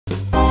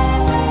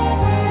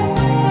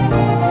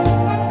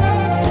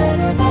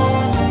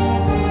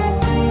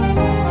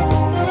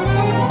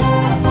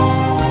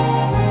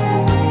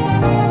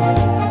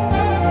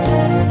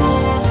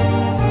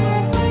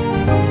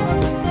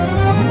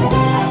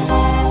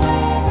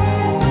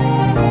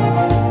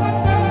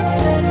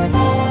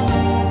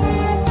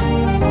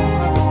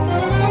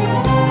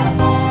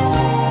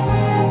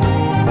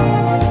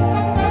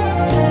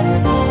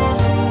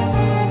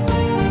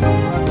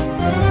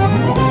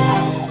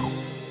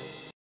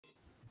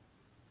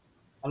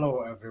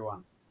Hello,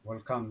 everyone.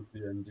 Welcome to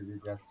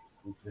MDB's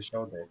weekly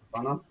show, the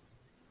panel.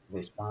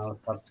 This panel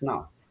starts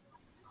now.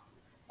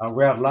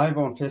 We are live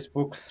on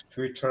Facebook,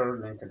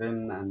 Twitter,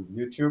 LinkedIn, and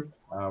YouTube.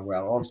 We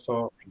are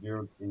also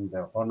viewed in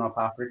the Horn of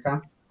Africa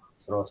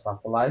through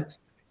satellite.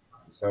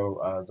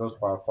 So those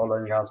who are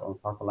following us on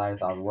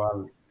satellite as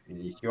well in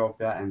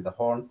Ethiopia and the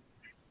Horn,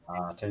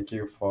 thank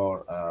you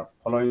for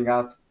following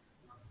us.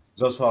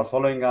 Those who are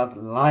following us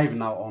live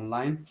now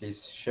online,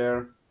 please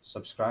share,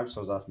 subscribe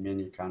so that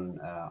many can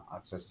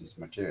access this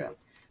material.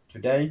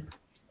 Today,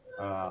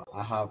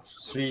 I have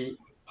three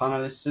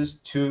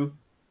panelists, two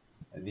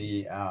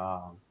the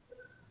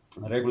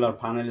regular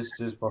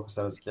panelists,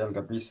 Professor Ezekiel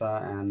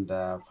Gabisa and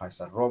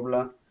Faisal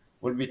Robla.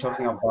 We'll be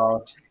talking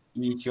about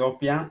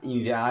Ethiopia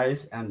in the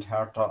eyes and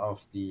heart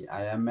of the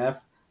IMF,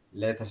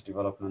 latest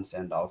developments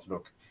and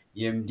outlook.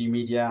 EMD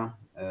Media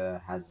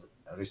has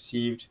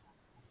received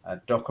a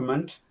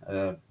document,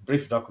 a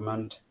brief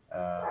document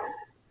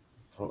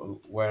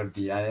where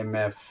the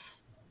IMF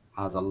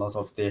has a lot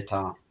of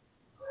data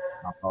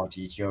about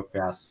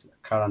Ethiopia's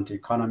current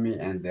economy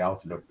and the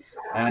outlook.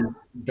 And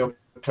Dr.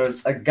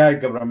 Tsaggai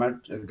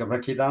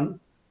Gabrakidan,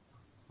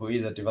 who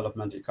is a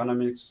development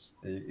economist,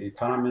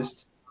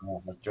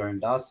 has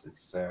joined us.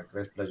 It's a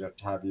great pleasure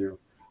to have you,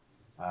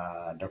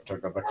 Dr.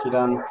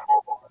 Gabrakidan.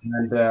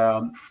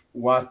 And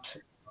what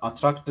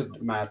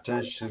attracted my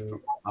attention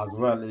as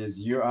well is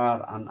you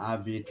are an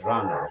avid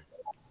runner,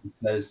 it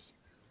says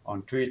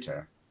on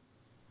Twitter.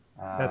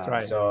 That's Uh,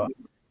 right. so,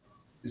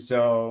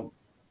 so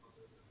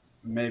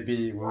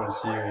maybe we will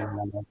see you in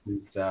one of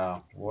these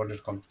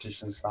world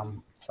competitions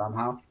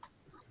somehow.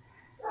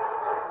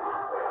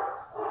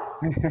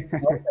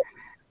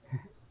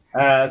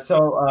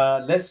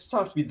 Let's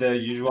start with the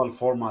usual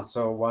format.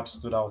 So what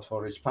stood out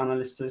for each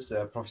panelist is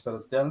Professor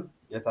Skel.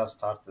 Get us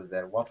started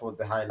there. What was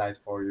the highlight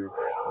for you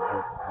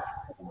over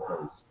the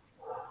 7 days?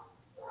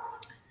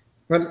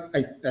 Well,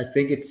 I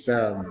think it's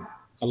a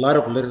lot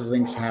of little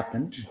things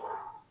happened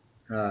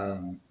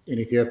in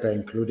Ethiopia,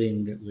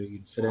 including the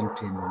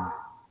incident in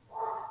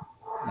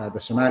the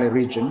Somali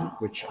region,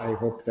 which I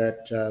hope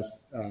that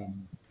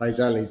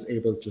Faisal is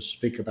able to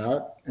speak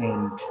about.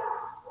 And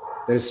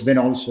there's been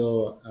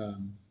also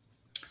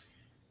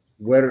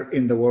where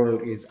in the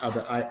world is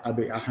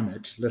Abiy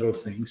Ahmed, little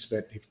things,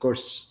 but of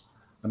course,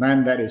 a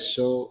man that is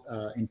so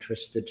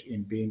interested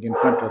in being in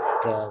front of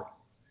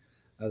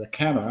the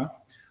camera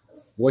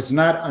was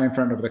not in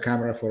front of the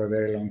camera for a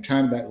very long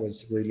time. That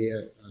was really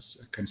a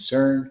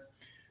concern.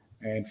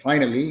 And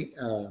finally,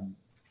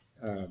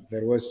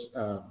 there was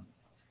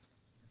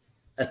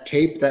a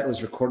tape that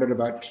was recorded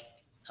about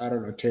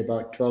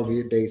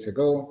 12 days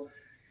ago.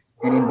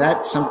 And in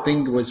that,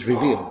 something was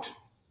revealed.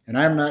 And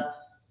I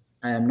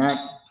am not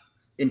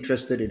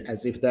interested in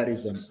as if that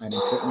is an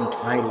important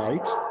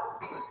highlight.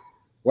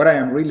 What I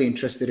am really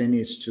interested in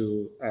is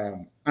to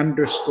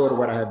underscore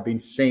what I have been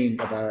saying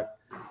about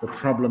the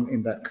problem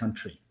in that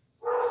country.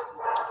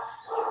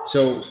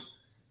 So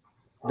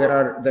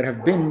there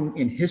have been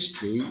in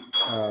history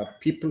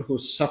people who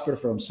suffer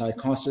from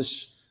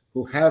psychosis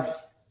who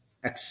have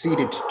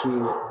acceded to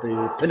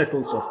the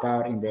pinnacles of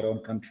power in their own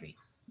country.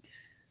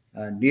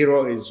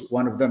 Nero is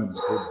one of them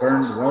who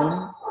burned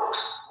Rome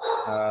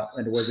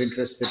and was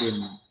interested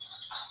in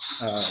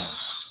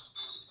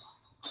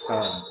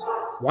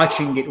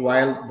watching it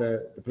while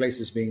the place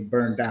is being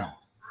burned down.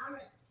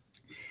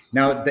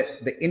 Now,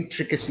 the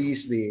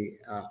intricacies, the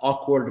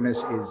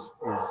awkwardness is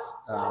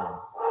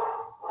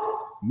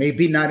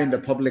maybe not in the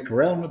public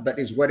realm, but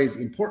is what is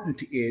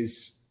important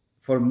is,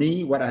 for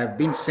me, what I have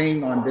been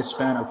saying on this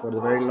panel for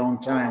a very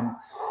long time,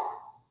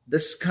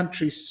 this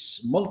country's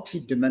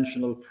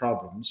multi-dimensional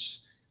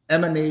problems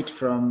emanate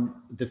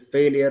from the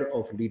failure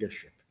of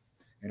leadership.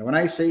 And when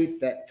I say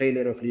that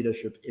failure of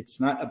leadership, it's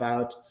not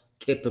about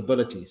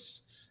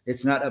capabilities.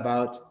 It's not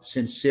about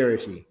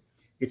sincerity.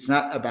 It's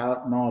not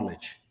about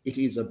knowledge. It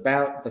is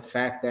about the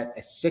fact that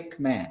a sick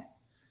man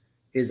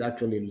is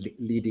actually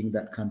leading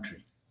that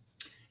country.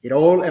 It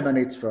all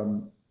emanates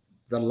from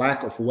the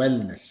lack of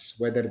wellness,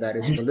 whether that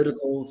is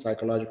political,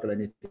 psychological,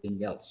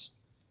 anything else.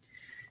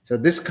 So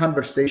this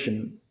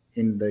conversation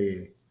in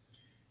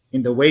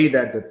the way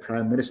that the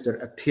Prime Minister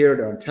appeared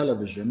on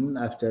television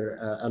after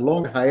a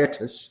long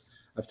hiatus,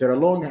 after a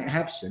long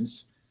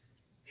absence,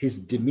 his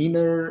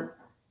demeanor,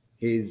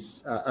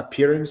 his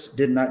appearance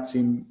did not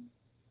seem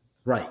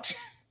right.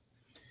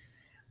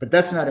 But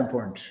that's not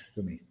important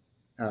to me.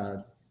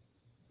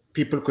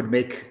 People could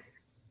make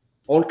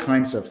all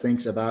kinds of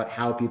things about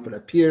how people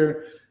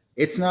appear.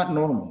 It's not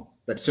normal,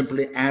 but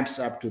simply adds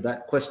up to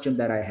that question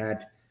that I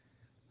had.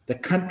 The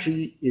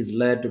country is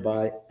led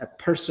by a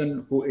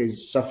person who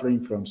is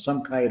suffering from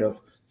some kind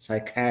of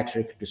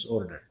psychiatric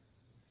disorder.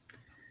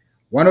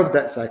 One of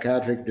that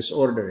psychiatric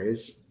disorder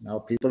is, now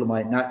people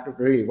might not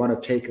really want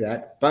to take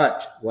that,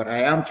 but what I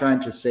am trying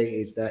to say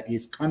is that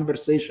his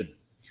conversation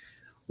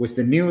with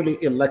the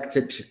newly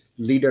elected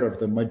leader of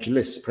the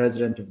Majlis,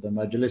 president of the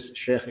Majlis,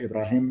 Sheikh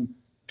Ibrahim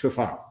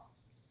Tufa,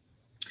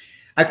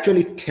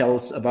 actually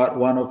tells about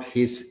one of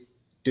his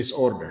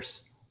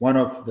disorders. one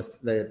of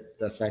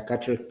the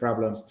psychiatric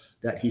problems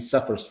that he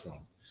suffers from.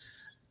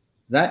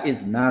 That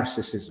is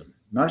narcissism.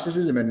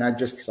 Narcissism is not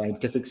just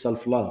scientific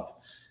self-love.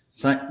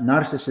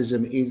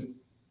 Narcissism is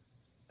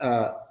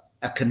a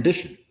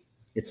condition.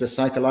 It's a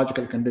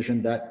psychological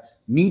condition that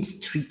needs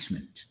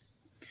treatment.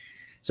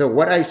 So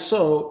what I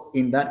saw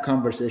in that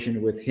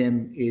conversation with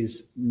him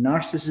is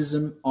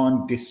narcissism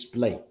on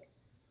display.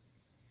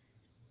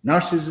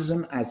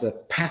 Narcissism as a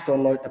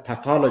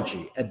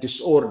pathology, a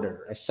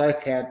disorder, a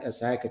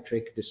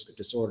psychiatric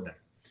disorder.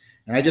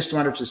 And I just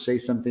wanted to say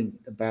something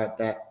about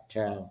that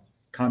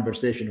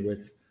conversation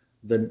with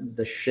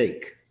the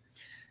sheikh.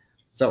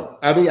 So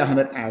Abiy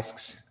Ahmed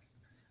asks,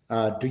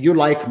 do you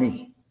like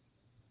me?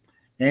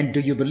 And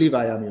do you believe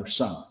I am your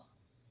son?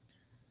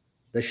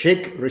 The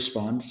sheikh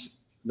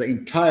responds, the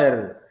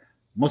entire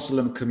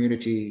Muslim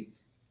community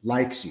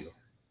likes you.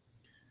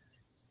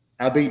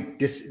 Abiy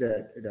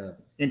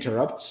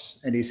interrupts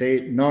and he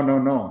says, no, no,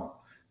 no.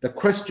 The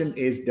question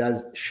is,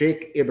 does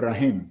Sheikh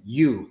Ibrahim,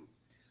 you,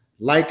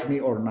 like me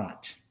or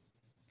not?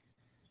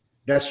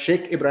 Does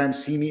Sheikh Ibrahim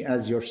see me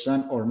as your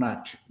son or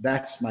not?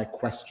 That's my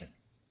question.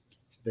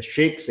 The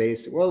sheikh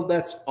says, well,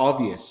 that's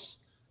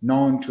obvious,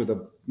 known to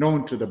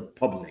the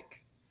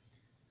public.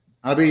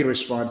 Abiy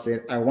responds,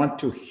 I want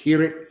to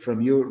hear it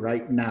from you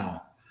right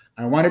now.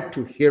 I wanted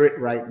to hear it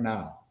right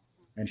now.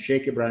 And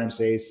Sheikh Ibrahim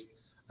says,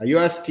 are you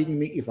asking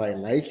me if I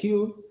like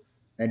you?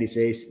 And he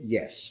says,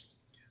 yes.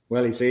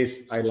 Well, he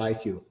says, I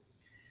like you.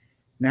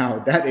 Now,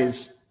 that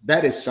is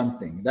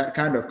something. That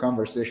kind of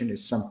conversation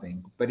is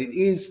something. But it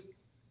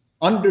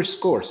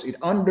underscores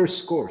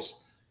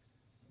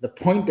the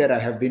point that I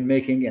have been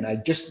making, and I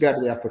just got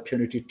the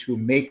opportunity to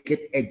make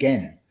it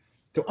again,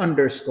 to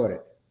underscore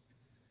it.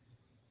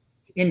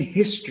 In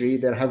history,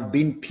 there have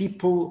been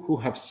people who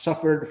have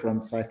suffered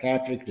from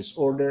psychiatric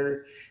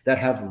disorder that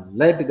have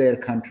led their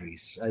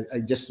countries. I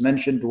just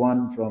mentioned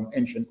one from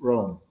ancient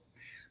Rome.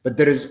 But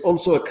there is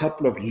also a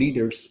couple of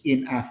leaders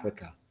in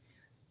Africa.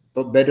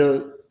 John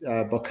Bedel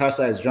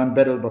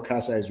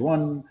Bokassa is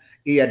one,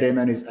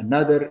 Iyademan is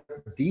another.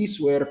 These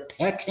were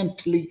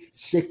patently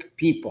sick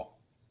people.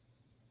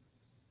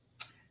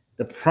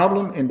 The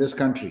problem in this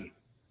country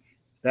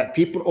that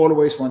people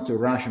always want to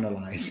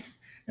rationalize,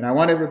 and I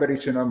want everybody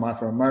to know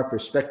from my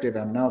perspective,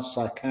 I'm now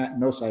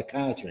no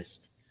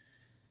psychiatrist.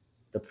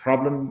 The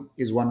problem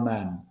is one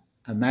man,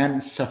 a man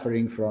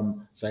suffering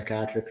from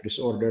psychiatric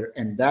disorder,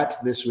 and that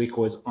this week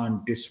was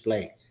on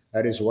display.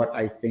 That is what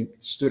I think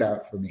stood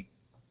out for me.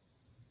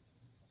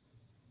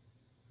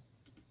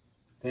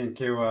 Thank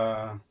you,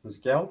 Ms.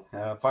 Gail.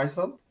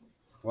 Faisal,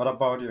 what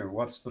about you?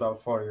 What stood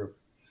out for you?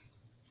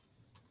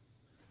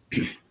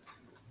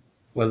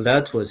 Well,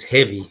 that was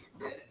heavy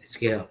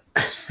scale.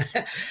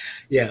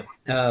 Yeah.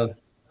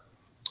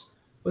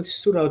 What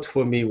stood out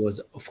for me was,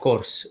 of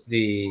course,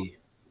 the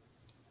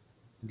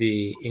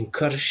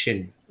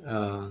incursion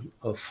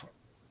of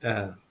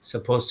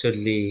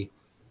supposedly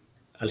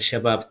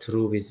Al-Shabaab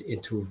troops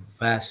into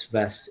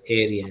vast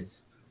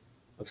areas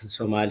of the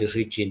Somali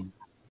region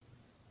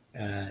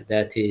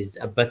that is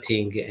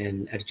abutting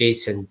and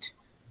adjacent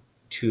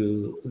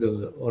to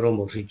the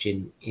Oromo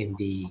region in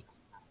the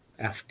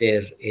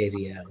After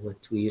area,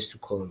 what we used to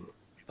call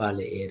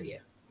Bale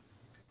area.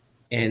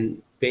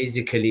 And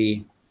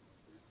basically,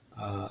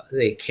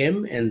 they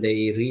came and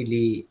they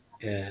really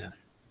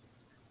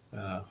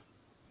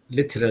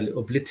literally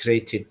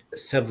obliterated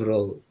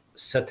several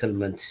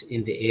settlements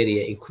in the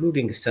area,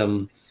 including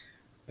some,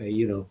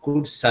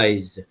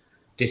 good-sized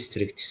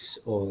districts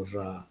or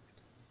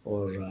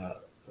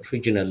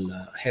regional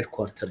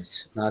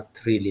headquarters. Not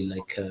really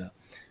like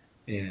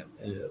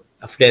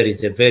After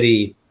is a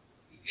very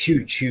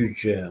huge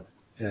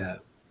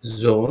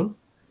zone,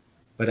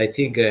 but I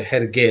think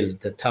Hergel,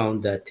 the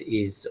town that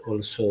is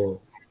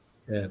also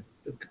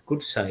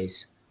good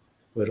size,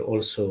 were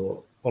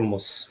also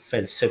almost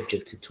fell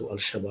subject to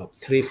Al-Shabaab.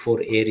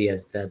 3-4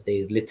 areas that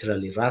they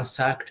literally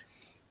ransacked,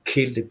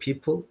 killed the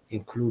people,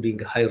 including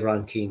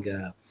high-ranking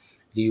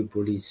Liu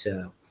police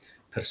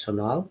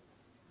personnel,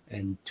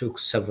 and took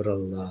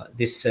several.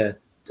 This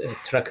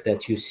truck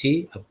that you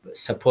see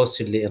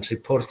supposedly and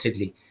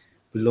reportedly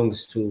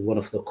belongs to one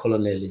of the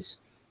colonels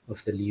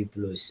of the Liu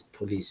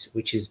police,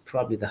 which is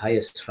probably the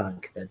highest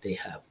rank that they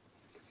have.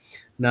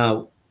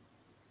 Now,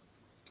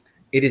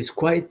 it is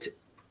quite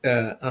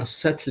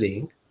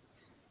unsettling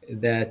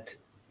that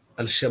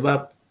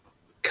Al-Shabaab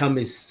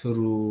comes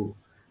through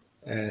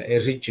a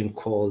region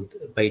called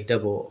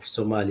Baydabo of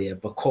Somalia,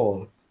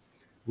 Bakol,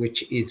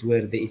 which is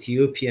where the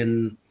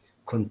Ethiopian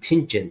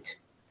contingent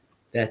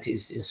that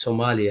is in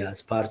Somalia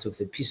as part of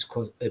the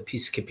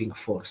peacekeeping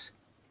force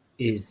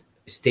is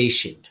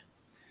stationed.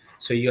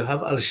 So you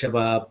have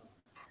Al-Shabaab,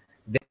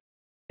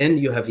 then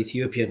you have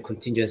Ethiopian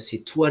contingency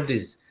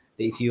towards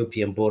the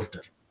Ethiopian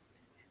border.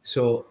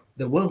 So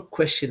the one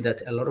question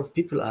that a lot of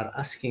people are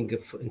asking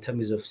in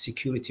terms of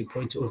security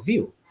point of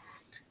view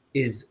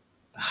is,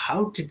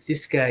 how did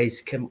these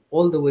guys come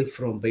all the way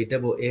from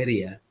Baydabo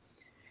area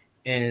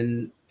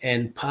and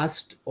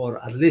passed,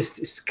 or at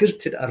least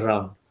skirted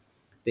around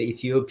the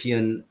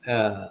Ethiopian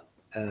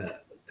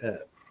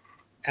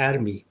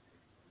army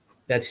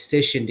that's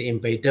stationed in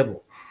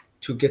Baydabo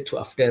to get to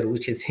Afdar,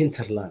 which is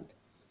hinterland.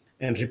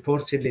 And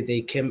reportedly,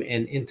 they came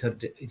and entered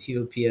the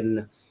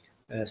Ethiopian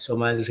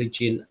Somali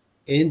region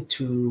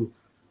into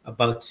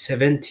about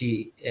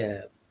 70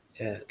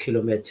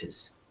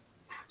 kilometers.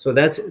 So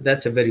that's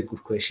a very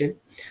good question.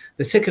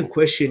 The second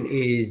question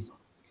is,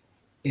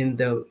 in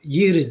the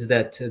years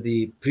that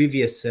the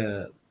previous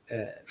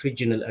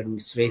regional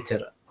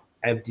administrator,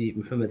 Abdi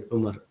Muhammad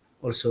Umar,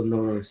 also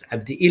known as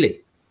Abdi Ile,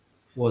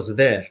 was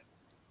there,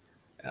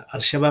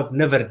 Al-Shabaab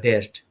never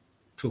dared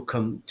to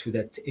come to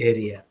that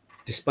area,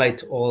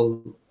 despite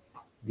all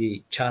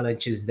the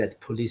challenges that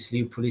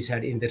new police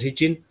had in the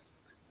region.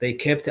 They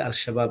kept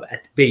Al-Shabaab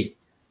at bay,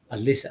 at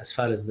least as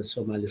far as the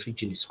Somali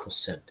region is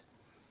concerned.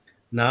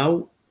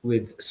 Now,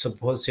 with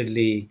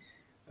supposedly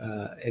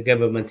a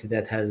government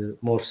that has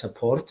more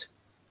support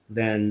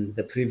than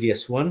the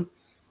previous one,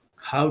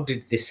 how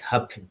did this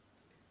happen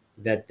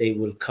that they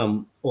will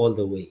come all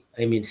the way?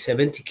 I mean,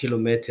 70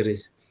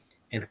 kilometers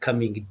and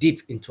coming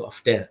deep into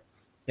Afdar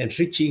and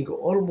reaching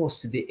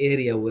almost the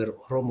area where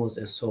Oromos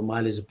and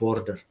Somalis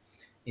border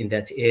in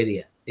that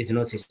area is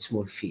not a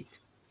small feat.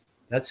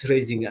 That's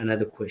raising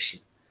another question.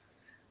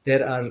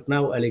 There are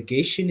now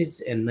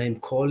allegations and name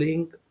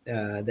calling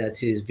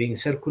that is being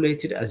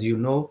circulated. As you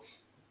know,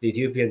 the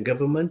Ethiopian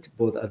government,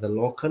 both at the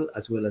local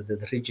as well as at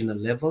the regional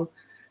level,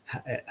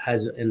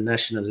 has a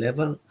national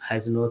level,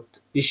 has not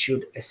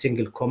issued a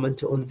single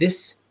comment on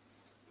this,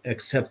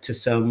 except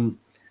some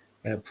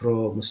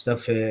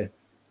pro-Mustafa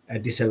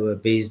Addis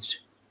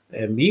Ababa-based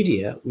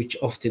media, which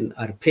often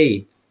are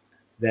paid,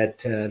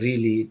 that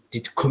really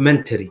did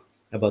commentary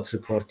about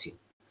reporting.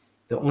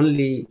 The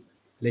only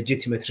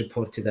legitimate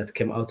report that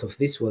came out of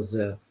this was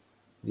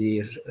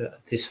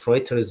this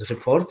Reuters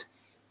report,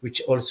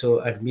 which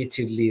also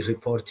admittedly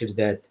reported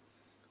that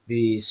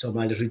the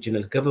Somali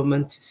regional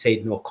government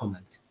said no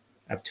comment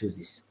up to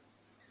this.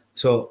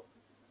 So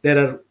there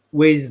are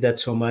ways that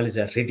Somalis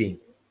are reading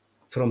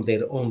from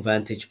their own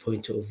vantage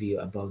point of view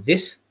about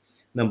this.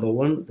 Number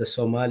one, the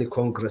Somali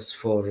Congress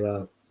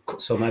for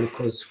Somali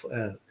Cause,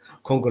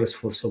 Congress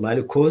for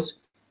Somali Cause,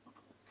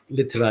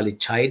 literally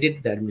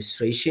chided the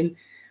administration,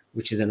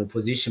 which is an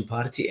opposition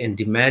party, and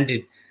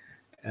demanded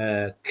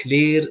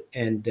clear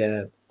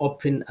and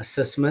open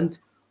assessment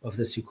of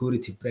the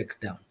security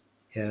breakdown.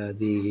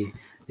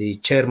 The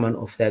chairman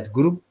of that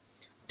group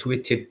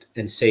tweeted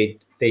and said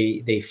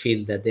they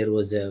feel that there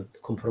was a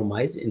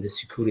compromise in the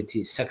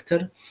security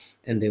sector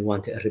and they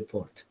want a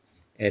report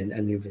and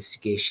an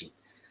investigation.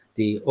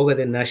 The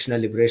Ogaden National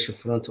Liberation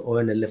Front,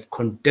 ONLF,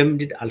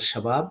 condemned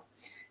Al-Shabaab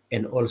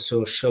and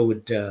also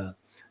showed their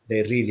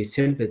really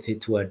sympathy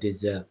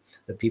towards the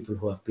people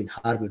who have been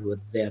harmed,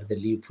 whether they are the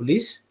Liu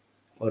police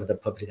or the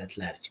public at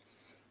large.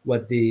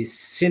 What the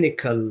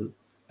cynical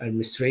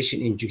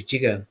administration in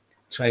Jigjiga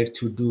tried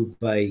to do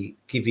by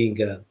giving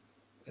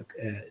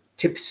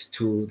tips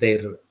to their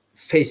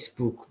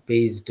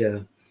Facebook-based,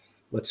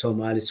 what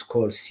Somalis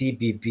call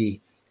CBB,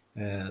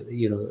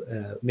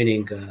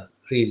 meaning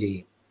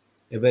really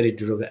a very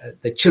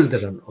the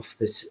children of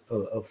this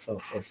of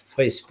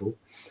Facebook,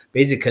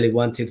 basically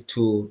wanted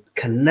to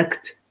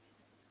connect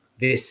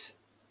this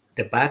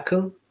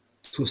debacle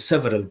to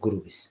several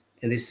groups.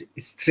 And this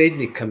is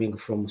straightly coming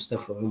from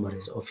Mustafa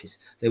Umar's office.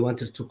 They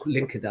wanted to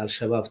link the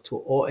Al-Shabaab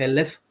to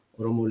OLF,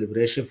 Oromo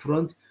Liberation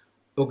Front,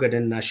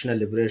 Ogaden National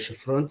Liberation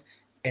Front,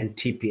 and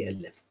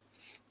TPLF.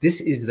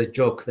 This is the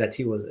joke that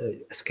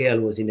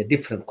Scale was in a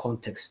different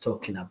context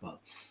talking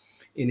about.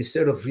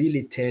 Instead of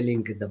really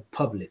telling the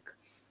public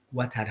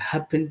what had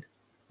happened,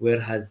 where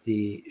has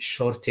the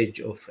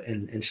shortage of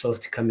and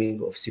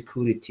shortcoming of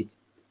security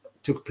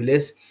took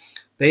place,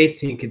 they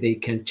think they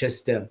can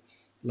just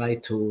lie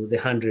to the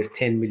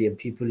 110 million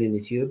people in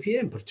Ethiopia,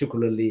 and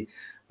particularly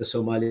the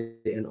Somali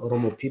and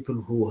Oromo people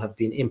who have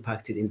been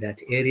impacted in that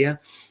area,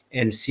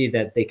 and see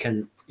that they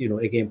can,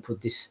 again,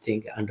 put this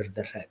thing under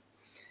the rug.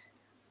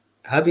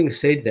 Having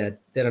said that,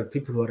 there are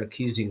people who are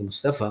accusing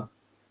Mustafa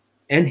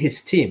and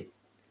his team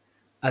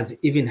as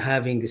even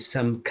having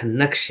some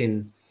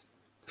connection,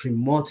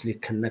 remotely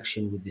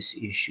connection with this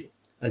issue.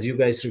 As you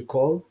guys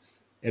recall,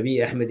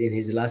 Abiy Ahmed, in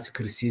his last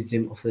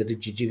criticism of the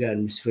Jigjiga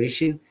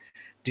administration,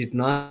 did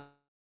not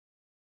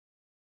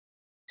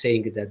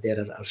saying that there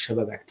are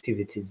Al-Shabaab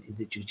activities in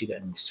the Jigjiga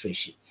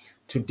administration.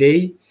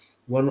 Today,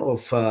 one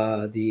of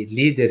the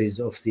leaders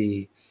of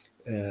the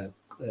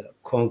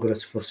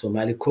Congress for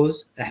Somali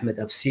Cause, Ahmed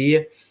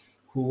Absiye,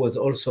 who was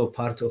also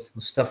part of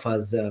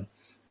Mustafa's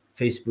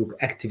Facebook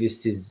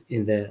activists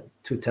in the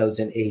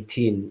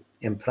 2018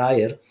 and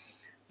prior,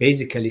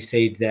 basically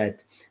said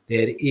that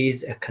there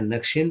is a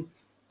connection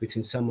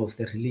between some of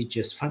the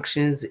religious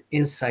functions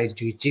inside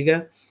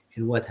Jigjiga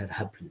and what had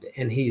happened.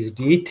 And he is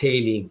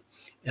detailing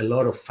a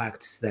lot of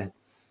facts that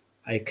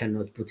I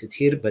cannot put it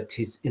here, but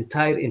his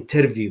entire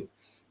interview,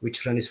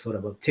 which runs for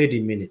about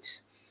 30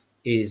 minutes,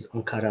 is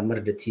on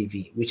Karamarda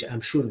TV, which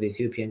I'm sure the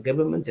Ethiopian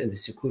government and the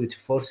security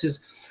forces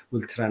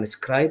will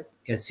transcribe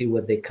and see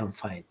what they can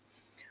find.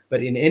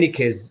 But in any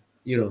case,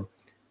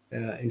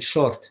 in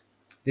short,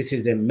 this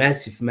is a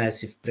massive,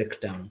 massive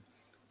breakdown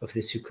of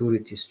the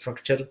security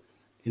structure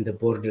in the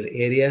border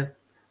area.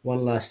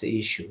 One last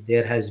issue.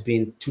 There has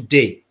been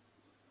today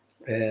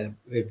a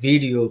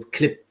video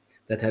clip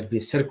that has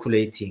been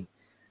circulating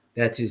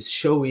that is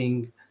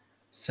showing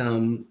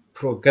some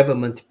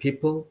pro-government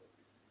people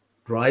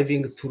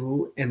driving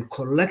through and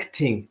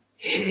collecting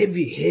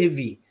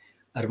heavy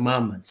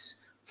armaments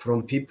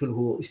from people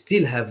who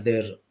still have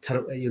their,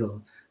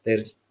 their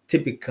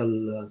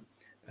typical,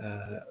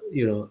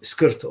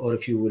 skirt, or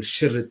if you will,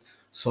 shirt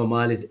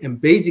Somalis. And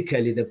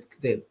basically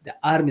the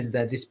arms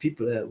that these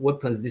people,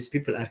 weapons these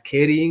people are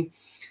carrying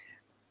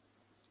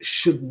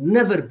should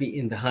never be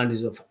in the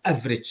hands of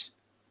average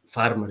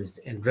farmers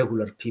and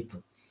regular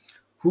people.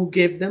 Who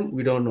gave them?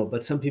 We don't know.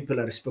 But some people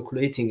are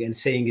speculating and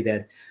saying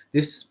that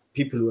these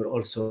people were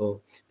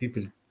also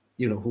people,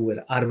 who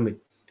were armed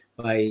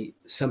by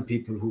some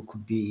people who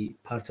could be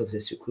part of the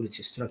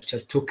security structure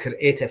to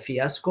create a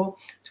fiasco,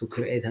 to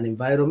create an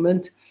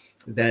environment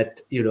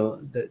that,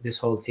 this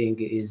whole thing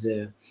is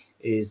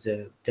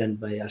done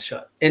by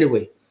Al-Shabaab.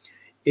 Anyway,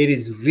 it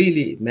is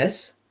really a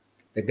mess.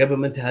 The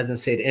government hasn't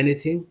said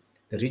anything.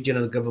 The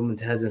regional government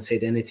hasn't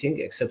said anything,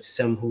 except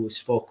some who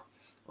spoke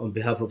on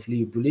behalf of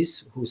Liu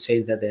police, who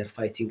say that they are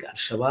fighting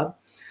Al-Shabaab.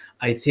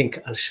 I think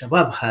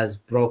Al-Shabaab has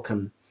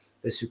broken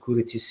the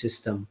security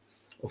system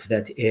of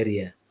that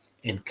area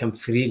and come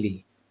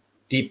freely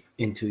deep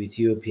into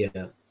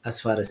Ethiopia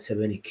as far as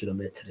 70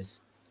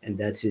 kilometers. And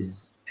that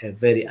is a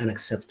very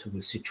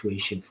unacceptable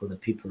situation for the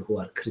people who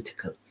are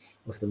critical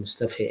of the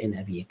Mustafa and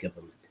Abiy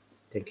government.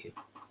 Thank you.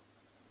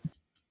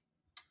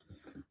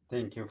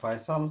 Thank you,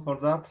 Faisal, for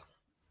that.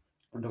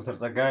 Dr.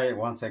 Zagai,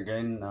 once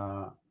again,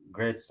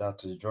 great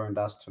that you joined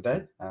us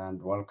today,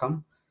 and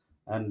welcome.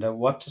 And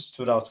what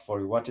stood out for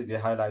you? What is the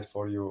highlight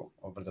for you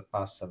over the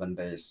past 7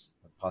 days,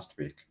 the past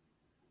week?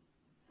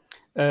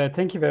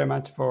 Thank you very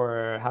much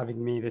for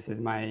having me. This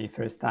is my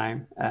first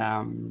time.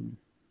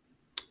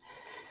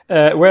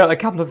 Well, a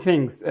couple of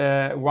things.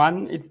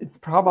 One, it's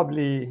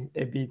probably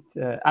a bit,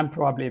 I'm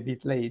probably a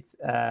bit late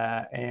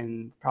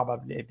and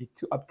probably a bit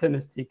too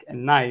optimistic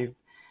and naive.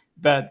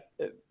 But,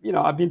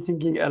 I've been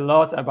thinking a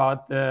lot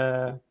about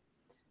the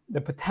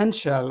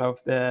potential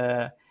of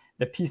the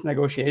peace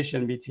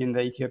negotiation between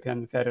the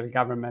Ethiopian federal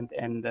government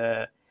and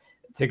the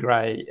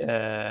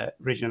Tigray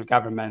regional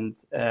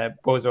government.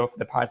 Both of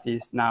the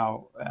parties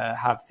now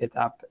have set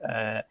up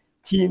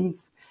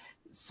teams.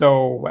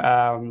 So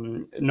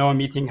no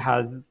meeting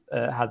has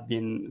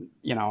been,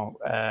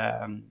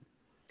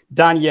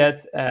 done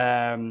yet.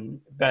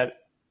 But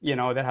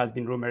there has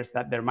been rumors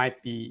that there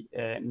might be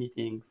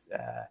meetings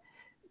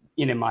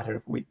in a matter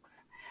of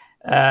weeks.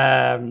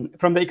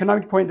 From the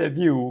economic point of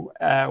view,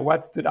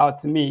 what stood out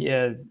to me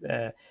is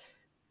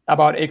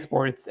about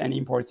exports and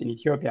imports in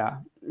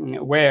Ethiopia,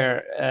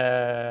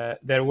 where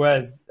there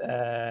was,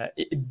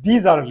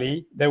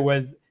 bizarrely, there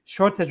was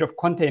shortage of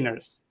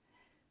containers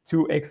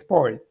to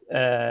export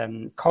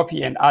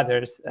coffee and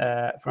others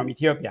from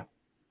Ethiopia,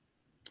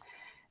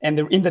 and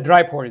in the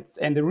dry ports.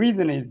 And the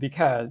reason is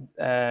because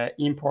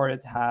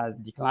imports has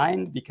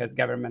declined, because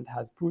government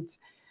has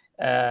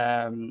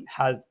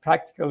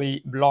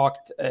practically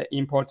blocked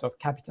imports of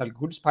capital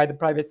goods by the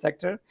private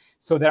sector.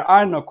 So there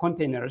are no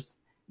containers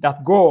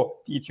that go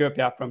to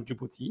Ethiopia from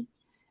Djibouti.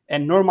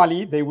 And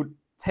normally they would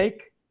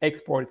take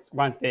exports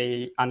once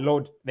they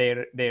unload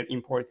their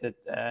imported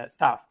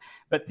stuff.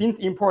 But since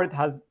import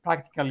has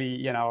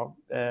practically,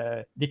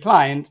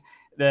 declined,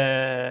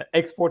 the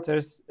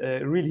exporters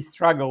really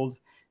struggled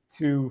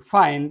to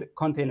find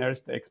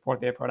containers to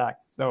export their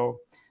products. So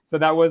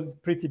that was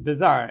pretty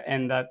bizarre,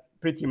 and that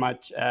pretty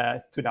much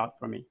stood out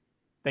for me.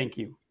 Thank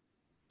you.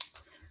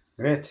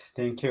 Great,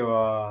 thank you,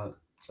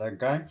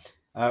 Zagai.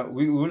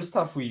 We will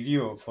start with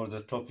you for the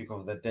topic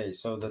of the day.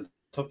 So the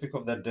topic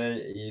of the day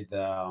is,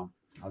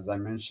 as I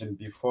mentioned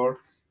before,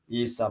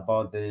 is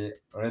about the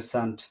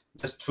recent,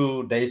 just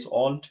 2 days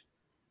old,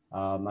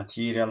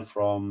 material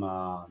from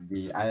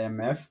the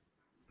IMF.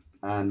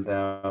 And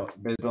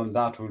based on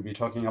that, we'll be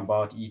talking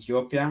about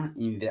Ethiopia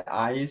in the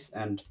eyes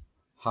and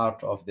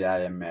heart of the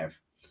IMF.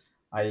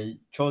 I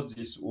chose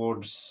these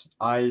words,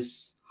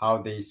 eyes, how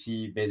they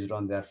see based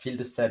on their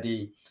field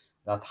study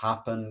that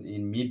happened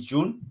in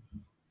mid-June,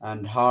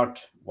 and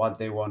heart, what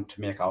they want to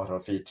make out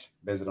of it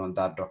based on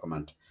that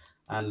document,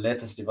 and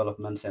latest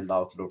developments and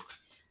outlook.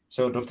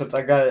 So, Dr.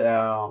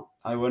 Tagai,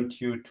 I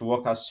want you to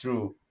walk us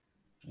through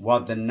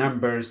what the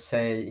numbers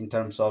say in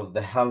terms of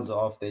the health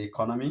of the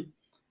economy,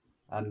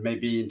 and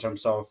maybe in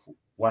terms of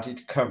what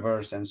it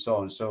covers and so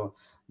on. So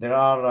there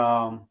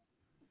are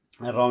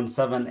around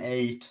 7,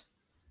 8,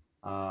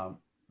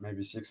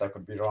 maybe 6, I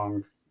could be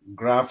wrong,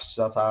 graphs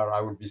that I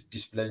will be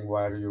displaying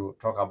while you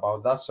talk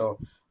about that. So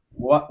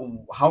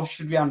how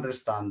should we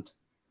understand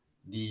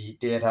the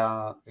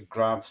data, the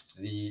graphs,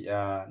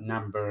 the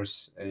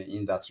numbers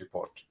in that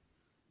report?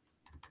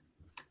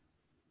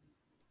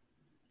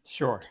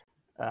 Sure.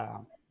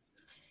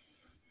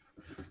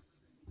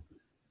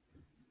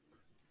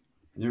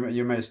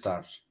 You may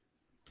start.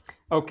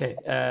 Okay,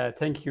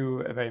 thank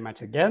you very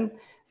much again.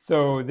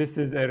 So this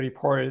is a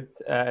report,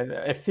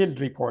 a field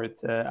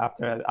report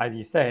after, as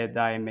you said, the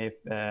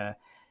IMF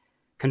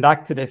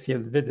conducted a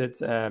field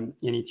visit in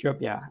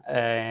Ethiopia,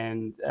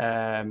 and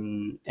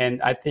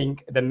I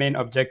think the main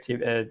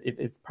objective is it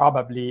is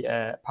probably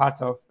part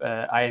of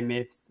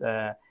IMF's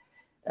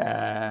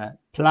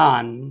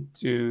plan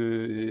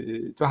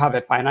to have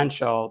a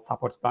financial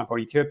support plan for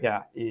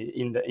Ethiopia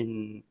in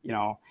the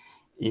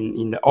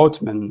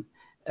autumn.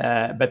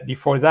 But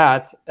before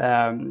that,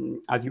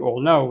 as you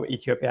all know,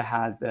 Ethiopia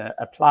has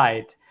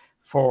applied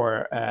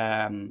for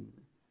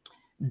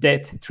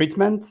debt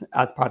treatment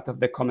as part of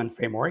the common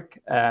framework.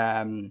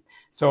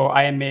 So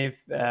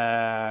IMF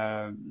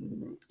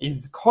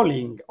is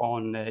calling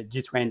on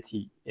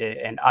G20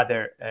 and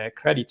other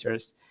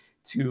creditors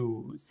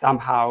to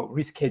somehow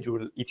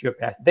reschedule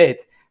Ethiopia's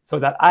debt so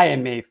that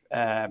IMF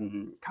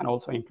can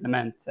also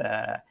implement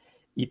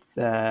its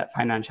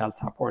financial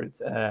support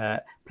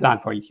plan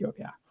for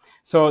Ethiopia.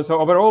 So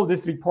overall,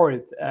 this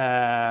report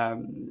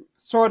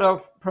sort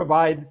of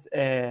provides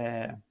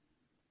a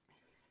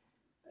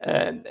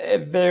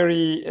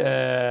very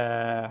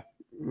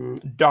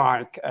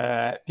dark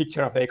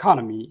picture of the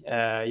economy.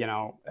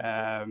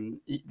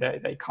 The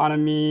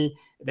economy,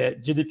 the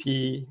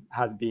GDP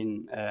has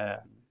been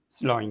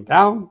slowing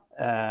down.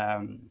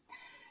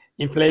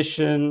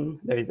 Inflation,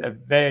 there is a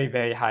very,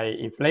 very high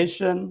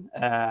inflation.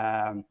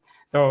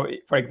 So,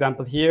 for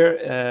example, here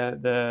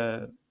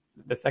the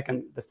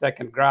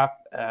second graph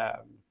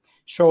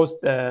shows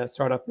the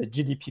sort of the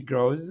GDP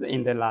growth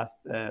in the last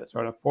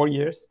sort of 4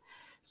 years.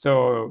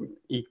 So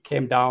it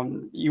came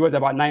down. It was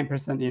about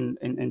 9% in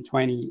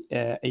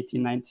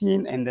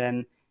 2018-19, and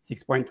then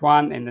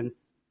 6.1, and then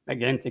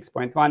again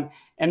 6.1,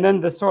 and then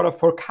the sort of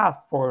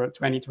forecast for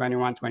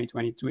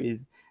 2021-2022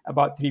 is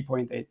about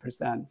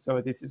 3.8%.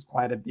 So this is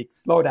quite a big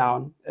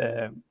slowdown,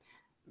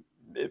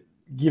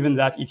 given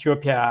that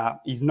Ethiopia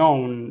is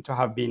known to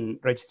have been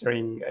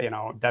registering,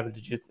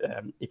 double-digit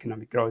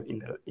economic growth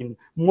in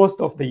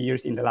most of the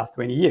years in the last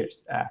 20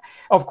 years.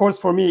 Of course,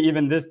 for me,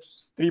 even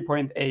this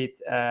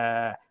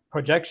 3.8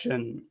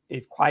 projection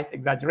is quite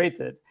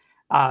exaggerated,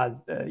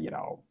 as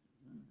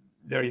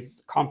there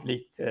is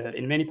conflict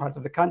in many parts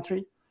of the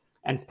country,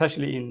 and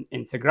especially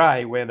in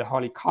Tigray, where the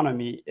whole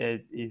economy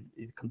is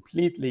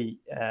completely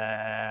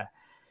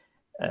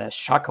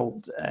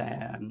shackled.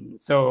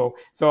 So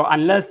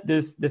unless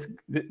this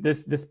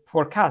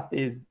forecast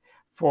is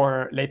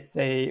for, let's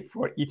say,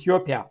 for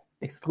Ethiopia,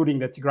 excluding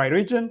the Tigray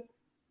region,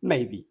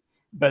 maybe.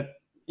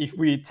 But if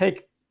we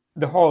take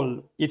the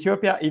whole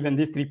Ethiopia, even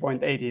this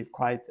 3.8 is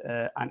quite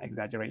an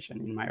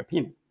exaggeration, in my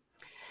opinion.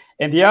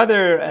 And the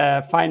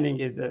other finding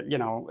is,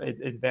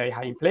 is very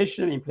high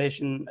inflation.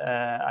 Inflation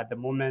at the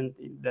moment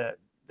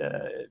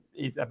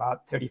is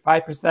about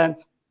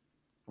 35%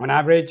 on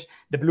average.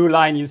 The blue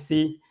line you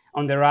see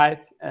on the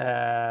right,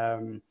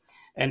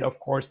 and of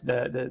course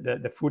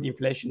the food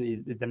inflation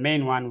is the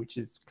main one, which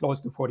is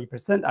close to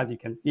 40%, as you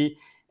can see,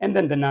 and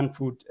then the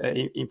non-food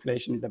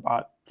inflation is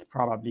about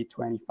probably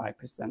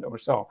 25% or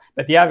so,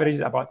 but the average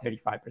is about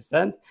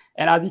 35%.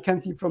 And as you can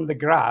see from the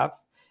graph,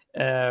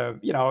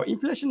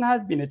 inflation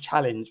has been a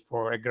challenge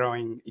for a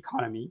growing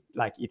economy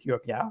like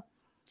Ethiopia.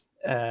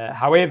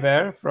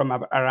 However, from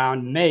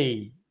around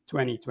May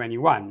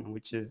 2021,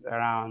 which is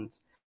around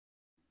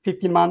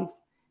 15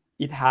 months,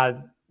 it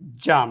has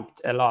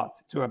jumped a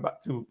lot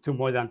to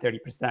more than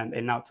 30%,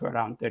 and now to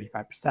around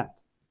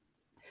 35%.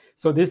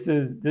 So this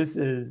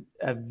is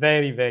a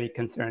very, very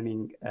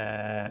concerning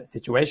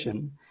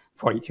situation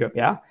for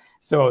Ethiopia.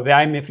 So the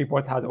IMF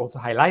report has also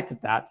highlighted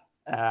that.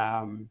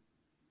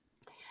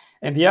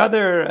 And the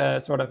other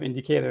sort of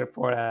indicator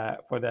for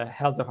the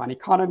health of an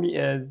economy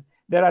is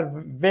there are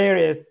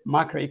various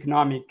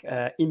macroeconomic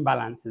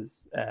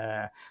imbalances.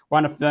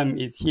 One of them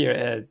is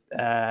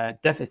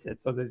deficit.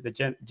 So there's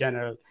the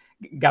general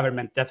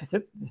government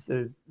deficit. This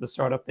is the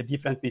sort of the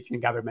difference between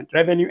government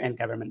revenue and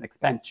government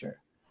expenditure.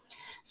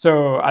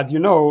 So as you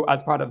know,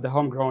 as part of the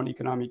homegrown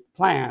economic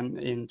plan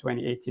in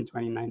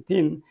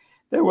 2018-2019,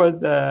 there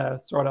was a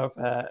sort of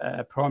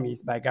a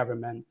promise by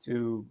government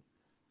to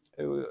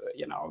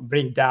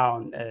bring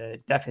down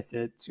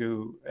deficit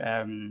to.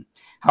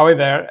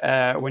 However,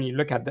 when you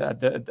look at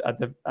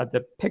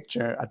the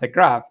picture, at the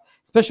graph,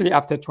 especially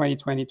after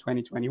 2020,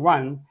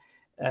 2021,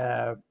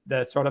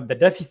 the sort of the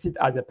deficit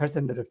as a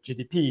percentage of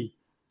GDP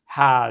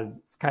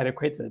has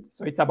skyrocketed.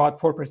 So it's about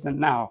 4%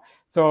 now.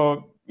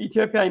 So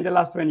Ethiopia in the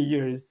last 20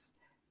 years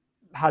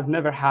has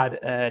never had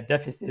a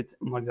deficit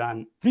more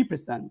than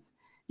 3%,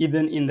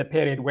 even in the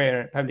period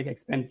where public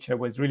expenditure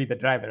was really the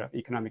driver of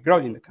economic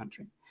growth in the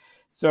country.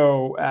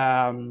 So,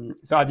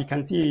 so as you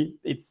can see,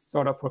 it's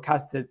sort of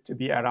forecasted to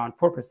be around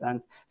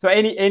 4%. So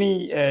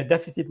any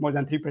deficit more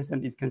than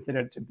 3% is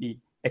considered to be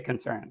a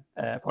concern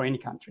for any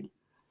country.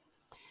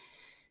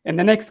 And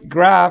the next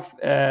graph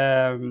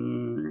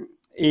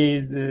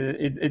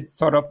is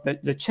sort of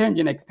the change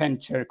in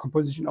expenditure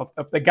composition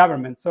of the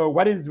government. So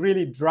what is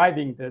really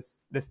driving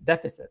this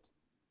deficit?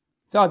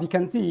 So as you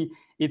can see,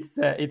 it's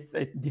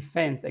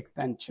defense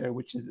expenditure,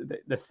 which is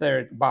the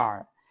third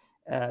bar.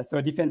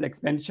 So defense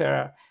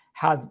expenditure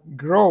has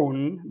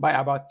grown by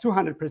about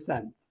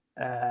 200%.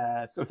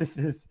 So this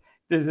is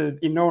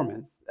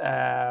enormous.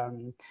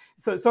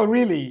 So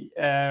really,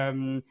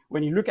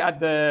 when you look at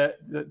the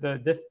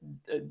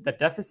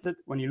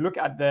deficit, when you look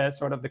at the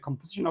sort of the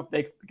composition of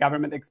the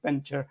government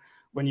expenditure,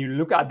 when you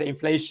look at the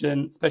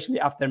inflation, especially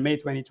after May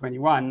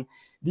 2021,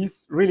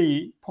 this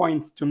really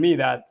points to me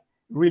that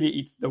really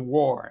it's the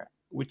war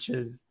which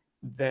is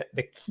the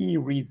key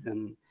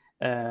reason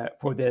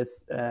for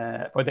this,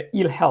 for the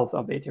ill health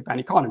of the Ethiopian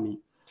economy,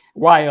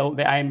 while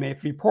the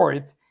IMF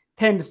report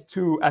tends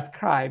to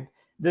ascribe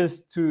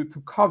this to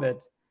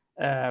COVID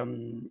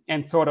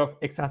and sort of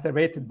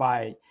exacerbated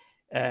by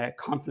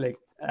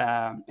conflict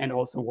and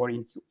also war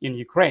in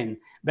Ukraine.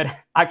 But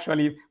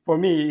actually, for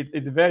me,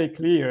 it's very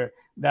clear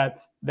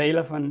that the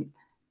elephant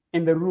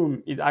in the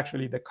room is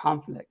actually the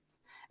conflict.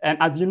 And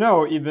as you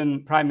know,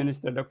 even Prime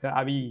Minister Dr.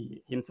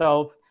 Abiy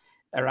himself,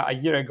 a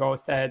year ago,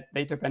 said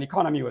the Ethiopian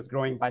economy was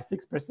growing by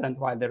 6%,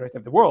 while the rest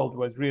of the world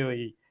was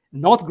really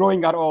not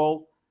growing at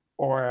all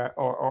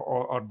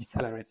or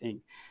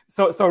decelerating.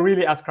 So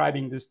really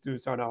ascribing this to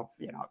sort of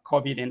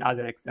COVID and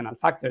other external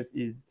factors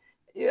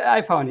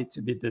I found it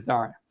to be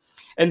bizarre.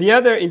 And the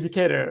other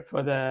indicator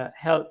for the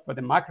health, for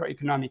the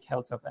macroeconomic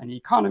health of an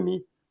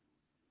economy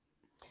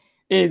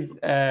is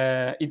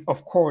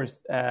of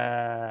course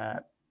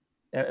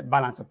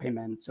balance of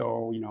payment.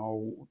 So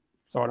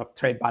sort of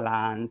trade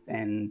balance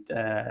and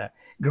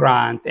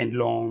grants and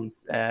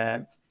loans,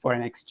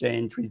 foreign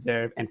exchange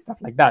reserve and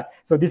stuff like that.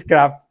 So this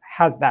graph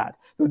has that.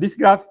 So this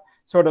graph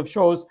sort of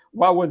shows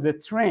what was the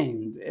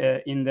trend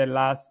in the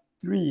last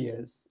 3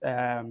 years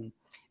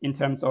in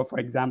terms of, for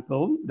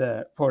example,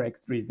 the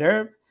forex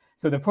reserve.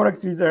 So the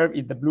forex reserve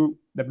is the blue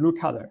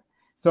color.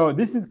 So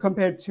this is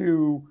compared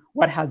to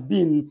what has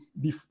been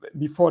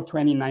before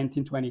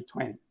 2019,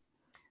 2020.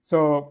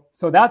 So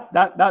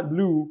that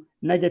blue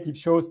negative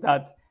shows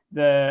that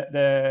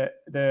the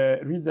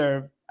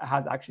reserve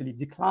has actually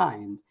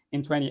declined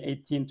in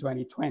 2018,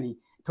 2020,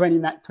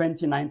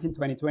 2019,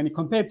 2020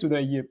 compared to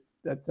the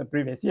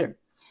previous year.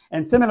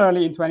 And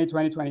similarly, in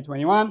 2020,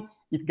 2021,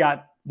 it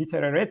got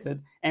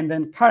deteriorated, and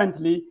then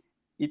currently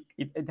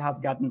it has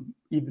gotten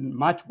even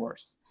much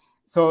worse.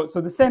 So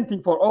the same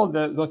thing for all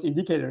those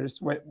indicators,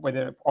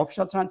 whether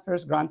official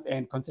transfers, grants,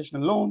 and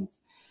concessional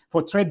loans.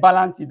 For trade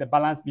balance, is the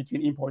balance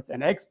between imports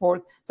and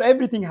exports. So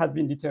everything has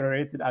been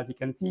deteriorated, as you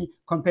can see,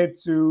 compared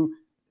to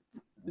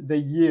the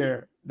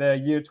year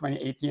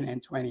 2018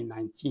 and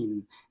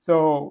 2019.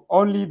 So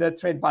only the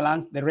trade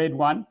balance, the red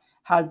one,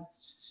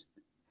 has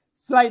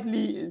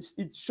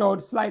it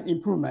showed slight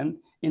improvement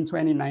in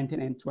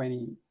 2019 and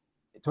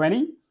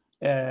 2020.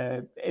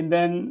 And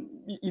then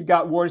it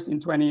got worse in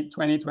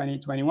 2020,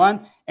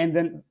 2021, and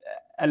then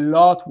a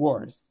lot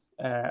worse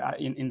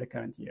in the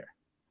current year.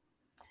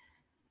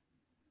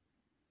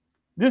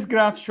 This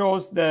graph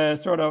shows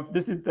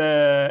this is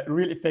the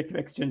real effective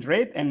exchange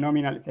rate and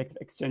nominal effective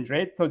exchange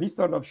rate. So this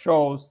sort of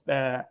shows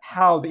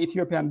how the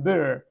Ethiopian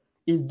birr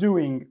is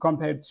doing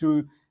compared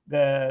to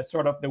the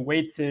sort of the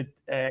weighted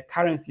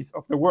currencies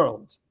of the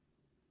world.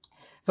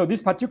 So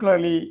this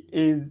particularly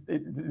is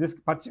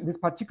this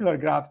particular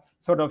graph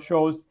sort of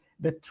shows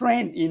the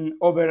trend in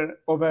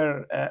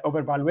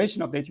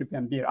overvaluation of the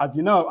Ethiopian birr. As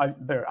you know,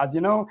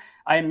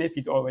 IMF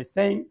is always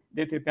saying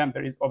the Ethiopian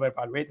birr is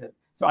overvaluated.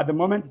 So at the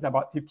moment, it's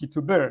about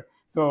 52 birr.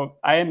 So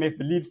IMF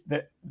believes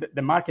that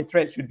the market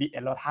rate should be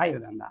a lot higher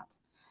than that.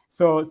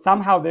 So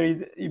somehow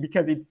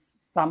because it's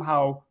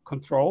somehow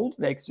controlled,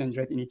 the exchange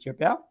rate in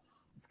Ethiopia,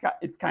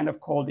 it's kind of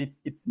called,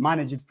 it's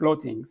managed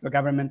floating. So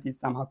government is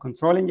somehow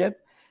controlling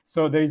it.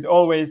 So there is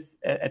always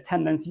a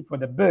tendency for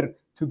the birr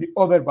to be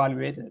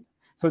overvaluated.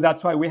 So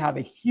that's why we have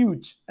a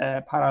huge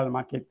parallel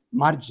market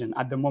margin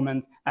at the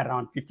moment,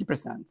 around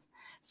 50%.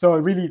 So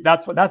really,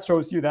 that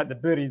shows you that the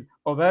birr is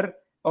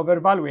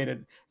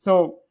overvaluated.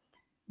 So,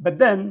 but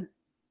then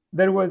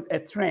there was a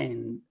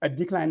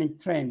declining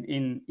trend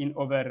in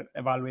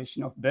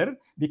over-evaluation of birr,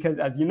 because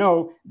as you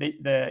know,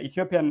 the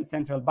Ethiopian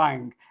Central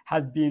Bank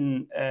has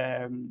been,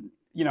 the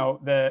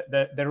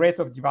rate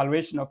of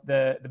devaluation of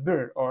the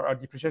birr or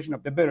depreciation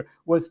of the birr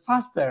was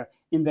faster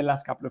in the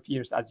last couple of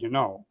years, as you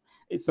know.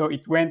 So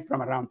it went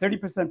from around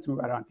 30% to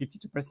around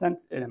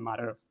 52%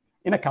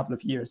 in a couple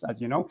of years, as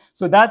you know.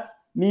 So that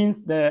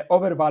means the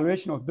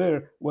over-evaluation of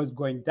birr was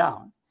going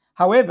down.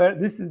 However,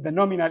 this is the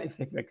nominal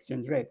effective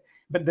exchange rate.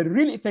 But the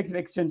real effective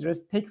exchange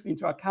rate takes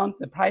into account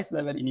the price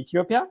level in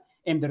Ethiopia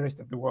and the rest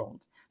of the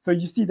world. So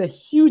you see the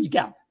huge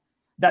gap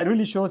that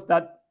really shows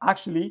that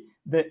actually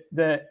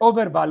the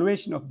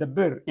overvaluation of the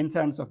birr in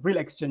terms of real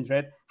exchange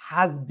rate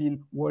has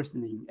been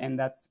worsening. And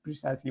that's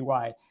precisely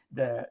why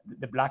the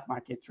black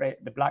market rate,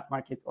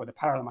 or the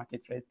parallel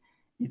market rate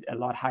is a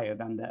lot higher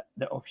than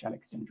the official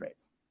exchange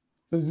rate.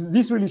 So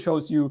this really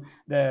shows you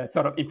the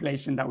sort of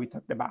inflation that we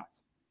talked about.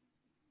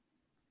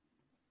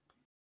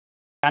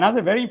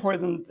 Another very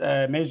important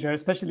measure,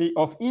 especially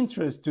of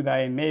interest to the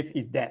IMF,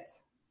 is debt.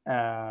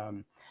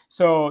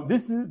 So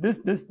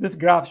this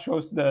graph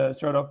shows the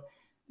sort of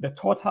the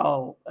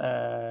total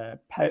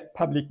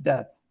public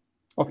debt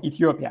of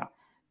Ethiopia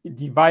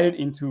divided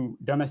into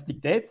domestic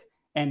debt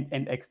and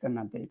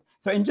external debt.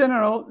 So in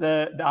general,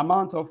 the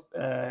amount of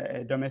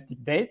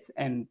domestic debt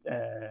and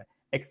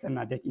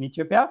external debt in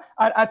Ethiopia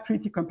are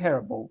pretty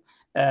comparable.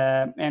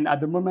 And at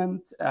the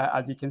moment,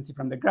 as you can see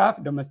from the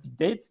graph, domestic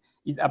debt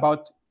is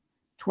about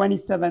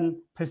 27%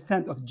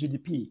 of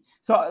GDP.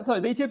 So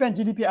the Ethiopian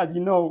GDP, as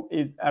you know,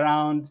 is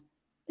around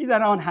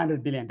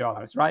 $100 billion,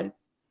 right?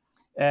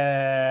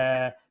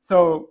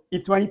 So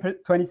if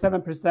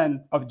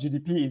 27% of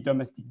GDP is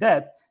domestic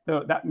debt,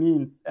 so that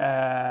means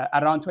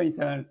around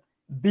 $27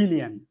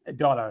 billion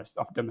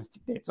of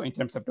domestic debt. So in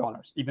terms of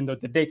dollars, even though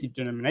the debt is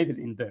denominated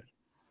in there.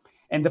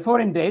 And the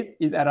foreign debt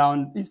is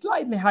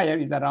slightly higher,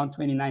 is around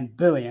 29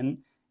 billion,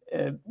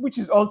 which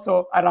is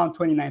also around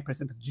 29%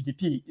 of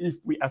GDP, if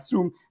we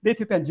assume the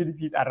Ethiopian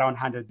GDP is around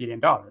 $100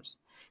 billion.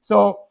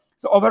 So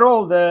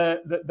overall,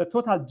 the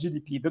total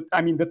GDP,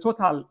 the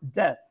total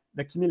debt,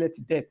 the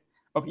cumulative debt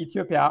of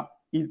Ethiopia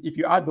is, if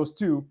you add those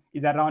two,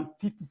 is around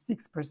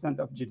 56%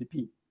 of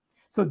GDP.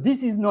 So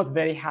this is not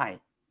very high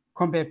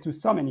compared to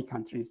so many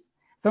countries.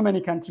 So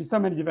many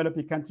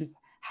developing countries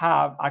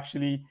have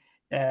actually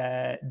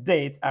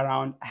debt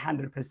around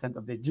 100%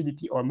 of their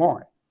GDP or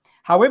more.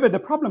 However, the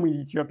problem with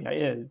Ethiopia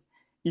is,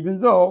 even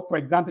though, for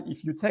example,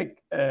 if you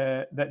take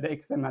the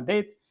external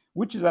debt,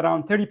 which is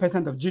around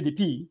 30% of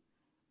GDP,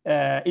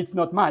 it's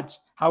not much.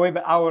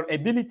 However, our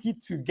ability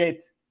to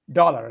get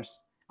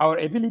dollars, our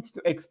ability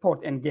to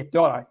export and get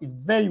dollars is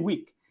very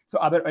weak. So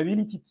our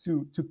ability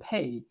to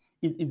pay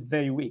is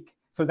very weak.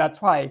 So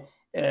that's why,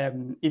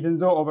 even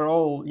though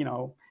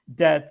overall,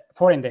 debt,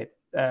 foreign debt,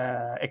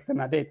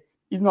 external debt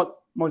is not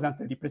more than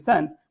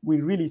 30%,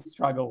 we really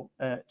struggle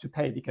to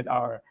pay because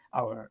our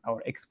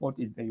export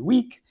is very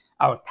weak.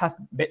 Our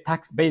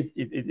tax base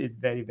is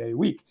very, very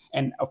weak.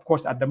 And of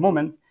course, at the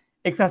moment,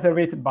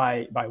 exacerbated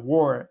by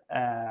war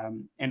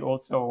and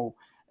also,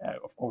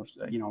 of course,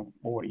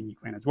 war in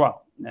Ukraine as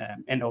well,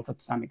 and also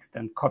to some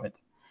extent COVID.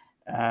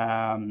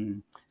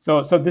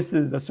 So this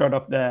is a sort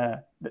of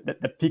the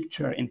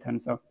picture in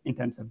terms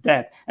of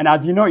debt. And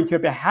as you know,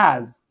 Ethiopia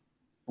has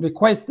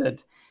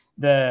requested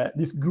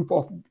this group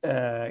of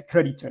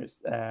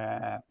creditors.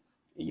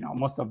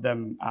 Most of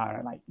them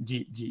are like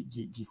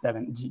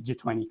G7,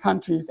 G20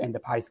 countries and the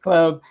Paris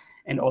Club,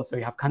 and also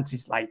you have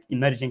countries like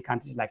emerging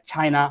countries like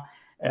China,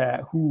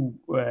 who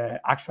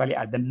actually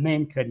are the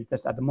main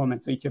creditors at the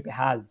moment. So Ethiopia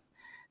has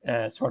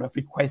sort of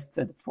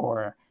requested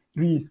for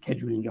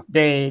rescheduling of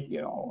debt,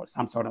 or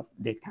some sort of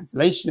debt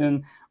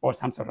cancellation, or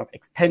some sort of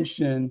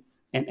extension,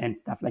 and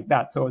stuff like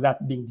that. So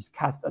that's being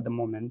discussed at the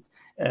moment.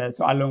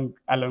 So along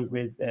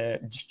with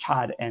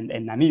Chad and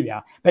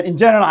Namibia. But in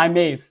general,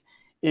 IMF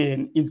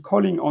is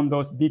calling on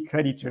those big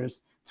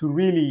creditors to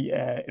really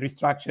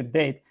restructure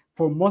debt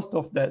for most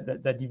of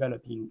the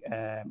developing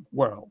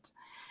world.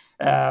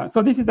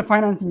 So this is the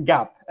financing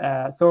gap.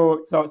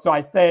 So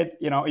I said,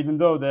 even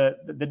though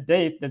the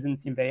debt doesn't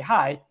seem very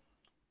high,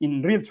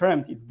 in real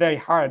terms, it's very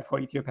hard for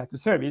Ethiopia to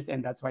service,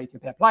 and that's why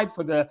Ethiopia applied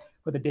for the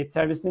debt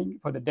servicing,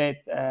 for the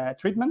debt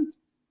treatment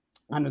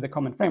under the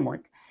common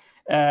framework.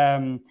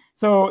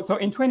 So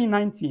in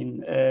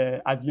 2019,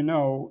 as you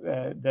know,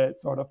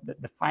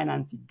 the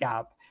financing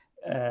gap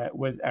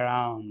was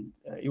around,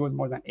 it was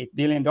more than $8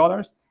 billion.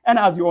 And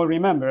as you all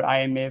remember,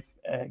 IMF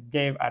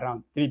gave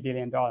around $3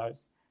 billion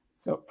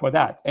for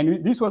that.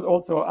 And this was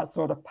also a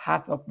sort of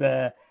part of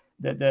the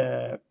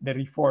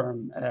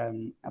reform,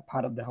 a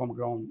part of the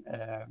homegrown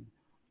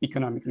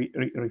economic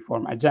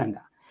reform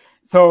agenda.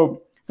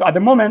 So at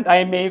the moment,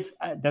 IMF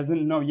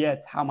doesn't know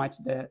yet how much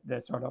the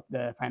sort of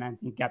the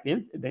financing gap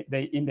is.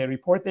 They in the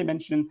report they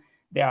mentioned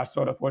they are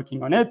sort of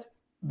working on it,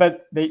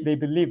 but they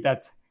believe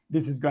that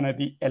this is going to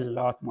be a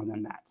lot more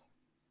than that.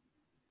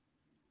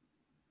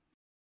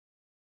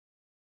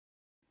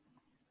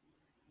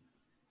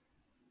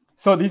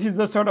 So this is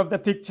the sort of the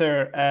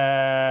picture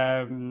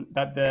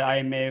that the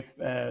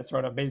IMF,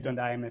 sort of based on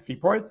the IMF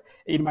report.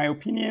 In my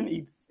opinion,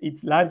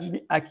 it's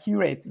largely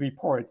accurate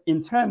report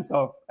in terms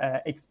of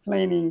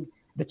explaining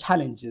the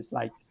challenges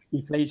like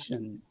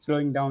inflation,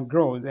 slowing down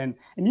growth, and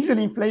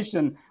usually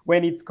inflation,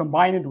 when it's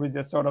combined with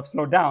a sort of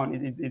slowdown,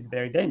 is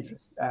very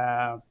dangerous.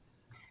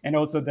 And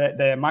also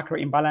the macro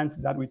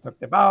imbalances that we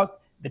talked about,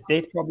 the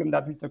debt problem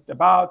that we talked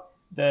about,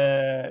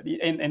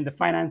 and the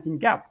financing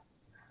gap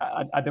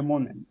at the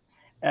moment.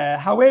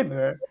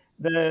 However,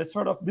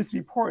 this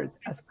report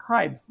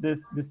ascribes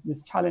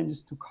this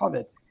challenges to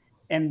COVID,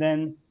 and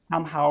then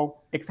somehow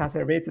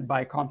exacerbated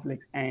by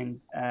conflict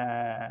and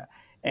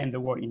the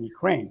war in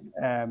Ukraine.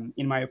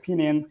 In my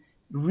opinion,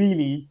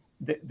 really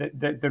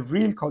the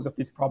real cause of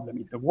this problem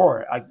is the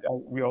war, as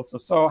we also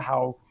saw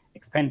how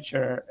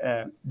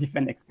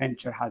different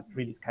expenditure has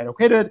really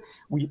skyrocketed.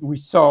 We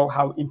saw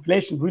how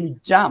inflation really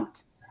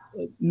jumped,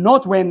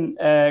 not when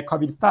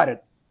COVID started.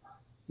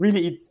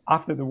 Really, it's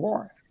after the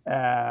war.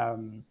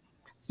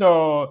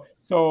 So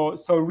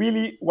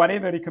really,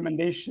 whatever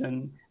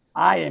recommendation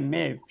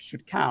IMF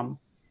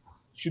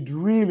should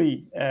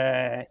really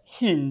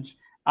hinge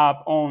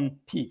up on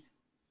peace.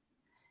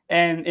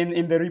 And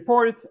in the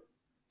report,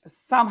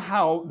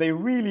 somehow they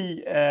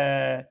really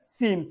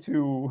seem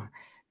to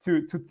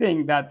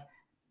think that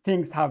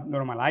things have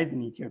normalized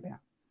in Ethiopia,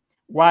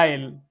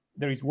 while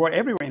there is war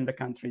everywhere in the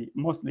country,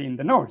 mostly in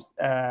the north,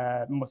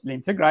 mostly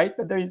in Tigray,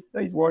 but there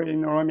is war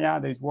in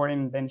Oromia, there is war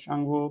in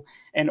Benshangul,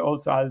 and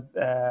also, as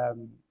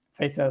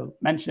Faisal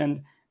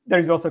mentioned, there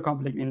is also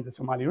conflict in the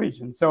Somali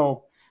region.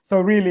 So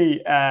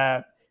really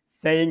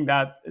saying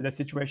that the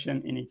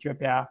situation in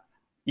Ethiopia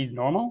is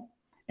normal,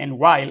 and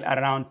while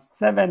around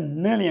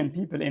 7 million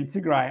people in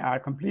Tigray are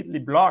completely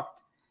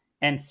blocked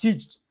and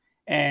sieged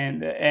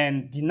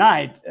and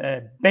denied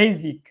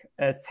basic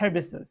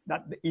services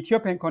that the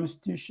Ethiopian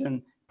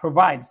constitution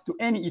provides to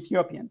any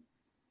Ethiopian,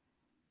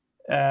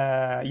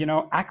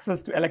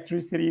 access to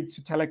electricity,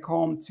 to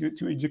telecom,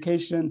 to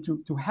education,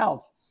 to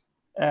health.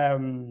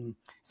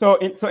 So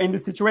in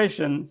this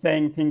situation,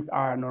 saying things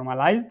are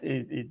normalized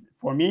is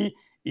for me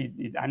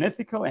is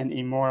unethical and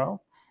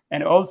immoral,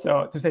 and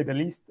also, to say the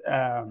least.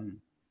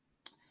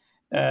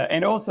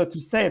 And also to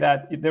say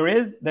that there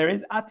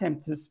is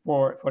attempts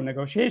for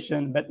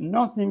negotiation, but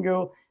no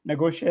single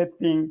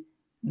negotiating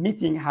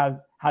meeting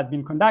has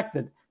been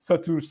conducted. So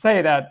to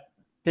say that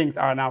things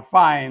are now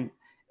fine,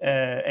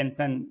 and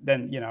then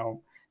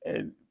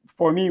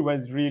for me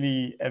was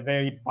really a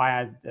very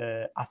biased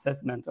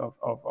assessment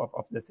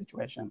of the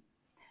situation.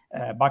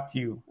 Back to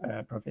you,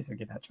 Professor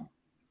Getachew.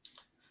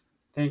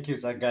 Thank you,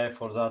 Zagai,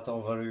 for that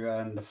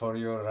overview and for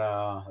your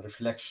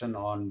reflection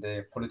on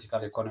the political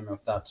economy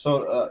of that.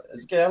 So,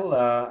 Zgail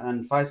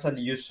and Faisal,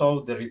 you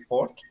saw the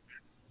report,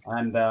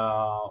 and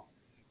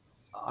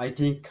I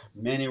think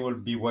many will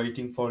be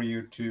waiting for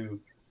you to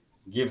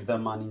give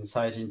them an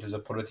insight into the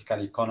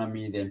political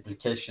economy, the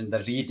implication,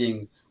 the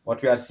reading.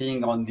 What we are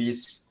seeing on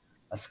this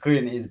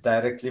screen is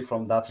directly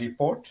from that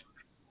report,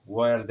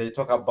 where they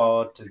talk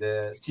about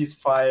the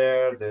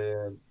ceasefire,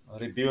 the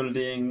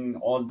rebuilding,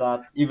 all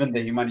that, even the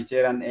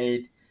humanitarian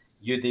aid,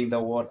 using the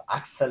word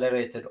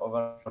accelerated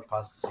over the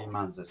past 3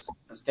 months.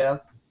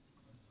 Pascal?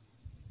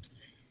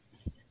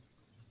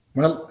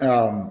 Well,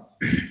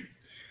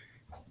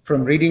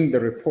 from reading the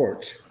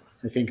report,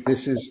 I think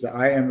this is the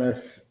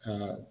IMF,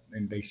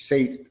 and they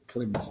stated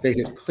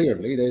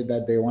clearly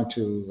that they want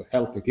to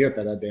help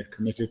Ethiopia, that they're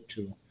committed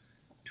to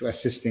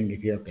assisting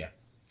Ethiopia.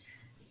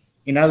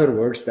 In other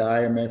words, the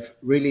IMF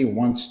really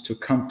wants to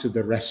come to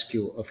the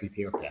rescue of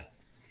Ethiopia.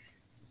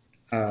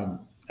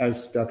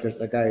 As Dr.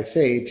 Zagai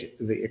said,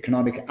 the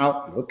economic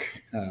outlook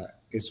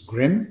is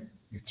grim,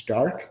 it's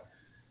dark.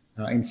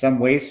 In some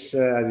ways,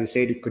 as you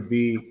said, it could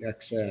be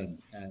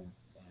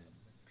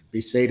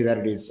said that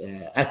it is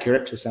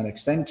accurate to some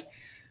extent,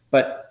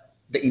 but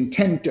the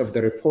intent of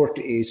the report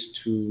is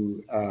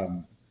to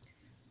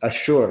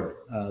assure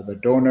the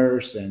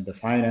donors and the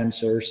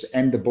financiers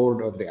and the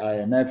board of the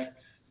IMF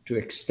to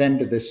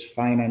extend this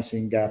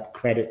financing gap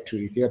credit to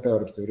Ethiopia,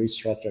 or to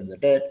restructure the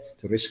debt,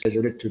 to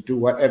reschedule it, to do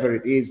whatever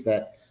it is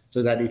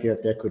so that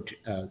Ethiopia could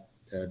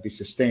be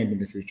sustained in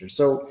the future.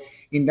 So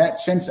in that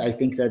sense, I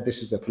think that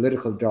this is a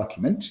political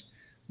document.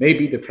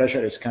 Maybe the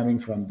pressure is coming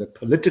from the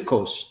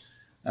politicos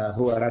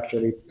who are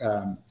actually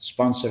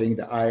sponsoring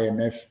the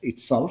IMF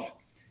itself,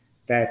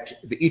 that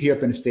the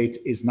Ethiopian state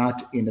is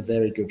not in a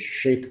very good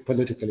shape,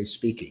 politically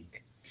speaking.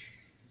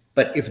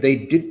 But if they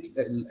did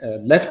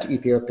left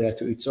Ethiopia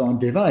to its own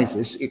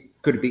devices, it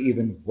could be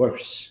even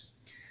worse.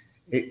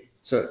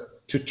 So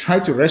to try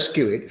to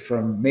rescue it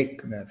from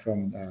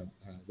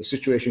the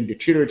situation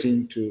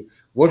deteriorating to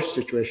worse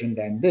situation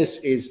than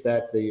this is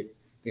that the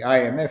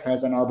IMF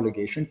has an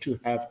obligation to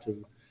have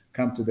to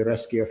come to the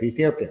rescue of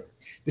Ethiopia.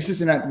 This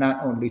is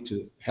not only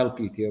to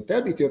help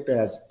Ethiopia. Ethiopia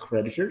has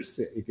creditors.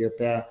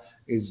 Ethiopia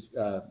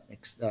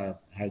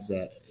has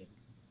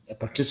a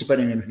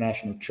participant in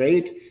international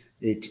trade.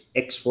 It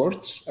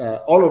exports.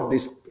 All of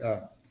these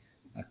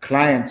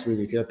clients with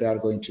Ethiopia are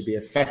going to be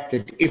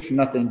affected if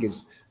nothing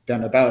is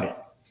done about it.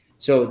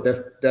 So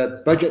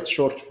the budget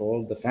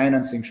shortfall, the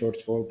financing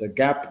shortfall, the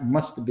gap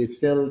must be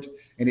filled.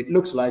 And it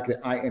looks like the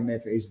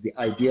IMF is the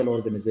ideal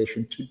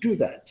organization to do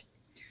that.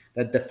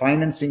 That the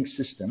financing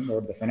system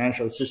or the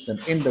financial system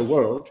in the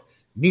world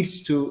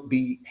needs to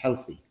be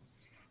healthy.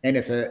 And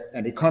if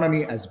an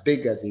economy as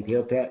big as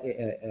Ethiopia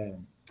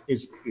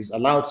is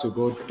allowed to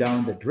go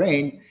down the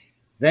drain,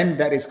 then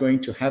that is going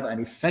to have an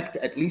effect,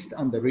 at least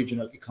on the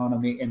regional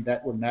economy, and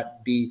that will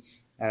not be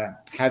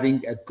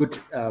having a good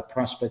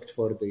prospect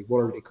for the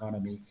world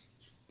economy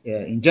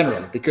in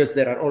general, because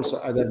there are also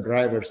other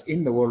drivers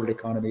in the world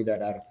economy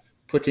that are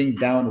putting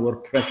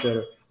downward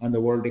pressure on the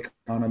world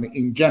economy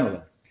in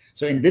general.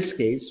 So in this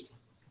case,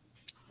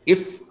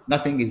 if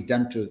nothing is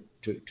done to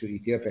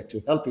Ethiopia, to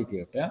help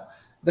Ethiopia,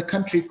 the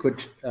country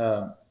could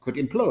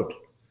implode.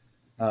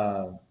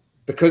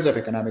 Because of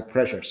economic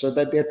pressure, so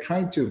that they're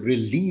trying to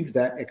relieve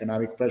that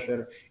economic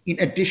pressure in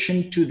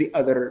addition to the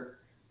other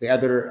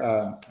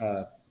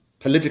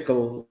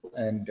political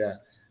and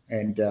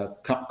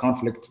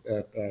conflict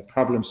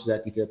problems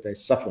that Ethiopia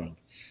is suffering.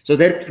 So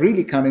they're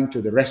really coming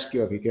to the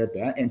rescue of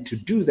Ethiopia, and to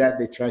do that,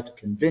 they try to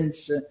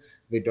convince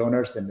the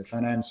donors and the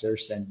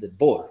financiers and the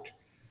board.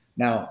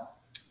 Now,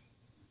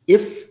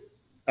 if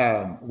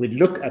we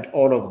look at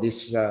all of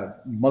these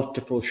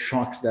multiple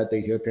shocks that the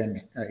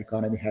Ethiopian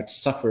economy had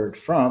suffered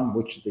from,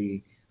 which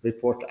the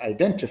report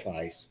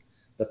identifies: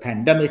 the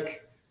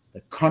pandemic,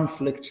 the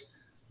conflict,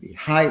 the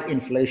high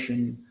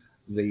inflation,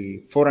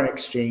 the foreign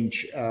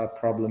exchange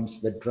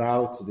problems, the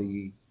drought,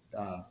 the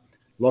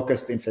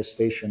locust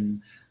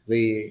infestation,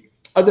 the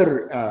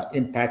other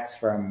impacts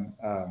from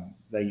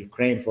the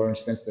Ukraine, for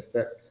instance,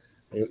 the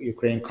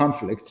Ukraine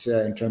conflict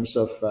in terms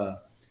of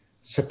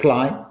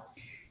supply.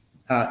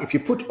 If you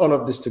put all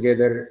of this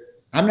together,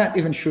 I'm not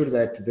even sure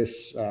that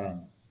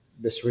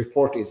this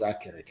report is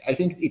accurate. I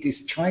think it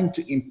is trying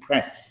to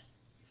impress.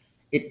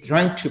 It's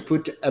trying to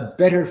put a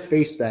better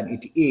face than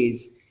it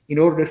is in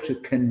order to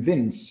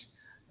convince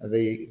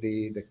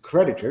the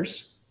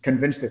creditors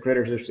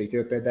to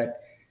Ethiopia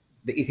that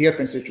the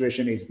Ethiopian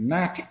situation is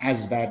not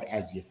as bad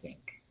as you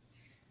think.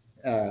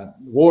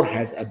 War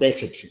has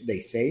abated, they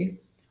say.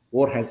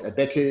 War has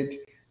abated.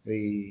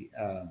 The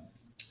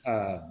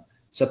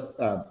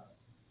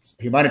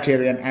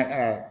humanitarian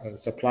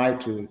supply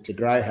to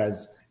Tigray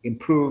has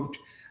improved.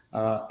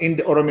 In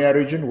the Oromia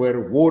region, where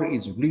war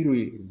is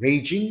really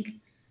raging,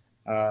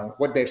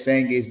 what they're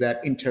saying is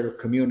that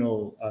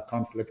intercommunal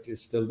conflict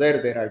is still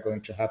there. They're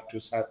going to have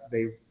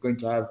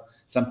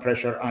some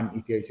pressure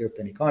on the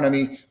Ethiopian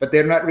economy, but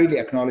they're not really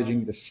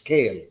acknowledging the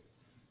scale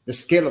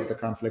of the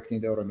conflict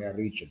in the Oromia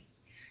region.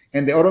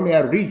 And the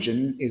Oromia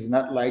region is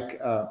not like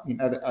in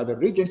other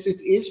regions.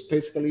 It is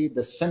basically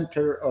the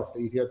center of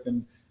the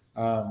Ethiopian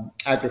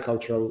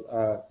agricultural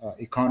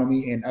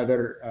economy and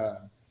other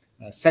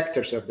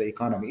sectors of the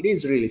economy. It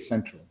is really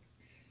central.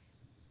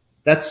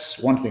 That's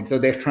one thing. So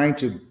they're trying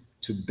to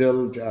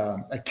build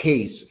a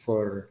case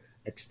for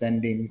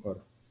extending or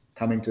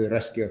coming to the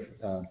rescue of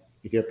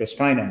Ethiopia's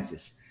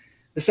finances.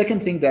 The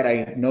second thing that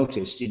I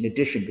noticed, in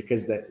addition,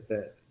 because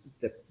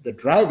the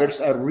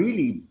drivers are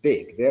really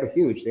big, they're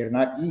huge, they're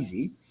not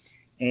easy,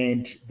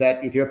 and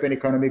that Ethiopian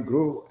economy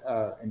grew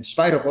in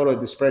spite of all of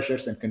these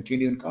pressures and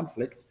continuing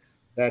conflict,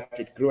 that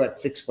it grew at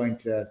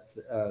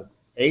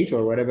 6.8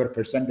 or whatever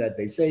percent that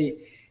they say,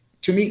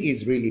 to me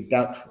is really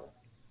doubtful.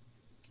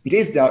 It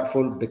is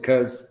doubtful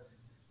because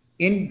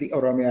in the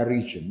Oromia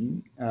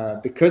region,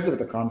 because of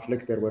the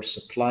conflict, there were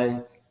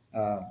supply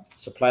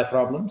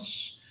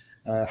problems,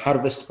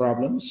 harvest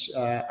problems.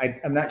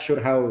 I'm not sure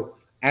how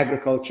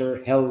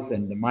agriculture, health,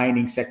 and the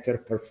mining sector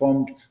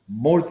performed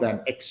more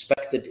than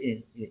expected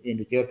in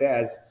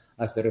Ethiopia,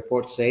 as the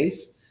report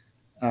says.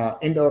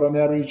 In the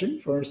Oromia region,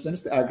 for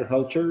instance, the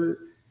agriculture,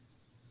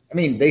 I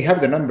mean, they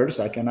have the numbers,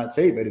 I cannot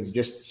say, but it's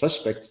just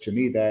suspect to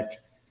me that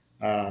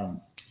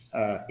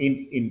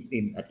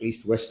in at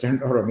least Western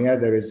Oromia,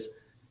 there is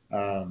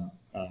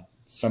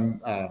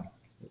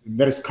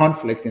there is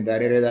conflict in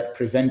that area that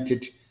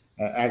prevented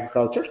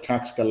agriculture,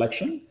 tax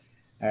collection.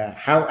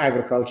 How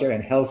agriculture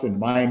and health and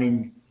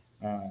mining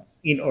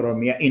in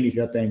Oromia, in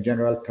Ethiopia in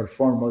general,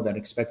 perform more than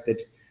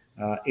expected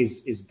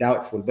is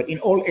doubtful. But in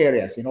all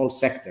areas, in all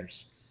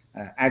sectors,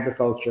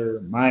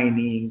 agriculture,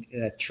 mining,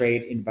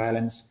 trade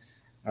imbalance,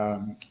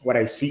 what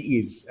I see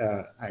is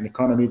an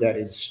economy that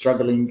is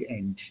struggling,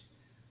 and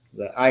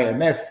the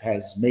IMF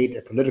has made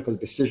a political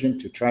decision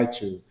to try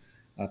to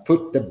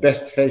put the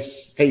best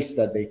face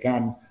that they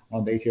can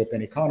on the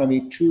Ethiopian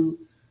economy to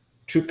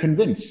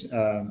convince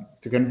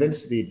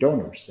the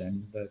donors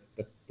and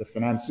the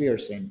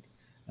financiers and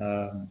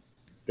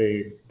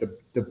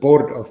the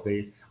board of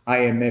the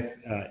IMF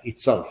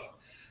itself.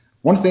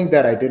 One thing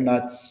that I did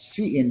not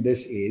see in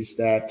this is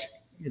that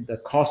the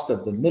cost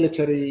of the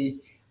military,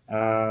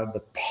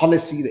 the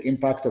policy, the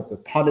impact of the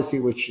policy,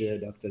 which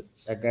Dr.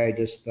 Sagai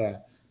just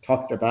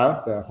talked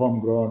about, the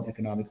homegrown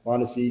economic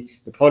policy,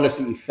 the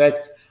policy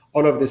effects,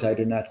 all of this I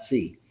did not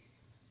see.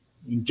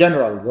 In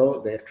general,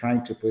 though, they're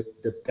trying to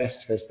put the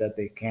best face that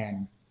they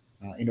can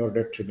in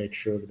order to make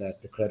sure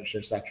that the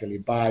creditors actually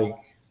buy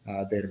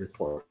their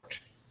report.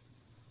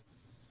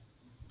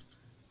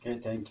 Okay,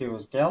 thank you,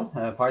 Scale.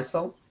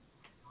 Faisal?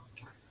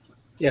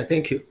 Yeah,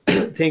 thank you.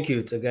 Thank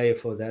you, Tagaya,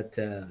 for that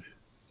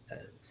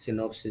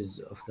synopsis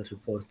of the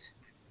report.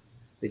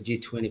 The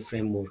G20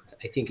 framework.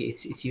 I think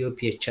it's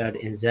Ethiopia, Chad,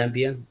 and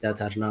Zambia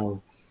that are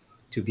now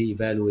to be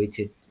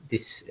evaluated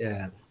this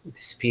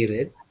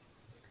period.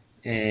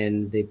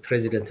 And the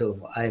president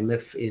of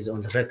IMF is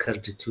on the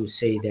record to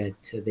say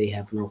that they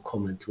have no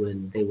comment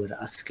when they were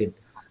asked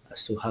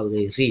as to how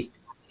they read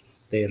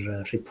their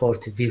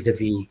report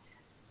vis-a-vis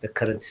the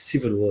current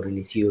civil war in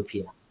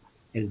Ethiopia.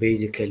 And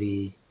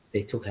basically,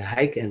 they took a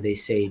hike and they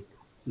said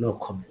no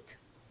comment.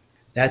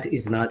 That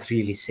is not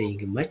really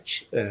saying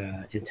much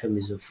in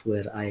terms of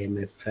where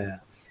IMF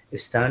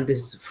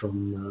stands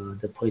from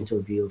the point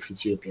of view of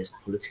Ethiopia's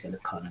political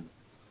economy.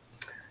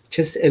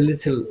 Just a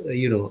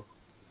little,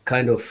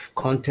 kind of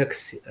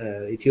context.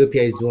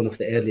 Ethiopia is one of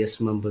the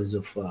earliest members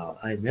of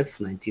IMF,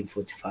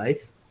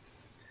 1945.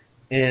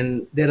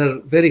 And there are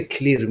very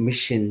clear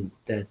mission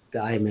that the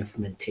IMF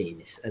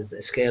maintains. As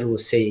Scale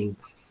was saying,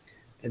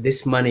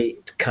 this money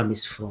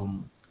comes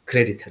from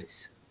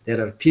creditors. There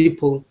are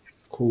people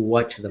who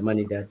watch the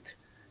money that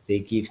they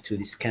give to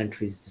these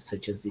countries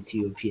such as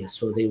Ethiopia.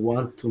 So they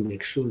want to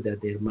make sure that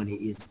their money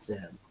is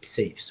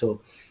safe. So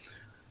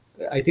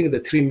I think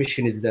the three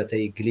missions that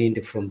I gleaned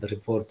from the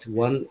report: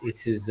 one, it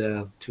is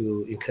to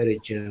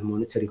encourage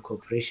monetary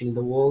cooperation in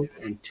the world,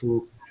 and two,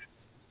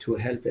 to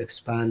help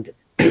expand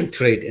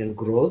trade and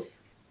growth,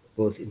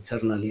 both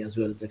internally as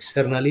well as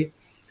externally,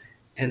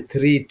 and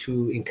three, to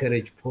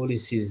encourage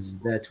policies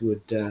that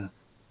would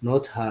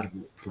not harm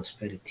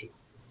prosperity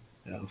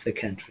of the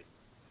country.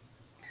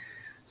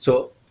 So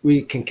we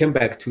can come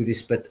back to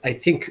this, but I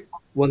think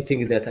one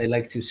thing that I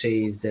like to say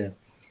is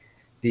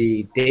the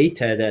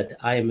data that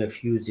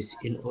IMF uses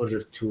in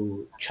order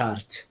to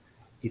chart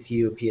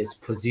Ethiopia's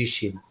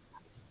position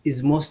is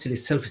mostly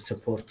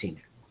self-supporting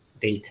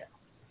data.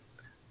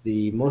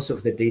 Most of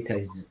the data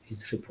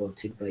is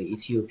reported by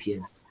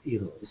Ethiopia's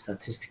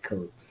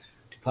statistical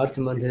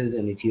departments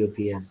and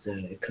Ethiopia's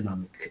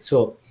economic. So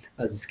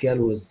as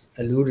Scale was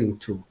alluding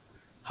to,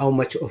 how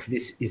much of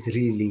this is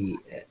really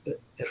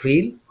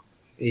real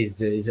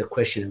is a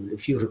question.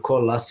 If you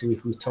recall, last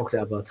week we talked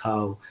about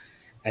how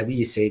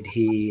Abiy said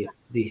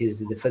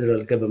the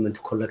federal government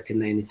collected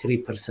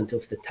 93%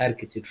 of the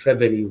targeted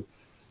revenue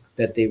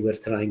that they were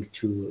trying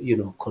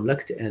to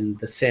collect, and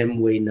the same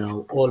way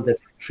now all the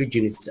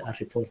regions are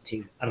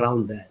reporting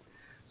around that.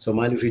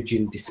 Somali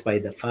region,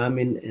 despite the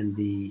famine and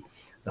the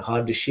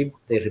hardship,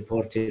 they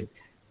reported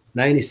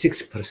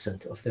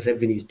 96% of the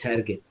revenue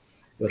target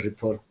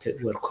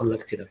were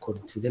collected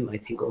according to them. I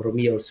think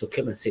Oromia also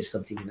came and said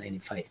something in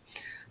 95.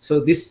 So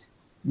this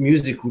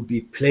music would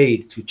be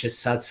played to just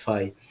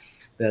satisfy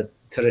that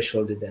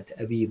threshold that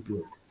Abiy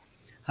built.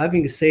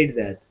 Having said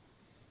that,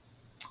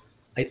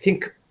 I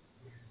think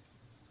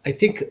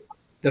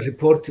the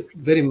report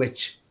very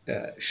much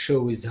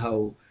shows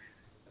how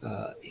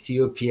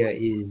Ethiopia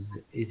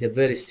is a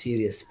very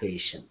serious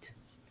patient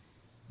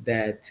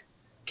that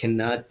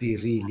cannot be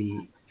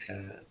really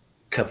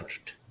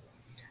covered.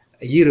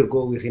 A year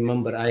ago, we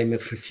remember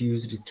IMF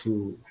refused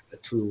to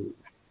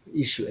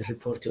issue a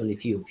report on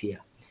Ethiopia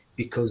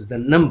because the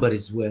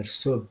numbers were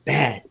so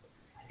bad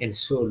and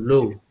so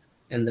low,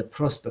 and the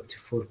prospect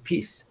for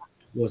peace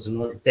was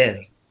not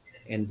there.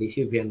 And the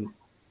Ethiopian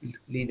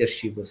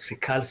leadership was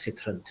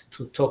recalcitrant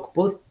to talk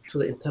both to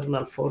the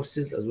internal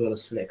forces as well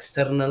as to the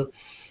external,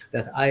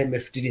 that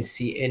IMF didn't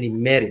see any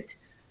merit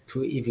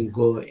to even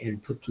go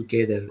and put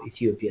together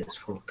Ethiopia's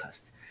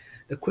forecast.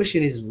 The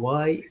question is,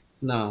 why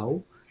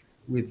now,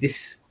 with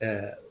this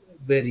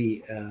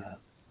very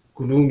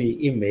gloomy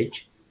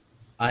image,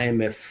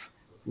 IMF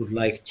would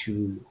like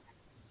to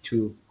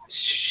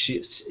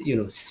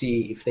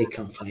see if they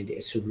can find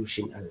a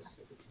solution, as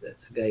the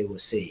guy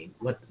was saying.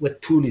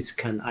 What tools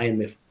can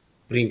IMF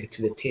bring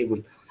to the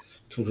table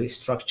to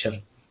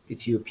restructure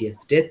Ethiopia's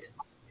debt,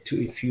 to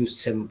infuse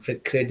some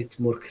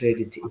more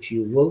credit, if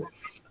you will?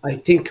 I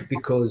think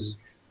because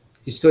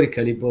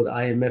historically both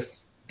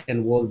IMF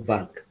and World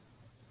Bank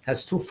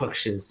has two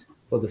functions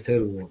for the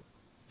third world.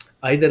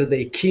 Either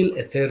they kill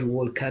a third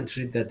world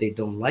country that they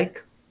don't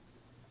like,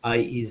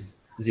 i.e.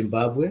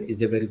 Zimbabwe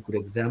is a very good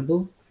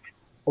example,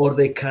 or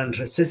they can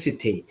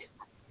resuscitate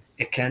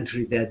a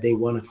country that they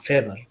want to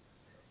favor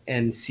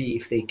and see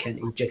if they can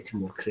inject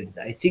more credit.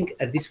 I think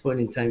at this point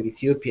in time,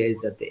 Ethiopia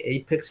is at the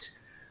apex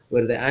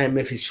where the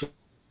IMF is showing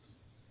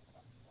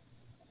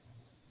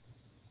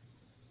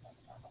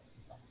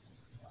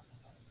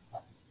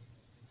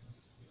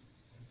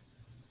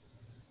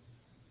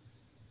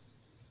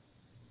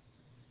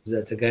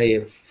that a guy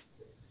of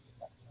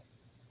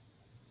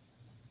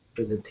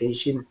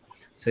presentation,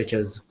 such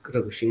as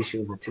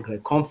negotiation of the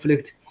Tigray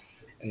conflict,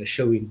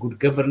 showing good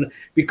governance,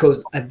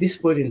 because at this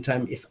point in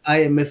time, if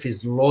IMF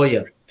is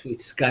loyal to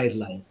its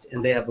guidelines,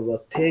 and they have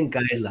about 10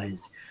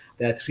 guidelines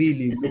that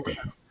really look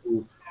at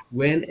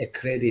when a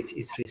credit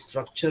is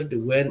restructured,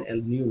 when a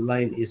new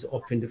line is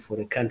opened for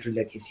a country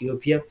like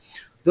Ethiopia,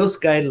 those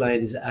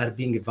guidelines are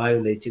being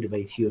violated by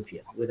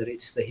Ethiopia, whether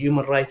it's the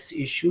human rights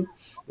issue,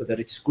 whether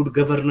it's good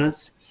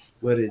governance,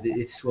 whether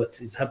it's what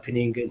is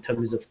happening in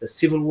terms of the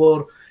civil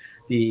war,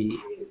 the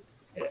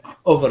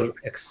over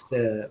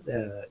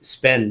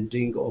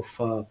spending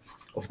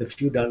of the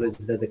few dollars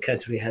that the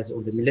country has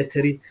on the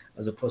military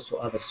as opposed to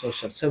other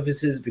social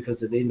services,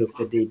 because at the end of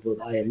the day, both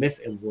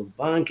IMF and World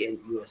Bank and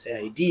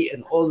USAID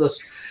and all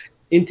those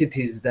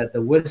entities that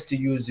the West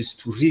uses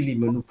to really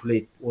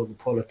manipulate all the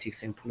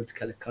politics and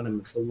political economy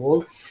of the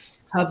world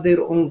have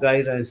their own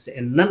guidelines,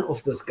 and none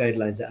of those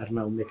guidelines are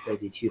now met by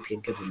the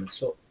Ethiopian government.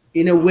 So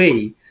in a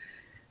way,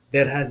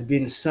 there has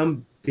been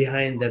some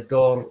behind the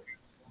door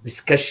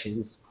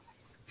discussions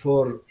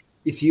for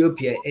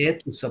Ethiopia, A,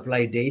 to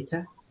supply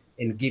data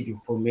and give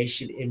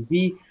information, and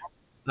B,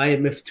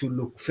 IMF to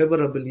look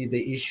favorably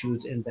the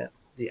issues and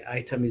the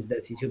items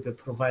that Ethiopia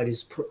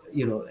provides,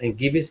 and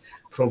gives,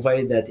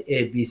 provide that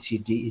A, B, C,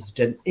 D is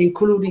done,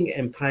 including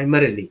and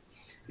primarily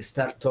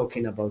start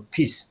talking about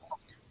peace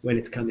when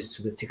it comes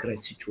to the Tigray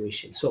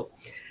situation. So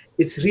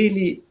it's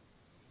really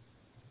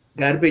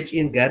garbage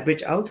in,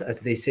 garbage out,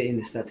 as they say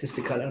in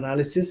statistical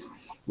analysis.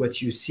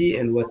 What you see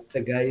and what the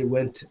guy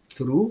went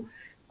through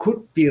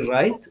could be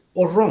right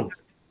or wrong.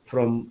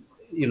 from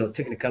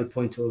technical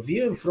point of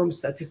view and from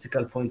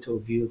statistical point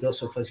of view.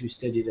 Those of us who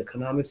studied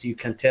economics, you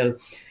can tell,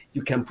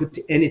 you can put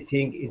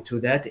anything into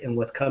that, and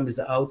what comes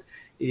out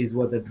is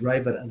what the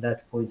driver at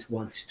that point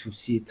wants to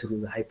see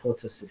through the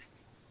hypothesis.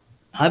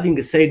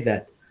 Having said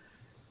that,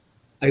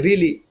 I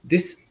really,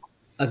 this,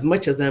 as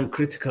much as I'm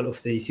critical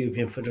of the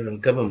Ethiopian federal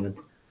government,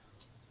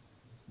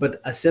 but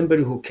as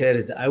somebody who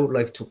cares, I would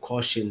like to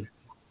caution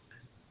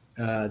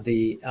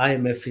the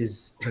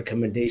IMF's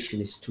recommendation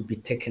is to be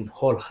taken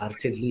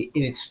wholeheartedly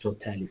in its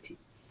totality.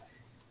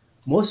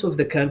 Most of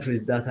the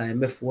countries that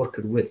IMF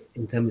worked with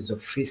in terms of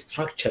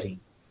restructuring,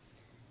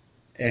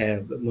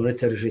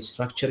 monetary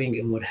restructuring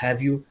and what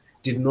have you,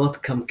 did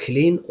not come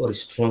clean or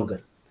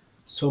stronger.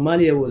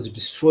 Somalia was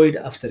destroyed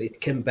after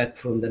it came back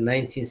from the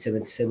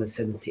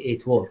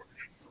 1977-78 war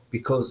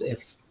because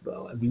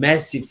of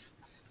massive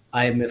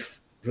IMF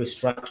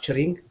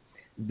restructuring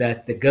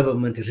that the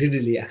government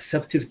readily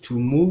accepted to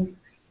move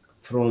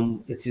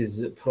from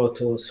its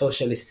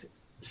proto-socialist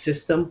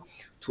system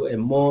to a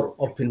more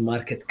open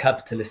market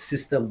capitalist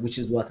system, which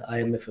is what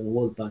IMF and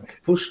World Bank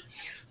push.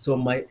 So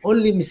my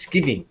only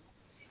misgiving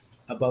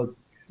about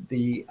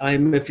the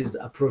IMF's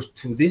approach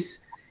to this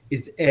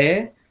is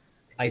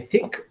I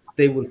think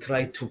they will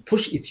try to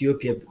push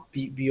Ethiopia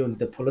beyond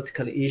the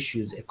political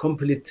issues, a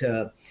complete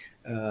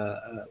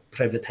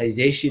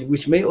privatization,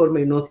 which may or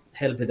may not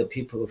help the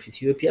people of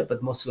Ethiopia,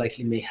 but most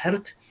likely may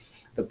hurt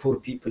the poor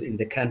people in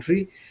the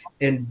country.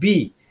 And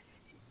B,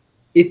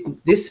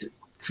 this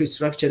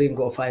restructuring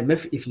of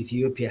IMF, if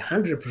Ethiopia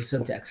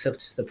 100%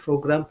 accepts the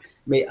program,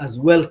 may as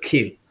well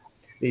kill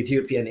the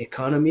Ethiopian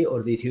economy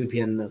or the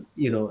Ethiopian,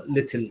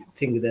 little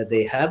thing that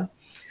they have.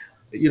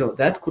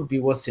 That could be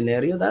one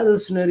scenario. The other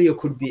scenario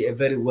could be a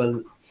very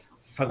well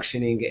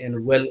functioning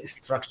and well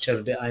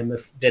structured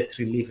IMF debt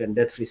relief and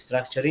debt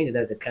restructuring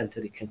that the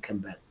country can come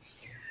back.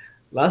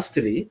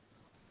 Lastly,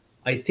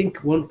 I think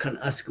one can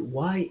ask,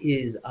 why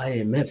is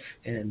IMF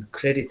and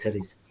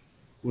creditors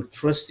would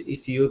trust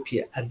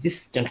Ethiopia at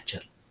this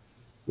juncture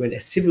when a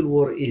civil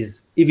war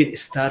is even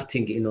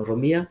starting in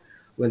Oromia,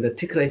 when the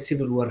Tigray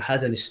civil war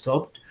hasn't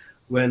stopped,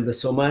 when the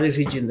Somali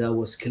region that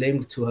was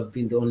claimed to have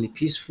been the only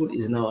peaceful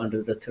is now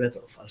under the threat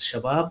of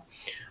Al-Shabaab,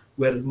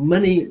 where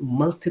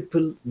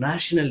multiple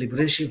national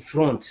liberation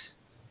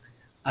fronts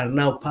are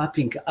now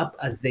popping up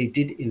as they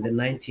did in the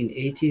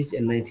 1980s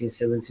and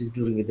 1970s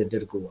during the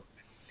Derg War.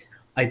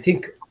 I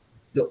think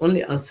the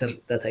only answer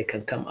that I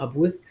can come up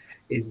with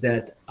is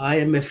that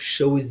IMF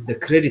shows the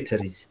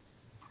creditors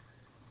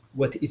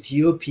what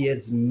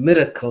Ethiopia's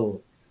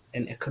miracle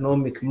and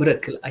economic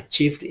miracle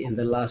achieved in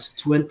the last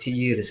 20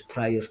 years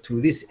prior to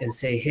this, and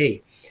say,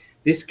 hey,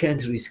 this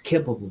country is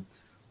capable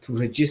to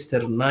register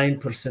 9%,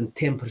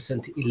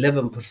 10%,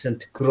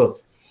 11%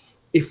 growth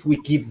if we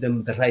give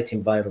them the right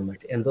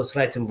environment. And those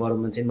right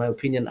environments, in my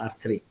opinion, are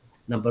three.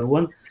 Number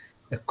one,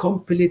 a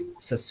complete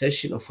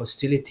cessation of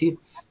hostility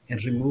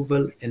and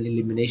removal and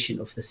elimination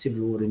of the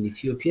civil war in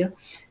Ethiopia,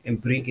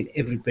 and bringing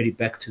everybody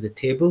back to the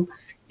table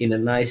in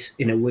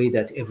a way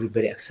that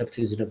everybody accepts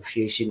the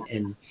negotiation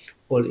and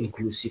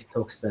all-inclusive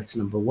talks. That's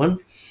number one.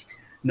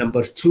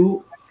 Number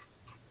two,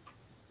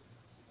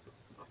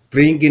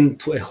 bringing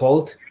to a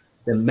halt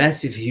the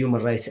massive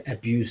human rights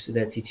abuse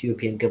that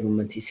Ethiopian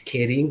government is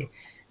carrying.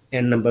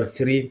 And number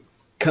three,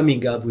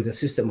 coming up with a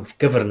system of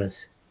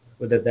governance,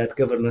 whether that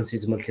governance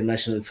is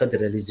multinational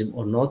federalism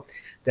or not,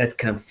 that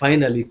can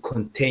finally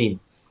contain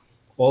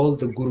all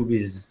the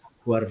groups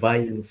who are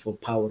vying for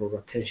power or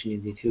attention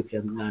in the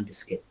Ethiopian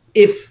landscape.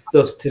 If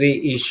those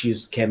three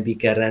issues can be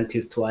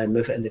guaranteed to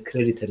IMF and the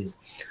creditors,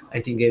 I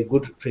think a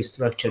good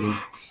restructuring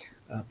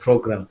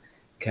program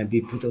can be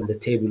put on the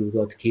table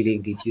without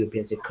killing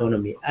Ethiopia's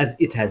economy, as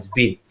it has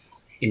been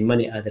in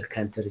many other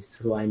countries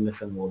through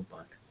IMF and World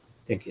Bank.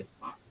 Thank you.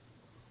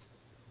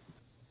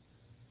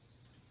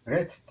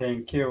 Great,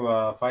 thank you,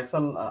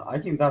 Faisal. I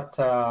think that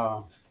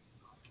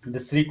the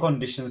three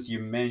conditions you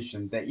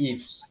mentioned, the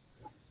ifs,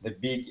 the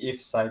big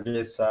ifs, I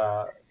guess,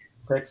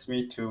 takes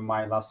me to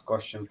my last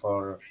question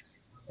for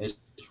each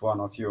one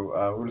of you.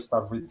 We'll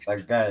start with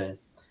Sagai.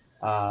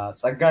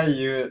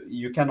 Sagai,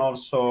 you can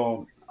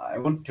also, I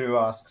want to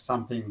ask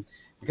something,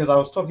 because I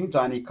was talking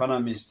to an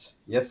economist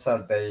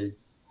yesterday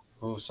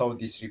who saw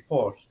this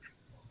report,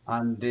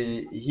 and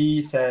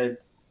he said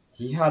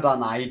he had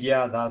an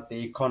idea that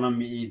the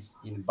economy is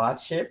in bad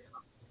shape,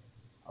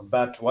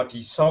 but what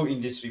he saw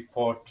in this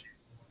report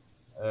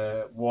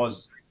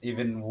was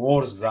even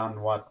worse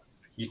than what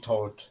he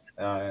thought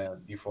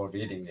before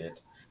reading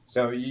it.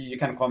 So you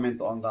can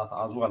comment on that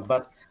as well.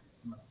 But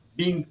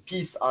being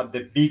peace are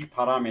the big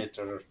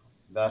parameter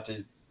that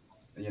is,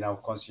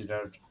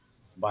 considered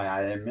by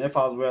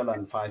IMF as well,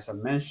 and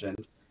Faisal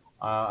mentioned.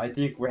 I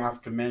think we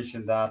have to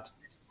mention that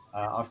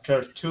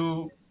after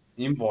two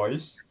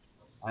envoys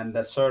and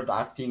the third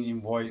acting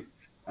envoy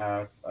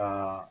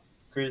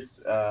quit,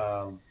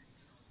 the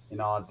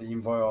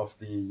envoy of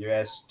the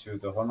US to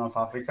the Horn of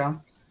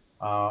Africa.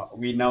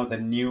 We know the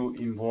new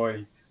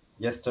envoy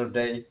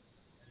yesterday,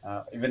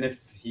 even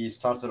if he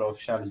started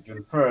officially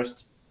June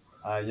 1st,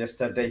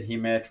 Yesterday, he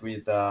met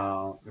with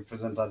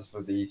representatives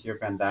for the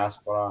Ethiopian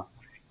diaspora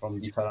from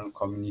different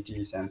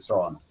communities and so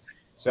on.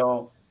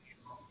 So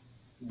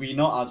we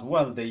know as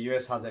well the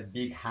US has a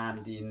big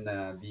hand in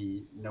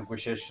the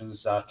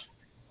negotiations that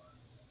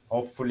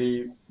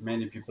hopefully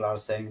many people are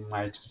saying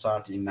might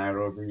start in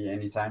Nairobi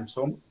anytime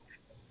soon.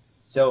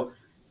 So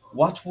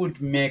what would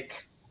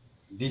make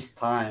this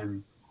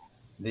time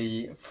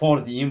for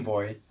the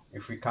envoy,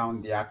 if we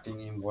count the acting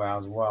envoy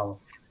as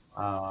well,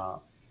 uh,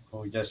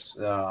 who just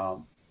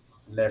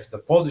left the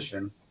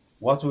position,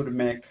 what would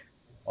make,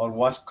 or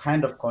what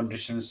kind of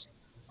conditions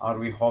are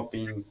we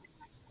hoping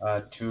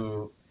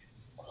to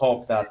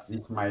hope that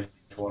this might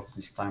work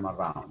this time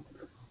around?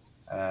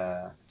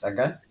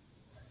 Sagai?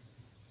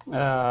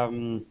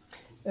 Um,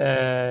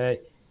 uh,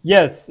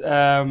 yes.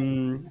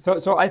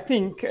 So I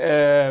think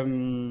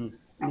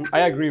I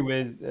agree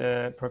with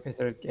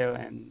Professors Gill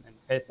and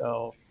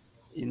Faisal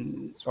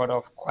in sort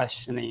of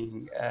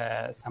questioning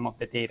some of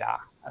the data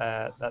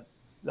that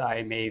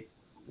I may have,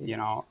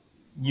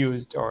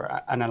 used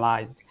or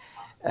analyzed.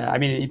 I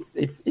mean,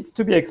 it's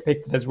to be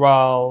expected as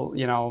well.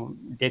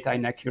 Data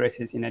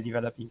inaccuracies in a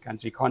developing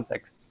country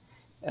context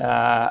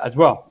as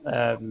well.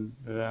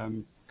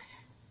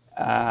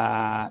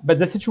 But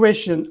the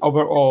situation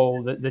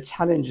overall, the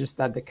challenges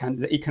that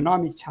the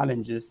economic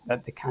challenges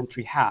that the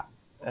country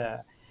has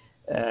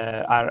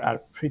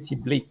are pretty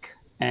bleak,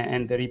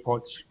 and the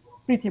report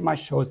pretty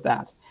much shows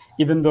that.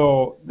 Even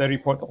though the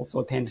report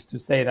also tends to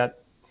say that,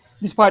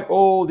 despite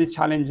all these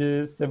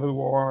challenges, civil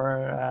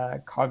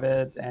war,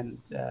 COVID, and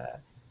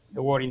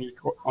the war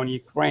on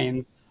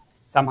Ukraine,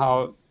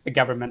 somehow the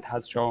government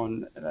has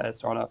shown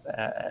sort of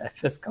a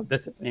fiscal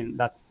discipline.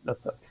 That's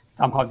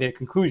somehow their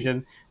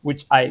conclusion,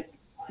 which I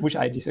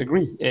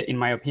disagree, in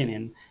my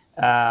opinion,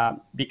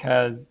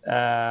 because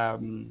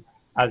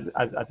as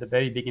at the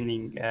very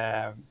beginning,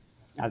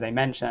 as I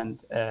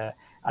mentioned,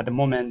 at the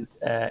moment,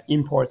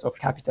 imports of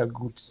capital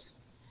goods,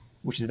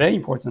 which is very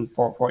important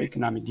for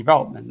economic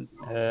development,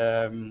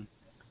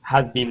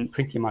 has been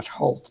pretty much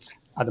halted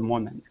at the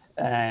moment,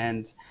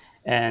 and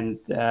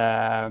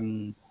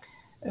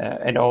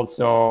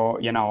also,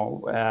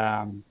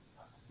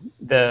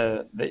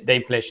 the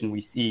inflation we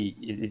see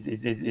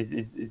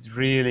is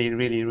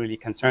really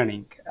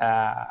concerning,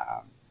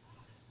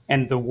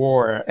 and the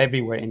war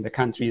everywhere in the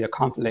country, the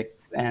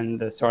conflicts, and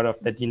the sort of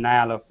the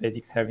denial of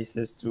basic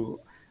services to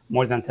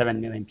more than 7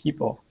 million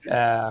people.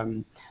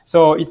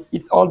 So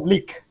it's all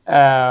bleak,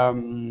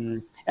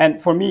 and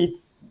for me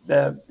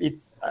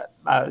it's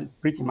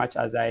pretty much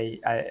as I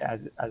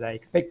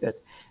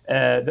expected.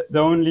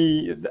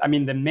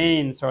 The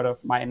main sort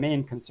of my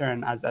main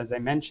concern, as I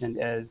mentioned,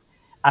 is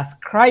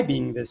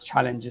ascribing these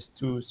challenges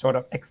to sort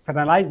of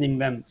externalizing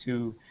them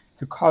to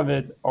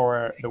COVID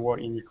or the war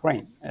in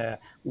Ukraine,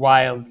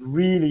 while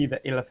really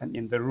the elephant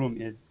in the room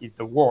is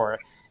the war,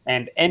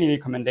 and any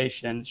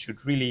recommendation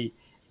should really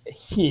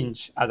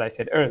hinge, as I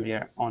said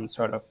earlier, on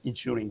sort of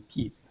ensuring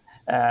peace.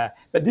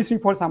 But this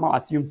report somehow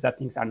assumes that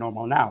things are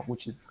normal now,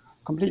 which is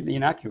completely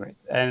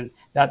inaccurate, and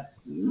that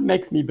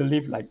makes me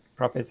believe, like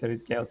Professor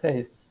Isgail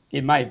says,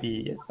 it might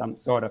be some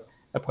sort of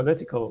a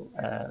political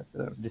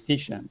sort of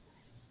decision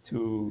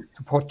to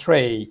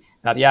portray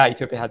that, yeah,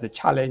 Ethiopia has a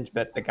challenge,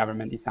 but the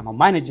government is somehow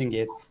managing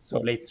it, so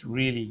let's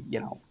really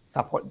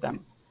support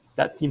them.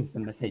 That seems the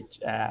message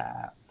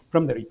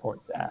from the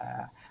report.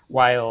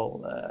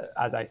 While,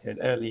 as I said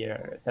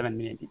earlier, 7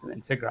 million people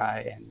in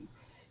Tigray and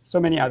so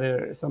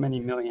many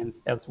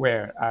millions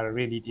elsewhere are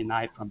really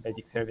denied from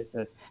basic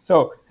services.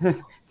 So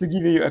to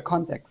give you a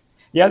context,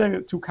 the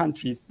other two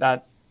countries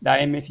that the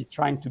IMF is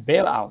trying to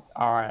bail out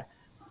are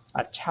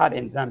Chad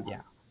and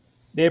Zambia.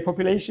 Their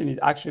population is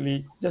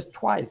actually just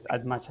twice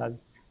as much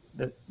as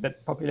the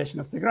population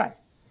of Tigray.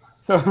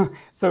 So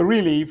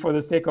really, for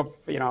the sake of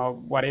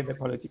whatever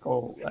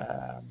political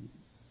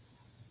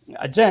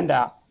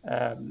agenda,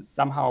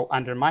 somehow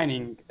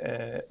undermining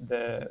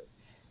the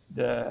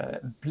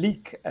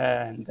bleak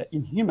and the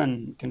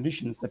inhuman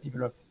conditions that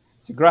people of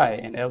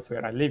Tigray and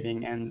elsewhere are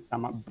living, and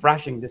somehow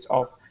brushing this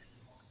off,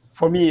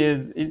 for me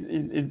is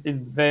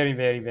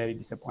very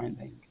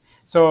disappointing.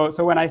 So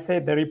when I say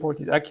the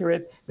report is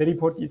accurate, the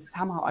report is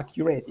somehow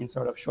accurate in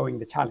sort of showing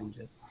the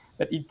challenges,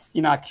 but it's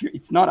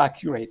not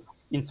accurate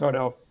in sort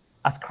of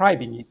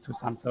ascribing it to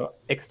some sort of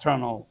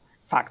external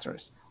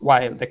factors,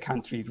 while the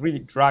country really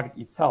dragged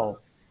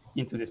itself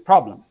into this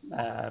problem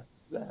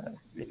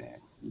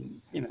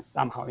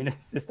somehow in a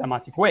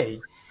systematic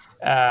way.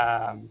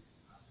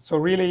 So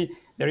really,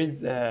 there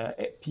is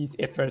a peace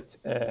effort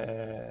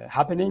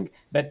happening,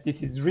 but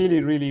this is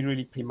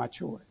really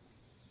premature.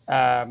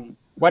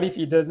 What if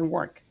it doesn't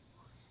work?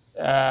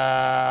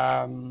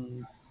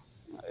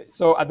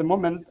 So at the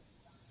moment,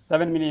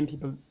 7 million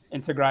people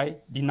in Tigray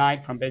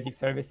denied from basic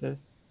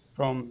services,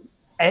 from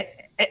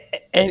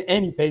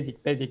any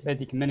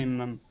basic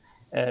minimum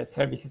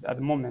services at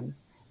the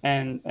moment,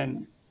 and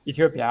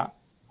Ethiopia.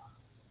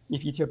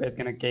 If Ethiopia is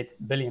going to get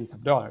billions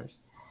of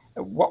dollars,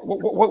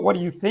 what do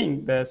you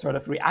think the sort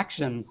of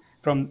reaction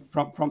from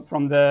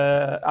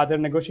the other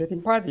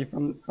negotiating party,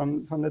 from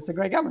the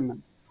Tigray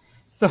government?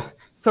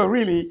 So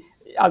really,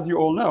 as you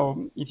all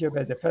know,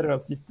 Ethiopia is a federal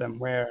system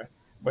where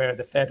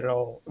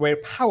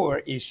power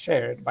is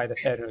shared by the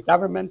federal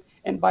government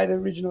and by the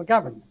regional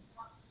government.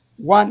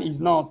 One is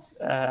not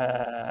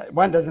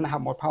one doesn't have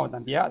more power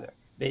than the other.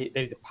 There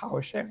is a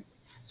power sharing.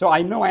 So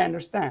I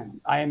understand.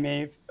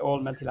 IMF,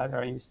 all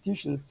multilateral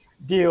institutions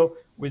deal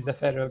with the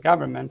federal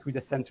government, with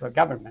the central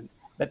government.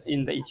 But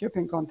in the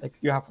Ethiopian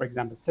context, you have, for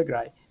example,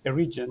 Tigray, a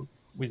region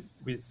with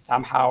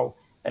somehow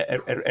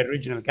a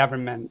regional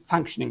government,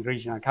 functioning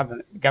regional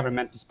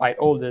government, despite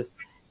all this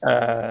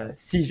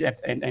siege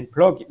and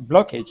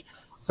blockage.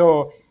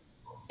 So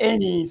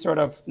any sort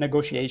of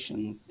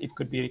negotiations, it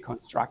could be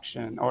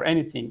reconstruction or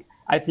anything,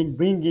 I think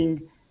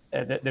bringing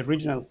the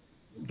regional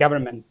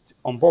government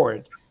on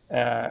board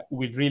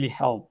will really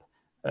help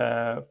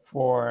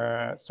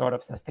for sort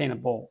of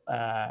sustainable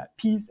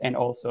peace and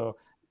also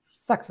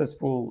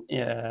successful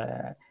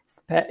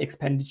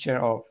expenditure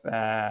of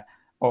the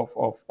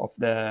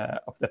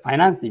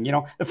financing. You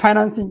know, the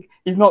financing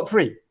is not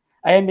free.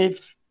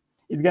 IMF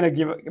is going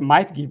to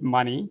might give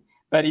money,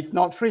 but it's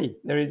not free.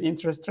 There is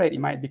interest rate. It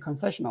might be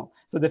concessional.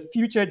 So the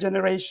future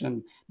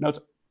generation, not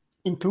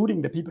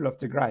including the people of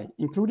Tigray,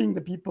 including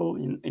the people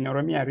in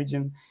Oromia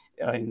region,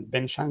 in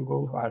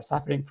Benishangul, who are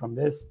suffering from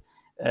this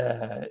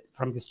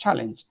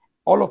challenge,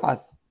 all of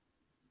us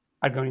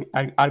are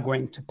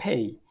going to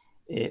pay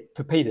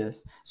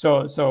this.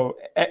 So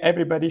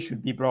everybody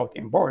should be brought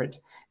on board,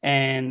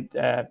 and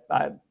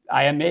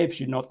IMF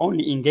should not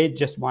only engage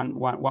just one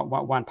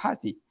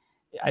party.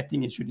 I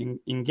think it should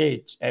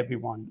engage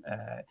everyone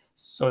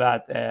so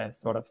that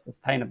sort of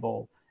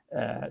sustainable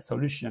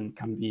solution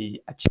can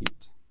be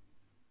achieved.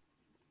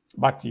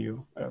 Back to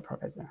you,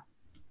 Professor.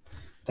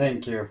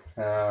 Thank you,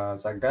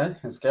 Zagai.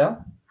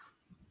 Eskel?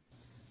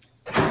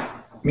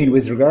 I mean,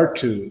 with regard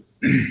to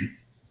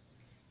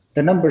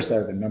the numbers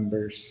are the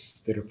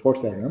numbers, the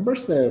reports are the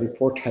numbers. The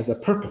report has a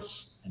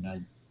purpose, and I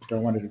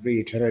don't want to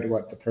reiterate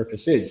what the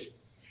purpose is.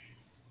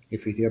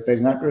 If Ethiopia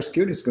is not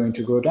rescued, it's going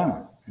to go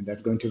down, and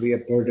that's going to be a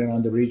burden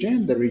on the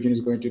region. The region is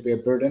going to be a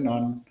burden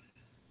on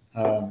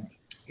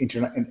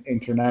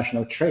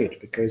international trade,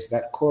 because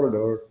that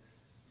corridor,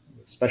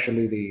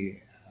 especially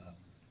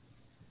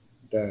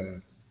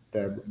the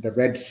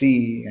Red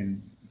Sea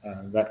and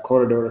that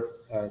corridor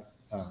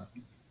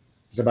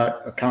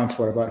accounts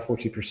for about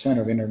 40%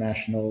 of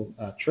international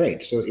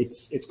trade. So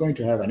it's going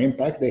to have an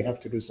impact. They have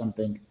to do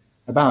something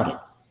about it,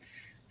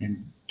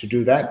 and to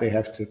do that, they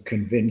have to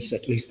convince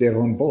at least their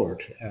own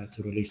board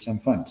to release some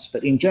funds.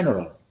 But in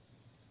general,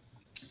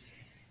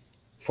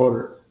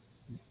 for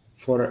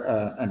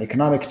an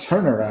economic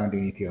turnaround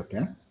in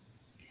Ethiopia,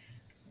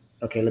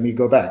 okay, let me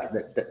go back.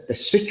 The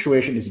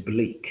situation is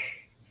bleak.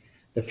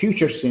 The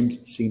future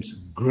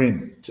seems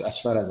grim as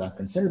far as I'm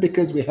concerned,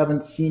 because we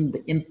haven't seen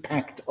the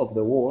impact of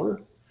the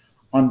war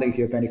on the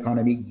Ethiopian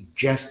economy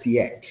just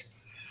yet,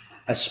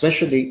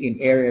 especially in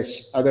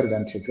areas other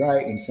than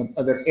Tigray. In some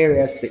other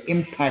areas, the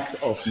impact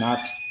of not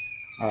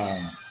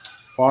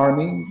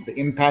farming, the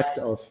impact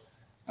of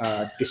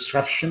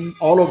disruption,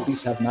 all of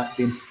these have not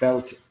been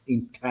felt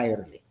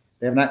entirely.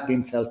 They have not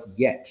been felt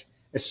yet,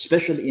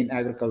 especially in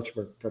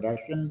agricultural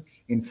production,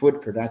 in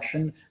food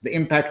production. The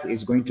impact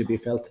is going to be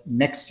felt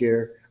next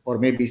year, or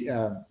maybe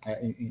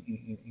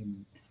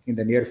in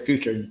the near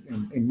future,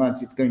 in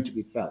months, it's going to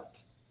be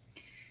felt.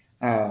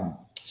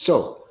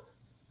 So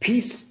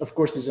peace, of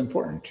course, is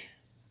important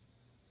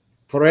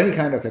for any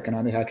kind of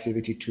economic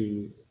activity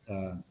to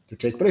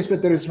take place,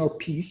 but there is no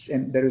peace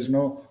and there is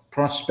no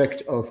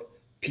prospect of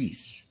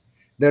peace.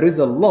 There is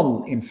a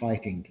lull in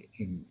fighting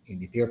in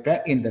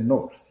Ethiopia in the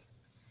north.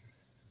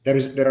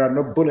 There are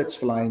no bullets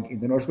flying in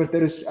the north, but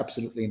there is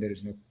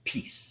no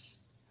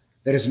peace.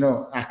 There is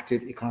no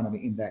active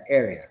economy in that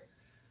area.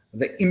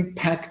 The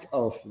impact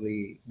of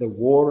the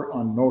war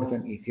on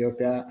northern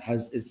Ethiopia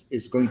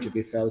is going to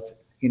be felt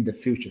in the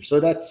future. So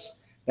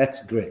that's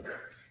great.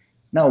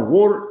 Now,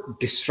 war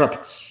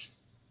disrupts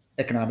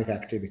economic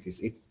activities.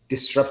 It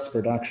disrupts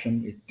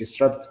production. It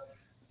disrupts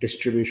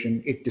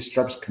distribution. It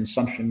disrupts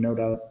consumption, no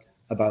doubt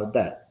about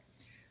that.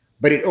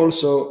 But it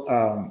also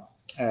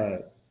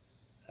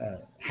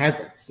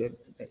has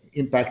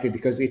impacted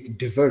because it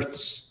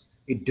diverts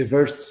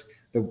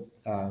the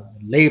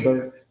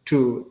labor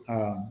to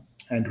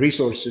and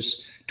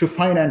resources to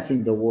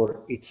financing the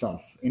war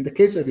itself. In the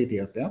case of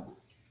Ethiopia,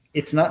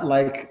 it's not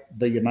like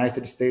the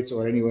United States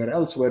or anywhere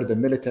else where the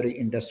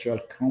military-industrial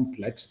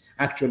complex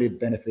actually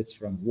benefits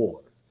from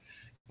war.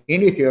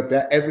 In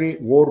Ethiopia, every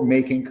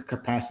war-making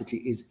capacity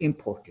is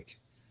imported.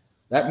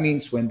 That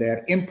means when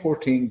they're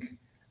importing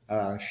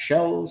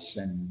shells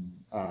and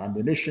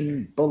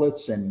ammunition,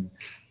 bullets, and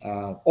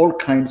all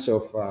kinds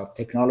of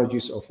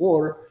technologies of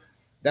war,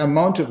 the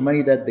amount of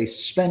money that they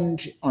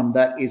spend on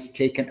that is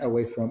taken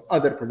away from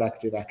other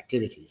productive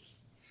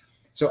activities.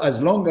 So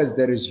as long as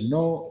there is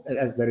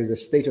a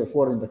state of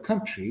war in the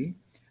country,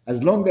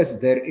 as long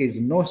as there is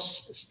no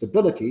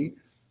stability,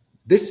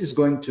 this is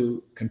going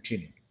to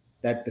continue,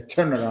 that the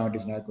turnaround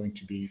is not going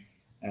to be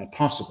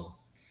possible.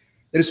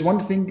 There is one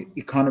thing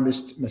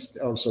economists must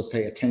also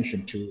pay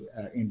attention to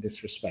in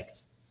this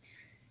respect.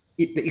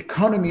 the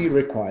economy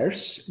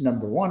requires,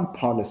 number one,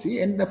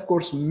 policy, and of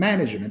course,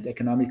 management,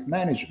 economic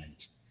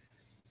management.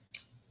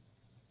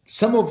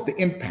 Some of the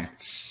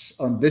impacts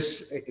on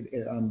this,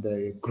 on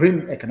the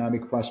grim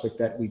economic prospect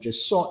that we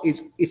just saw,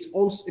 it's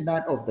also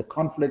not of the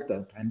conflict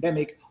or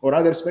pandemic or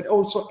others, but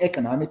also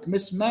economic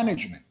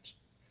mismanagement.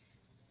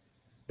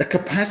 The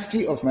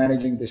capacity of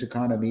managing this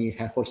economy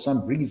for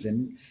some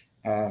reason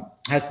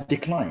has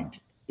declined.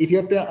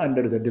 Ethiopia,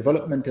 under the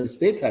developmental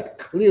state, had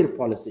clear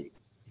policy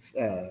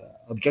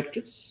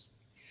objectives,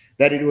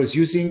 that it was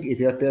using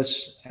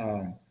Ethiopia's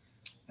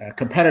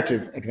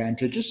comparative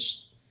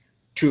advantages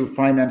to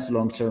finance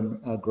long-term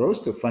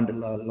growth, to fund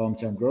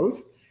long-term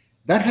growth.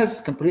 That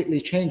has completely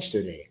changed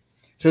today.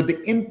 So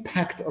the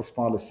impact of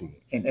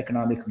policy and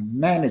economic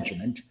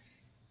management,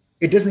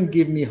 it doesn't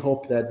give me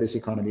hope that this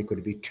economy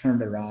could be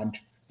turned around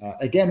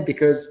again,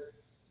 because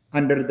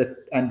under the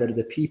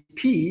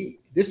PP,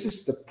 this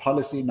is the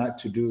policy not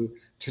to do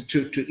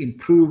to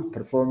improve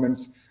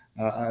performance,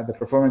 the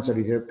performance of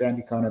the Ethiopian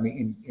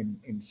economy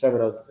in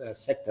several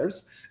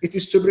sectors. It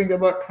is to bring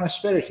about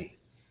prosperity.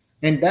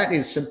 And that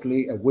is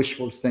simply a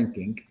wishful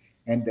thinking.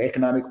 And the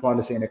economic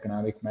policy and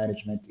economic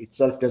management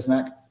itself does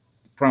not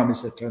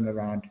promise a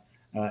turnaround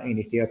in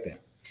Ethiopia.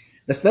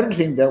 The third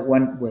thing that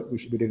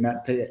we did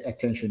not pay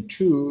attention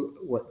to,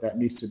 what that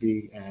needs to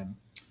be,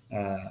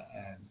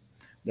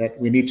 that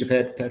we need to pay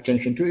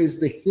attention to, is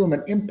the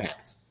human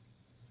impact.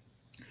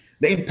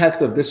 The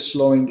impact of this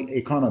slowing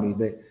economy,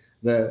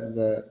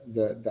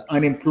 the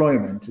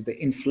unemployment, the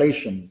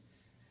inflation.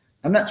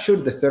 I'm not sure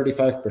the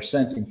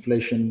 35%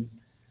 inflation.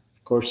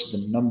 Of course,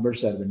 the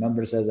numbers are the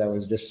numbers, as I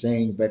was just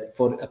saying, but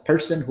for a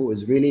person who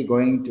is really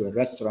going to a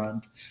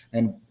restaurant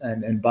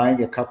and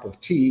buying a cup of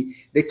tea,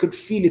 they could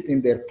feel it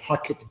in their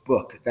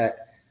pocketbook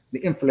that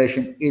the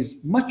inflation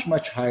is much,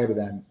 much higher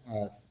than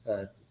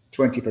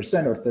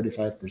 20% or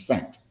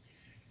 35%.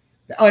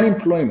 The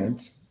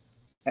unemployment,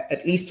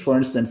 at least for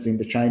instance, in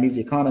the Chinese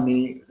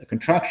economy, a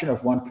contraction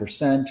of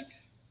 1%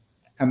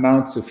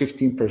 amounts to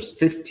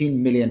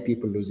 15 million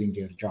people losing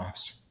their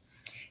jobs.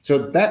 So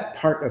that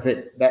part of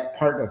it, that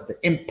part of the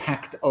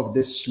impact of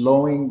this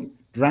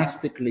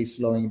drastically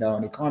slowing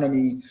down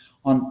economy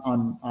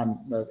on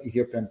the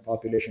Ethiopian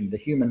population, the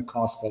human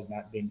cost has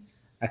not been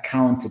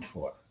accounted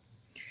for.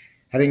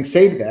 Having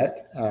said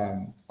that,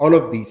 all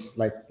of these,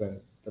 like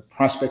the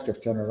prospect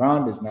of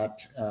turnaround is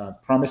not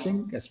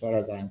promising as far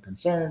as I'm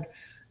concerned.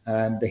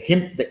 And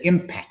the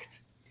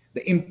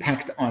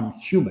impact on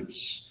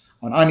humans,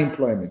 on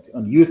unemployment,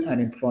 on youth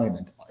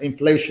unemployment,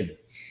 inflation,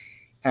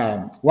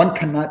 one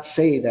cannot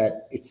say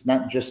that it's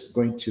not just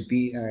going to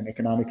be an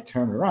economic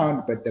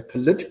turnaround, but the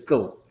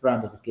political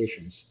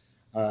ramifications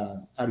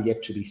are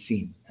yet to be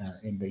seen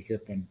in the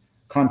Ethiopian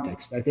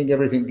context. I think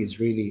everything is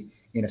really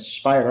in a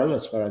spiral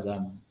as far as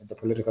the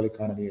political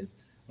economy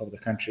of the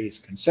country is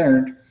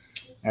concerned.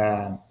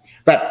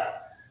 But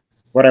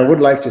what I would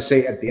like to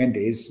say at the end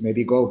is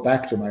maybe go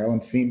back to my own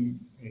theme,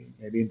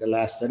 maybe in the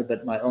last study,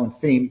 but my own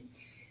theme.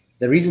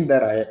 The reason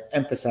that I am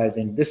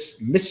emphasizing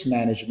this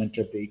mismanagement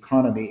of the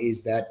economy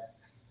is that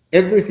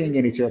everything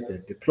in Ethiopia,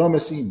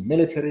 diplomacy,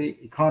 military,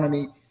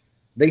 economy,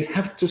 they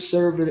have to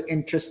serve the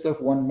interest of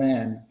one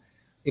man.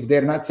 If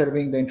they're not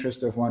serving the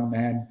interest of one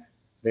man,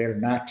 they're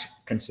not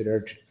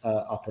considered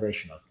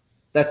operational.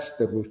 That's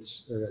the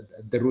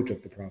root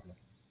of the problem.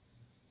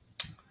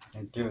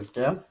 Thank you,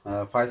 Mr.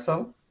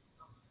 Faisal?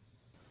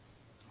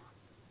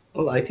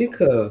 Well, I think,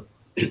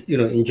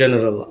 in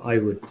general, I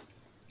would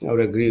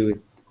agree with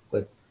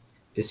what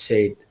is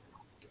said.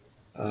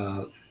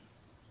 I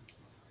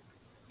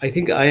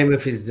think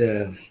IMF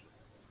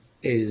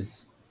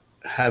is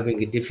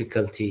having a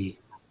difficulty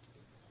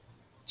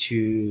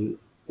to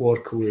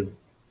work with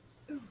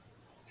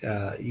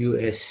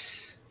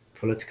U.S.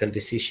 political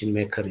decision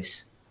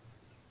makers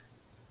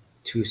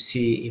to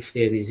see if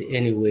there is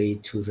any way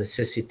to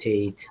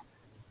resuscitate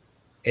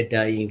a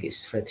dying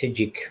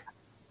strategic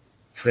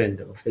friend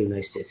of the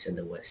United States and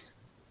the West.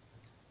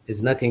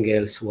 There's nothing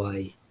else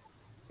why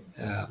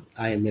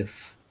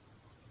IMF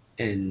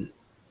and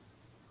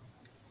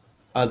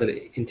other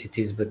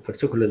entities, but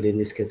particularly in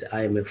this case,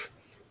 IMF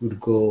would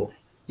go,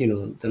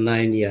 the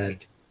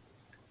 9-yard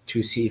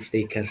to see if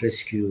they can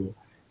rescue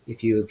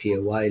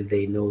Ethiopia while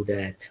they know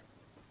that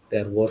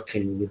they're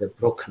working with a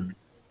broken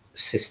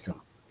system.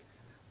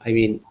 I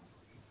mean,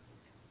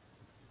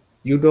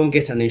 you don't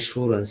get an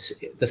insurance.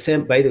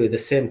 By the way, the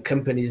same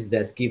companies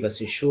that give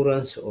us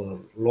insurance or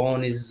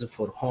loans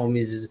for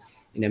homes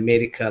in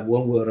America,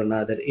 one way or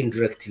another,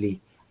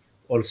 indirectly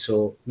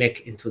also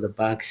make into the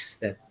banks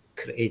that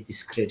create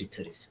these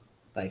creditors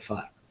by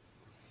far.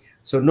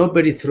 So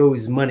nobody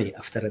throws money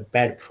after a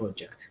bad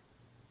project.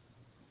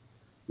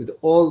 With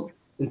all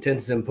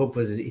intents and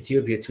purposes,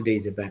 Ethiopia today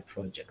is a bad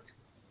project.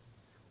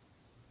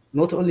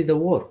 Not only the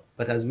war,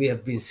 but as we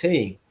have been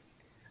saying,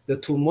 the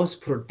two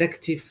most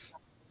productive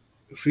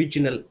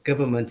regional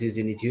governments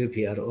in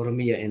Ethiopia are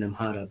Oromia and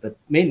Amhara, but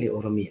mainly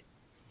Oromia.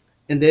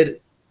 And there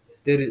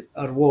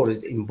are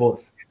wars in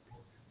both.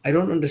 I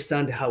don't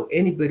understand how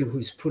anybody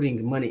who's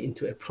putting money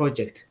into a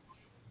project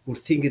would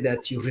think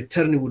that your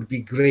return would be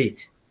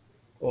great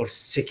or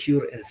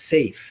secure and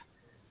safe,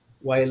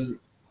 while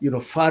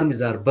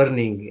farms are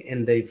burning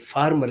and the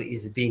farmer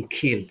is being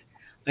killed.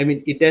 I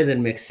mean, it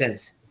doesn't make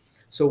sense.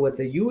 So what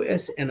the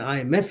US and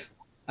IMF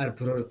are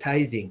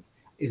prioritizing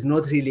is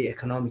not really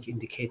economic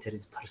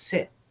indicators per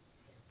se.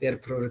 They're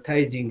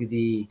prioritizing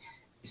the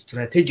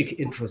strategic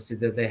interest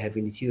that they have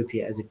in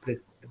Ethiopia as a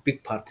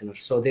big partner.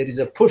 So there is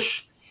a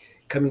push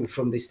coming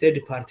from the State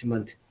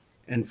Department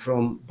and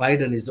from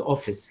Biden's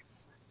office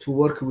to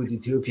work with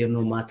Ethiopia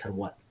no matter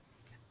what.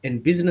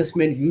 And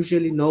businessmen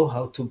usually know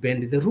how to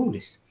bend the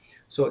rules.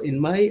 So in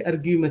my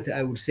argument,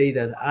 I would say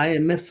that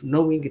IMF,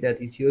 knowing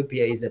that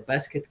Ethiopia is a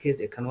basket case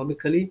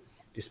economically,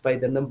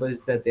 despite the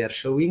numbers that they are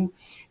showing,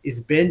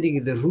 is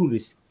bending the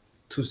rules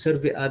to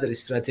serve other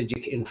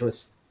strategic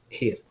interests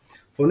here.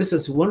 For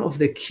instance, one of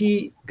the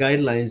key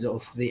guidelines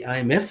of the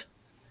IMF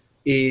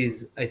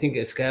is, I think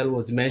as Kyle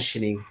was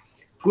mentioning,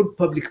 good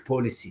public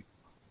policy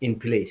in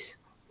place.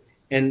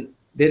 And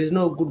there is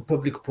no good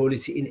public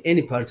policy in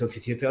any part of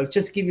Ethiopia. I'll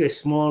just give you a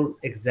small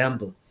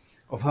example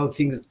of how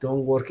things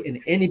don't work, and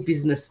any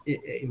business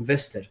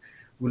investor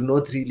will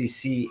not really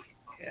see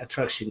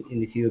attraction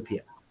in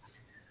Ethiopia.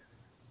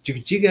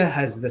 Jigjiga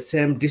has the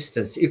same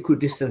distance, equal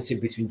distance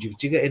between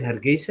Jigjiga and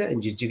Hargeisa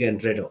and Jigjiga and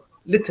Redo,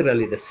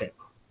 literally the same.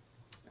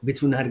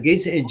 Between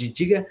Hargeisa and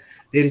Jigjiga,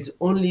 there is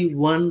only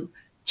one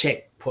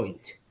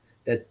checkpoint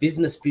that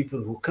business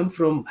people who come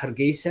from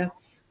Hargeisa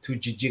to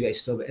Jigjiga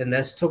stop, and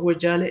that's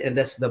Togwajale, and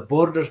that's the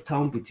border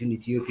town between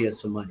Ethiopia and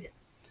Somalia.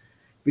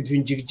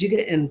 Between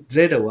Jigjiga and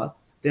Dredawa,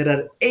 there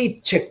are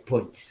 8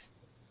 checkpoints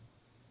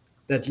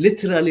that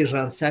literally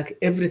ransack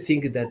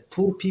everything that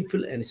poor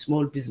people and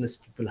small business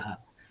people have.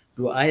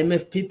 Do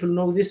IMF people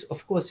know this?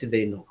 Of course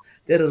they know.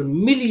 There are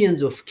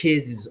millions of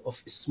cases of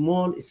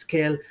small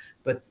scale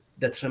but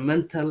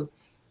detrimental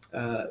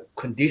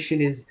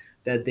conditions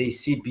that they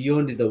see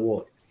beyond the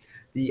wall.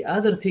 The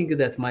other thing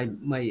that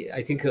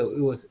I think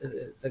it was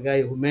the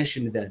guy who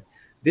mentioned that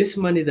this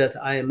money that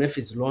IMF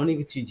is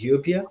loaning to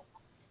Ethiopia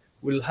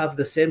will have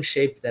the same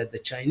shape that the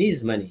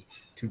Chinese money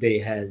today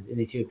has in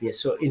Ethiopia.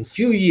 So in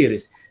few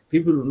years,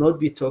 people will not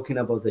be talking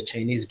about the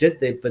Chinese debt,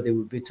 but they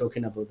will be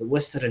talking about the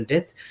Western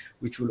debt,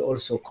 which will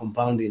also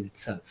compound in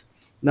itself.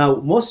 Now,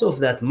 most of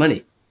that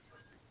money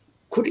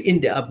could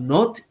end up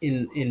not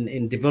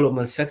in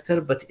development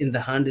sector, but in the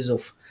hands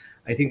of,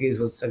 I think it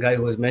was a guy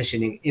who was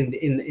mentioning,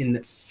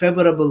 in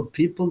favorable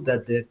people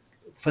that the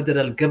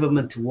federal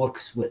government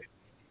works with.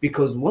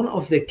 Because one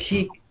of the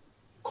key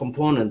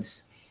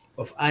components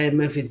of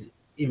IMF's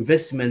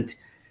investment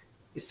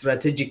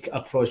strategic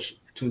approach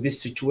to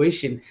this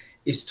situation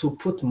is to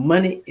put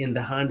money in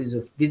the hands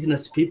of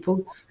business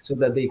people so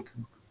that they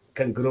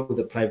can grow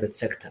the private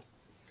sector.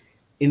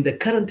 In the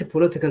current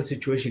political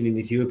situation in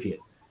Ethiopia,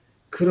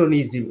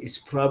 cronyism is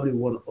probably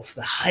one of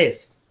the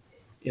highest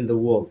in the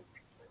world.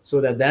 So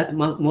that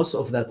most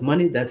of that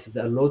money that is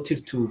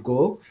allotted to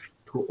go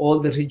to all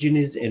the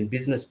regions and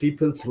business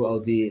people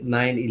throughout the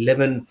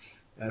 9/11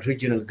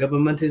 regional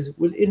governments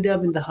will end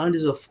up in the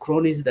hands of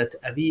cronies that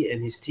Abiy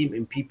and his team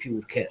and PP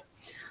would care.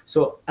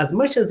 So as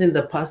much as in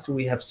the past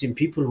we have seen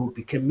people who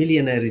became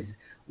millionaires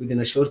within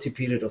a short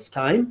period of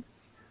time,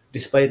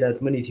 despite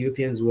that many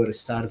Ethiopians were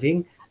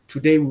starving,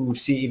 today we would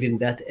see even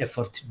that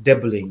effort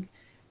doubling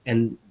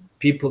and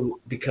people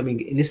becoming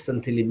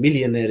instantly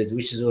millionaires,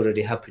 which is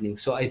already happening.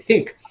 So I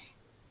think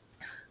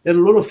there are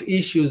a lot of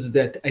issues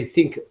that I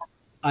think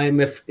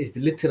IMF is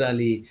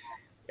literally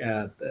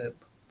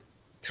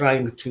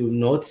trying to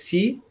not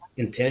see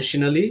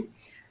intentionally.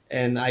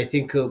 And I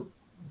think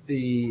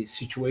the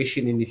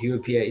situation in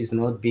Ethiopia is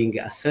not being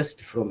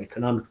assessed from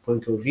economic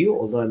point of view,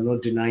 although I'm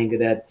not denying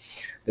that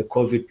the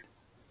COVID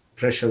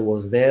pressure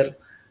was there.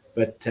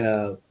 But,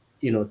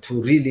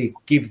 to really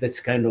give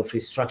this kind of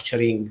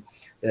restructuring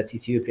that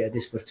Ethiopia at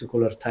this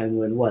particular time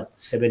when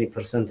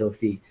 70% of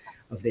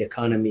the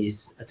economy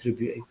is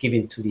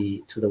given to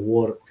the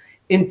war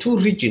in 2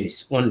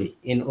 regions only,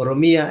 in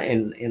Oromia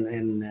and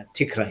in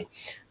Tigray.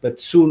 But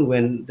soon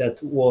when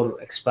that war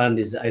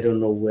expands, I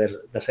don't know where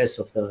the rest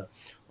of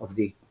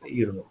the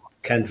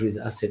country's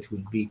asset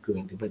will be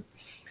going. But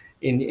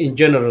in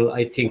general,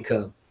 I think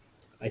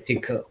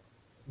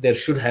there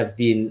should have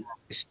been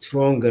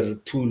stronger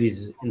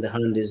tools in the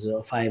hands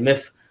of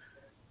IMF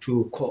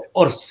to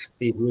coerce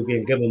the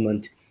Ethiopian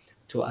government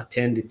to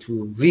attend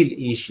to real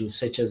issues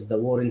such as the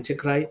war in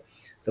Tigray,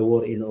 the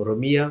war in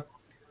Oromia,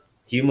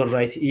 human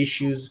rights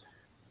issues,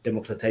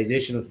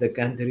 democratization of the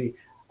country,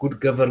 good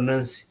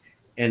governance,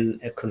 and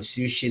a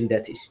constitution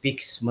that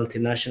speaks,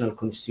 multinational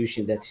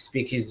constitution that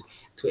speaks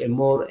to a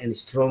more and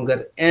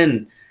stronger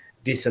and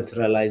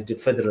decentralized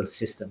federal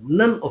system.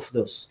 None of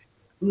those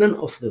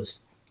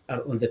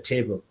are on the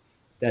table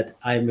that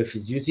IMF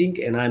is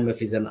using, and IMF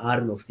is an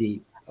arm of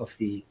the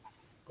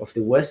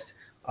West.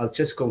 I'll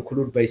just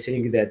conclude by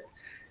saying that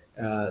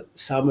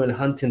Samuel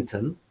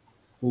Huntington,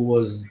 who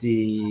was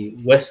the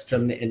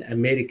Western and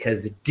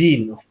America's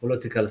Dean of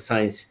Political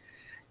Science,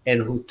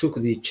 and who took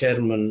the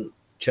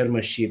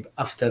chairmanship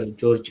after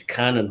George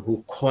Cannon,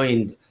 who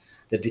coined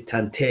the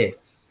détente,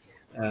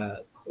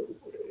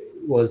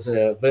 was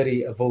a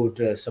very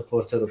avowed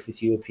supporter of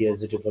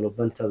Ethiopia's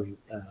developmental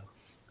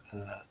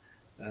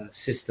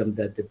system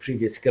that the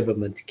previous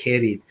government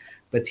carried.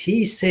 But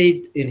he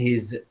said in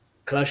his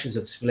Clashes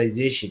of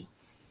Civilization,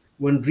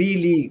 one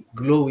really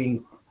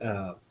glowing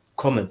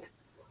comment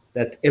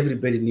that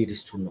everybody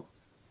needs to know.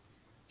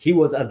 He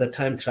was at the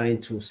time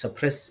trying to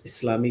suppress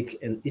Islamic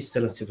and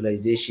Eastern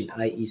civilization,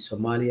 i.e.,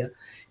 Somalia,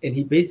 and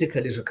he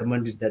basically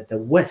recommended that the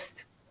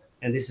West,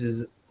 and this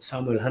is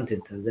Samuel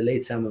Huntington, the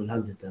late Samuel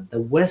Huntington,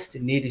 the West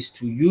needs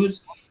to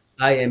use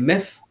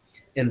IMF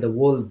and the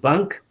World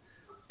Bank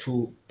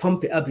to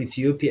pump up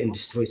Ethiopia and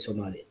destroy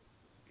Somalia.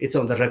 It's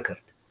on the record.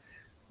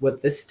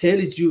 What this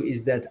tells you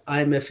is that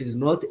IMF is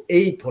not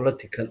a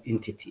political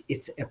entity.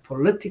 It's a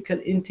political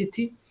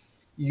entity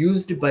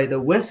used by the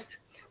West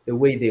the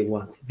way they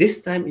want.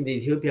 This time in the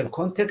Ethiopian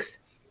context,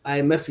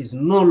 IMF is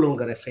no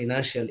longer a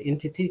financial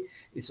entity.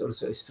 It's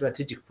also a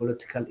strategic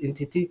political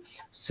entity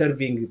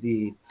serving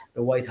the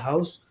White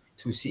House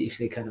to see if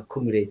they can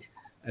accommodate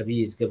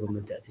Abiy's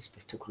government at this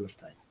particular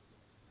time.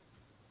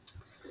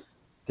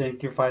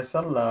 Thank you,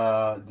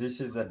 Faisal. This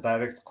is a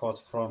direct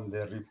quote from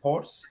the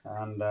reports.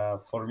 And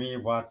for me,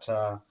 what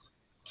to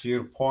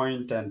your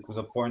point and to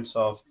the points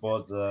of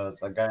both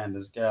Zagai and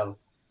Isgail,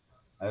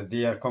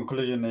 their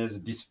conclusion is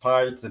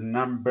despite the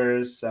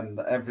numbers and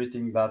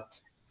everything that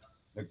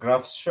the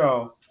graphs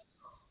show,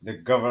 the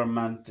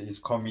government is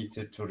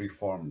committed to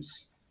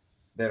reforms.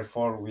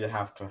 Therefore, we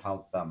have to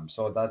help them.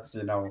 So that's,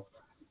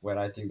 where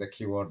I think the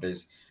key word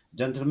is.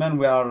 Gentlemen,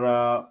 we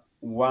are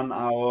 1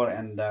 hour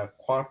and a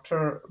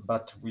quarter,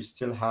 but we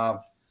still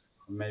have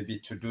maybe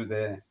to do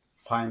the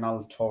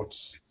final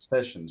thoughts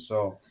session.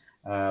 So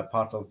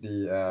part of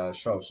the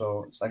show.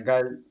 So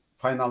Sagai,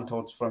 final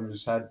thoughts from your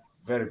side,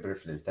 very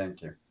briefly.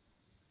 Thank you.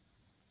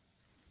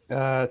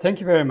 Thank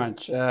you very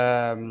much. With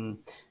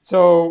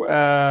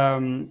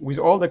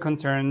all the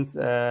concerns,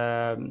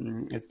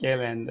 as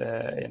Gail and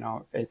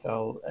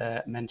Faisal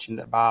mentioned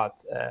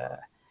about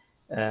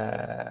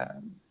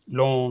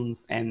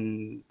loans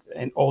and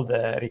all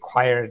the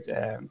required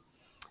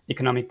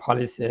economic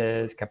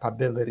policies,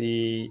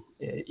 capability,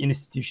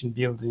 institution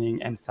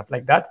building, and stuff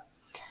like that,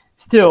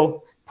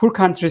 still poor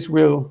countries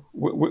will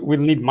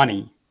need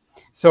money.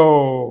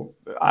 So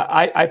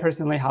I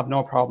personally have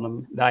no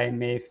problem the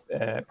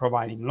IMF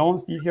providing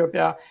loans to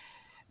Ethiopia,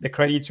 the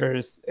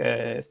creditors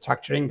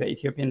structuring the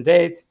Ethiopian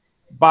debt,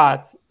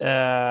 but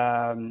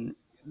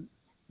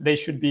they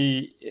should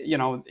be,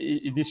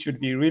 this should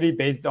be really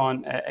based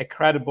on a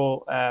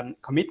credible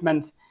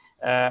commitment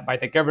by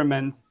the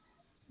government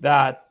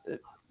that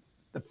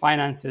the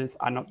finances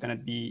are not going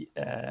to be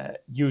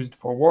used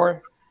for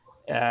war.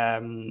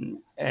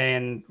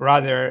 And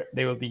rather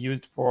they will be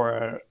used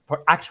for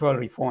actual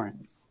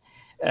reforms.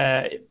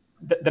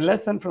 The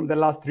lesson from the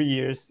last 3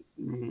 years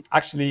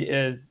actually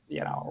is,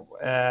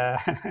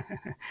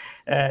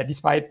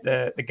 despite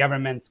the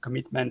government's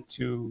commitment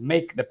to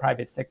make the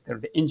private sector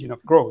the engine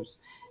of growth,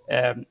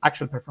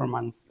 actual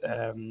performance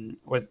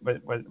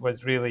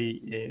was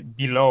really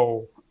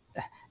below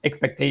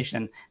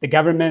expectation. The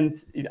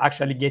government is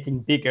actually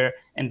getting bigger,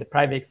 and the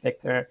private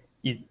sector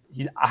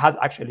has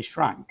actually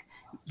shrunk.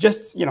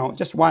 Just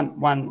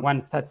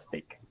one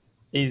statistic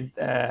is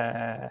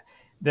the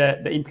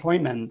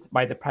employment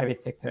by the private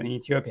sector in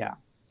Ethiopia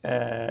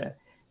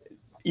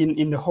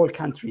in the whole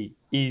country.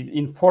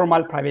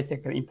 Informal private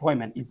sector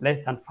employment is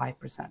less than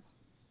 5%.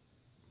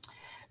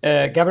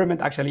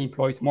 Government actually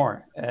employs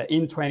more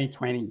in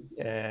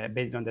 2020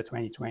 based on the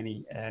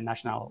 2020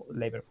 National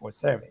Labor Force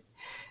Survey.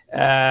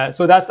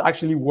 So that's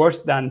actually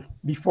worse than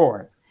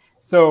before.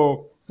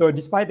 So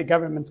despite the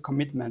government's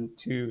commitment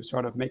to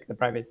sort of make the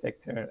private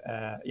sector,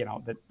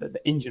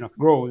 the engine of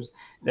growth,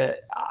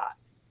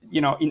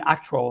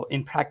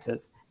 in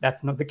practice,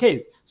 that's not the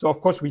case. So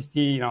of course we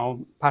see,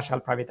 partial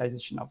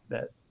privatization of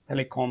the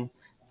telecom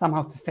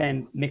somehow to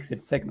send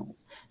mixed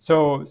signals.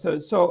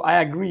 So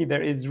I agree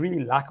there is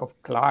really lack of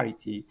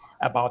clarity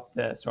about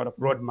the sort of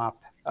roadmap,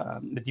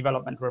 the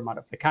development roadmap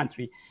of the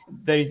country.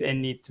 There is a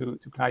need to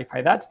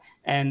clarify that.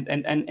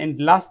 And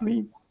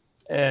lastly,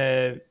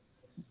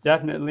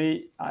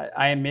 definitely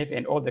IMF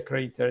and all the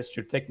creditors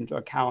should take into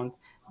account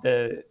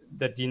the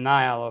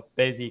denial of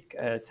basic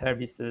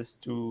services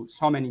to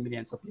so many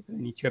millions of people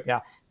in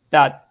Ethiopia.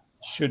 That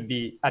should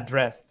be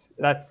addressed.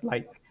 That's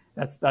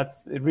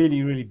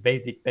really, really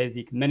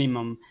basic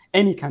minimum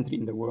any country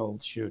in the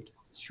world should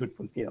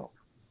fulfill.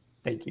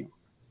 Thank you.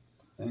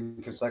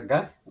 Thank you,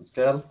 Sagai.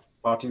 Scale,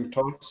 parting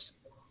thoughts?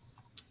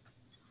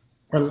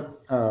 Well,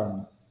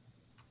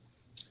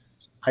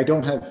 I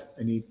don't have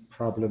any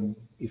problem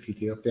if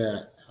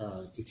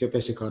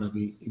Ethiopia's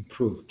economy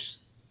improved.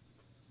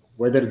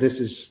 Whether this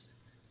is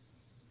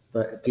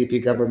the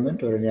PP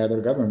government or any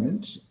other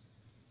government,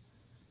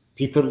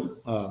 people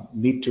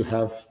need to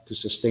have to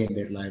sustain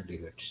their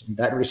livelihoods. In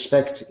that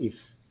respect,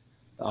 if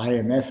the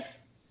IMF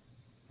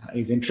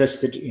is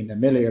interested in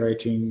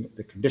ameliorating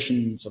the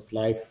conditions of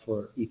life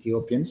for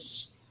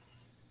Ethiopians,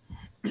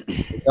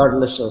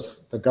 regardless of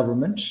the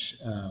government,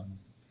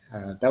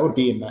 that would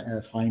be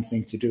a fine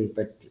thing to do.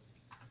 But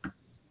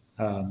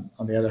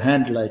On the other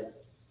hand, like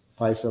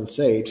Faisal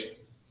said,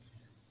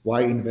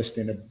 why invest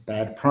in a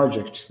bad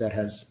project that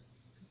has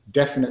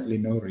definitely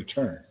no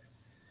return?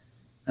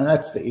 And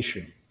that's the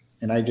issue.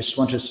 And I just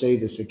want to say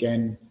this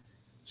again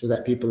so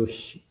that people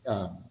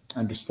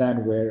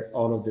understand where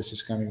all of this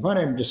is coming from.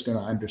 I'm just going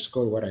to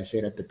underscore what I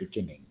said at the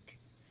beginning.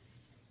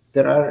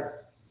 There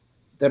are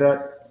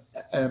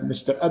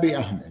Mr. Abiy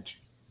Ahmed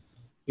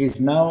is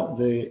now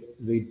the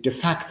de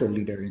facto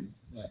leader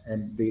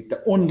and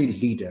the only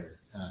leader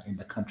in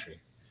the country.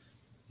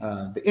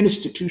 The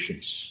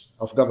institutions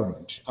of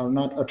government are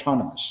not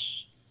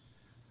autonomous.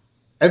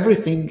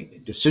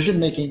 Everything,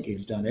 decision-making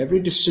is done. Every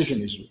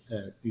decision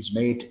is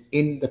made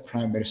in the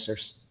Prime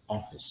Minister's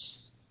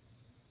office.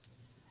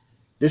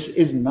 This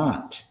is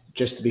not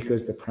just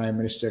because the Prime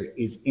Minister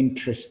is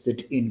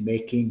interested in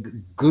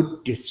making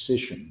good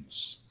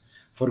decisions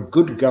for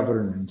good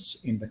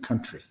governance in the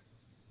country.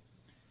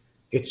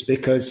 It's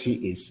because he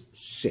is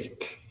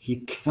sick. He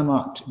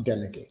cannot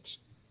delegate.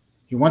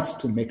 He wants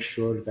to make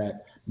sure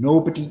that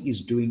nobody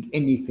is doing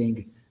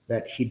anything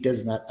that he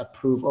does not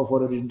approve of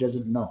or he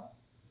doesn't know.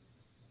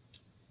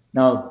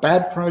 Now,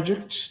 bad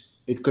project,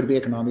 it could be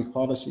economic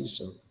policies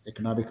or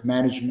economic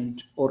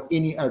management or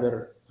any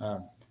other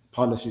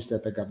policies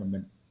that the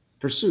government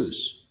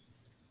pursues.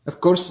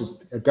 Of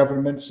course, a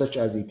government such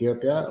as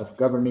Ethiopia, of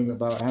governing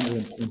about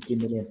 120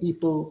 million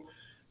people,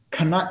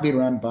 cannot be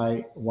run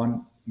by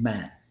one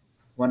man,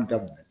 one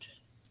government,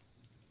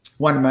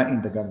 one man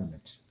in the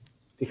government.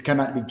 It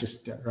cannot be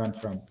just run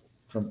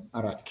from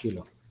Arat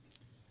Kilo.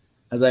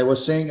 As I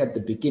was saying at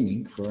the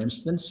beginning, for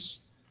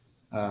instance,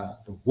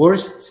 the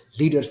worst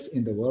leaders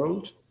in the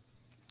world,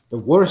 the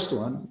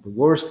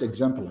worst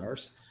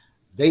exemplars,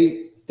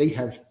 they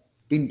have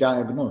been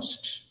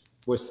diagnosed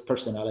with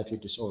personality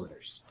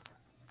disorders.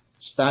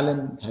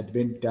 Stalin had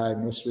been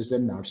diagnosed with a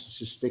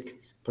narcissistic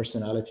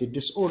personality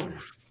disorder.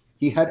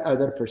 He had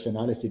other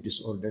personality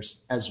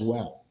disorders as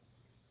well.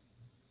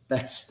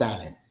 That's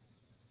Stalin.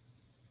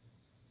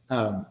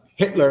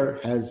 Hitler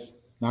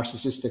has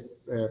narcissistic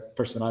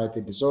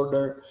personality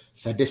disorder,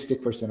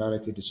 sadistic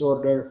personality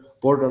disorder,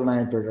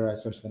 borderline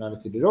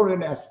personality disorder,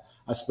 and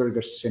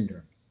Asperger's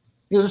syndrome.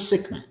 He was a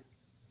sick man.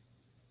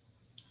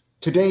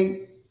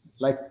 Today,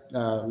 like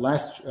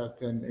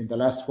in the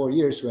last 4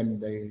 years, when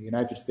the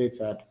United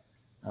States had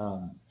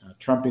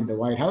Trump in the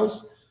White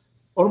House,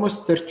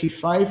 almost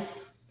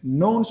 35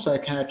 known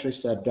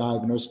psychiatrists have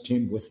diagnosed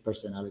him with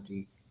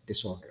personality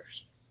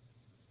disorders.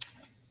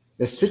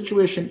 The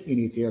situation in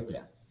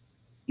Ethiopia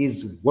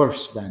is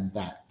worse than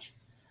that.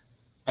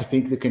 I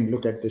think they can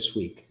look at this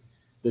week.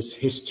 This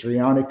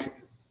histrionic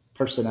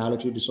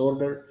personality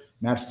disorder,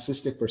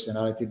 narcissistic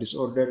personality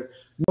disorder,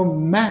 no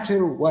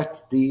matter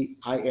what the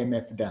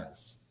IMF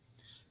does,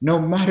 no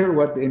matter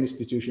what the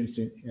institutions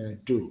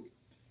do,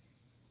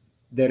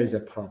 there is a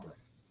problem.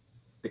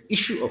 The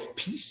issue of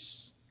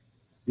peace,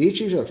 the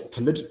issue of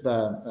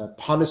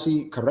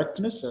policy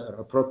correctness or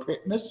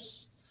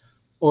appropriateness,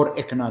 or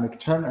economic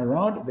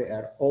turnaround, they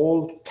are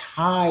all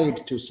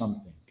tied to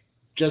something,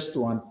 just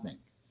one thing.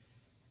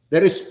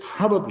 There is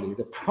probably,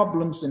 the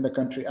problems in the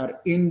country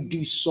are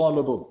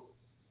indissoluble.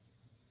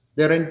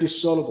 They're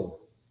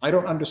indissoluble. I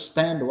don't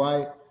understand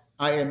why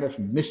IMF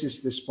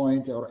misses this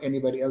point or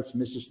anybody else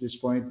misses this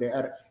point. They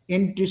are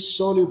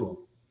indissoluble.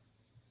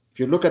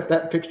 If you look at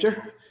that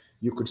picture,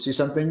 you could see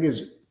something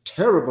is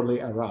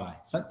terribly awry,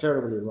 it's not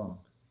terribly wrong.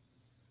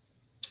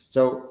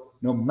 So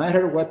no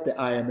matter what the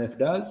IMF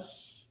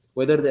does,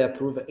 whether they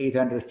approve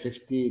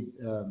 850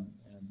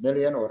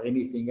 million or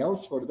anything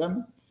else for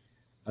them,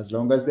 as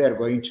long as they are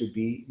going to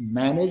be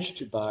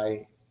managed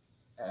by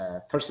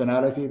a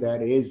personality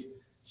that is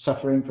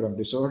suffering from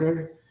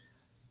disorder,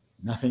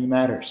 nothing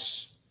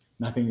matters.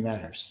 Nothing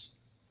matters.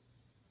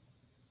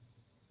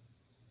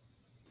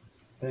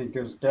 Thank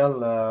you,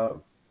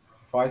 Skel.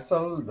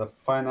 Faisal, the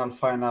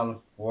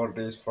final word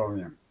is from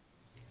you.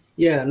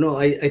 Yeah, no,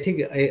 I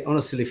think I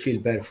honestly feel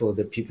bad for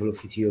the people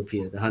of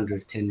Ethiopia, the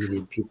 110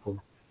 million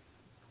people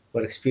who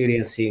are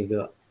experiencing,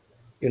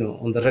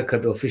 on the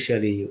record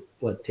officially,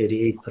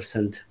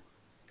 38%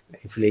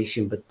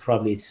 inflation, but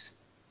probably it's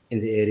in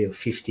the area of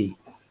 50%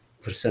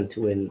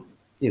 when,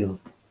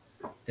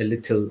 a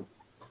little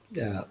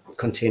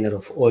container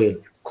of oil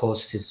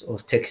costs or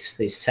takes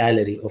the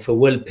salary of a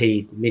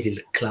well-paid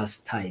middle-class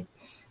type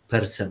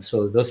person.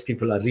 So those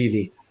people are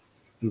really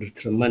under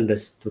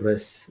tremendous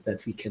duress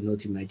that we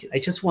cannot imagine. I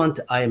just want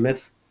the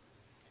IMF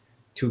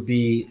to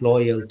be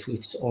loyal to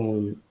its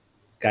own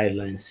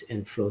guidelines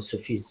and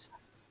philosophies.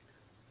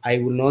 I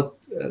will not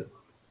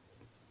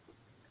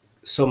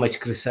so much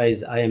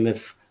criticize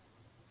IMF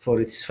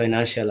for its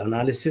financial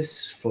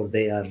analysis, for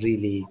they are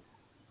really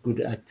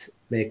good at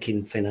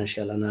making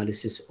financial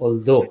analysis.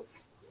 Although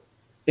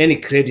any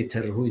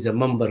creditor who is a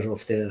member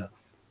of the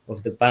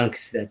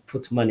banks that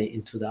put money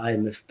into the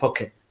IMF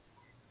pocket,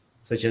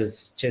 such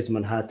as Chase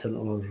Manhattan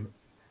or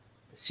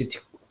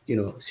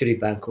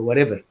Citibank or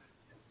whatever,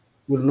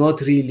 will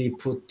not really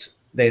put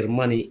their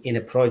money in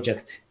a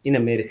project in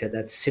America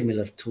that's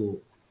similar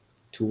to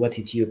what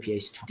Ethiopia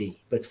is today.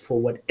 But for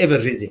whatever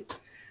reason,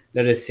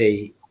 let us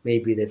say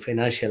maybe the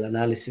financial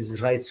analysis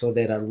is right, so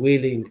there are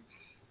willing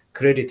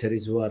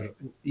creditors who are,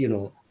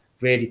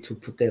 ready to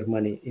put their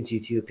money into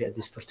Ethiopia at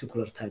this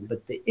particular time.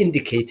 But the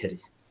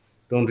indicators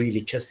don't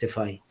really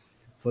justify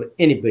for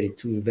anybody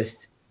to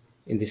invest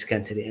in this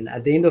country. And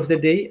at the end of the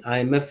day,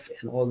 IMF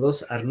and all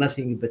those are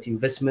nothing but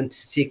investment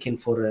seeking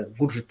for a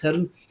good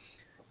return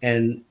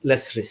and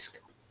less risk.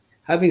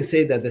 Having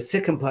said that, the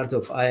second part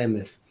of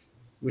IMF,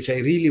 which I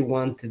really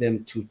want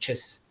them to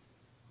just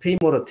pay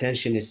more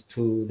attention, is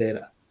to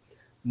their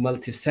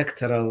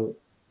multi-sectoral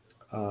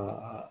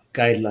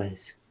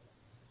guidelines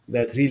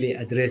that really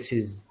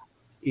addresses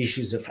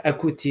issues of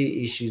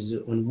equity, issues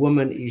on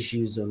women,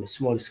 issues on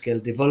small scale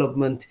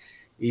development,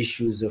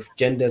 issues of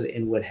gender,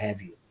 and what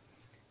have you.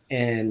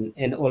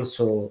 And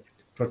also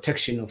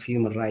protection of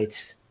human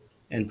rights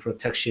and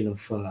protection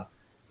of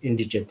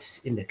indigents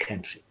in the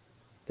country.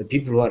 The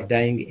people who are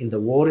dying in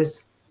the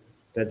wars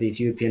that the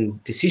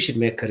Ethiopian decision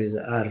makers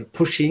are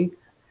pushing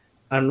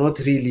are not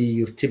really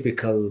your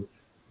typical,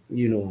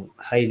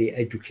 highly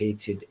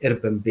educated,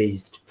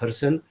 urban-based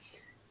person.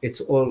 It's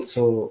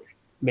also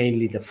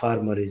mainly the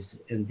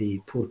farmers and the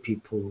poor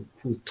people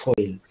who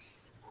toil,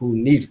 who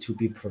need to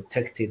be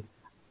protected.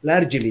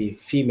 Largely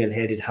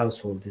female-headed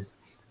households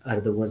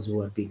are the ones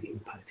who are being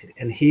impacted.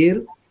 And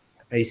here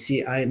I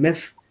see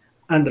IMF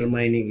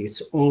undermining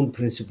its own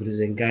principles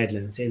and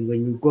guidelines. And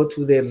when you go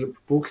to their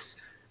books,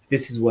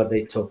 this is what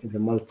they talk in the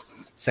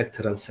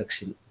multi-sectoral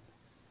section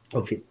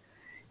of it.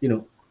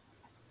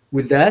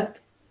 With that,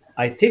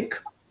 I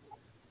think,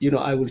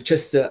 I will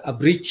just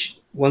abridge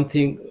one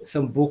thing,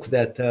 some book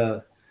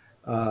that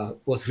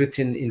was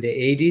written in the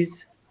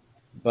 80s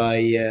by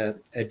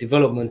a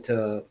development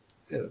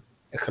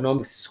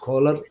economics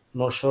scholar,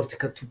 No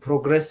Shortcut to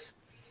Progress.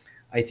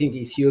 I think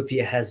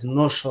Ethiopia has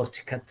no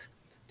shortcut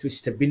to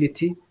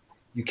stability.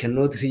 You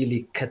cannot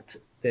really cut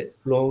the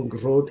long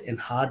road and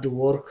hard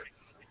work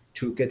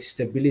to get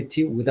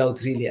stability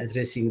without really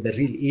addressing the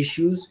real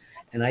issues.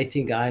 And I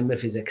think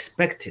IMF is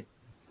expected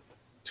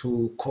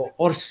to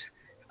coerce,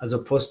 as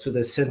opposed to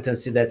the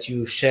sentence that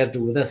you shared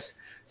with us,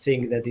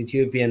 saying that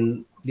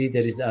Ethiopian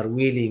leaders are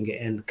willing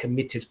and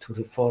committed to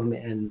reform,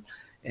 and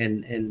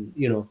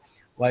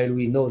while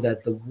we know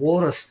that the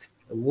worst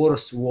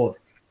war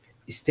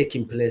is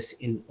taking place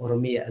in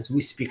Oromia as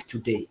we speak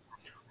today,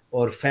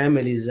 or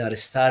families are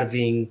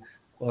starving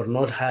or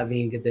not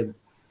having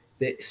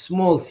the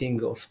small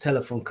thing of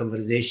telephone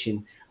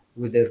conversation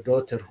with their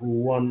daughter who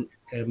won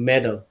a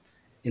medal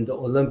in the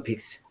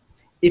Olympics.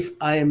 If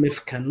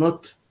IMF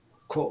cannot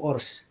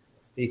coerce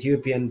the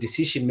Ethiopian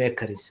decision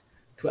makers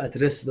to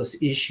address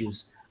those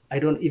issues, I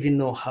don't even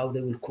know how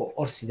they will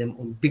coerce them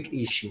on big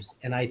issues.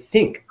 And I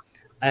think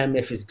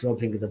IMF is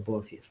dropping the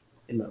ball here,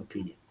 in my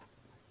opinion.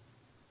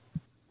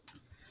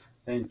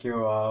 Thank you,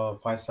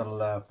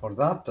 Faisal, for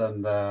that.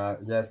 And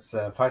yes,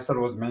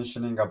 Faisal was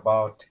mentioning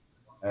about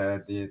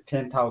the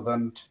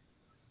 10,000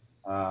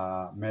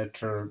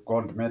 meter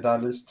gold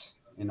medalist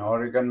in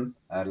Oregon,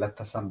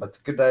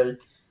 Letasambat Gidai,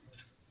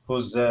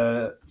 whose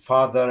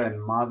father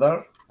and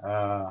mother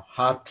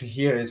had to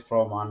hear it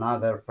from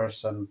another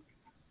person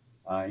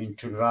in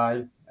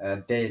Tigray a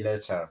day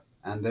later.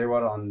 And they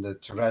were on the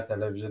Tigray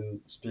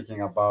television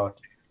speaking about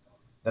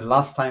the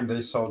last time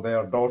they saw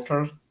their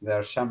daughter,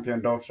 their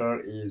champion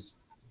daughter, is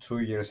 2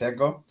 years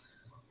ago.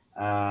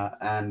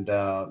 And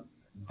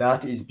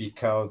that is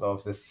because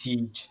of the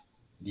siege,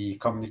 the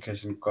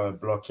communication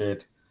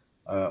blockade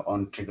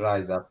on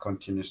Tigray that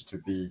continues to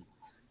be,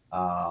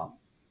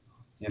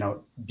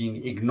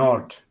 being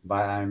ignored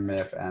by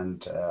IMF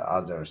and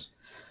others.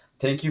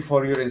 Thank you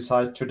for your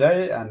insight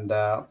today. And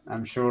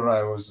I'm sure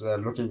I was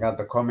looking at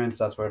the comments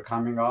that were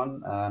coming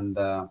on, and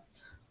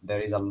there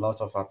is a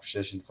lot of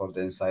appreciation for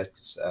the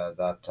insights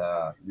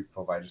that you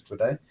provided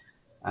today.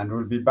 And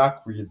we'll be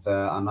back with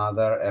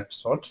another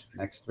episode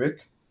next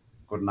week.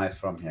 Good night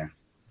from here.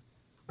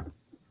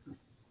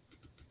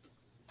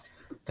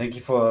 Thank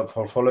you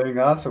for following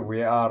us.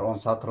 We are on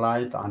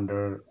satellite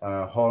under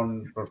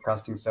Horn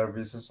Broadcasting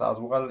Services as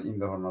well in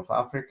the Horn of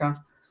Africa.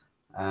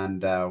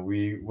 And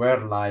we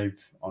were live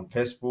on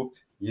Facebook,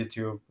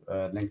 YouTube,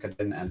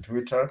 LinkedIn, and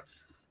Twitter.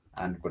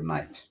 And good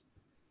night.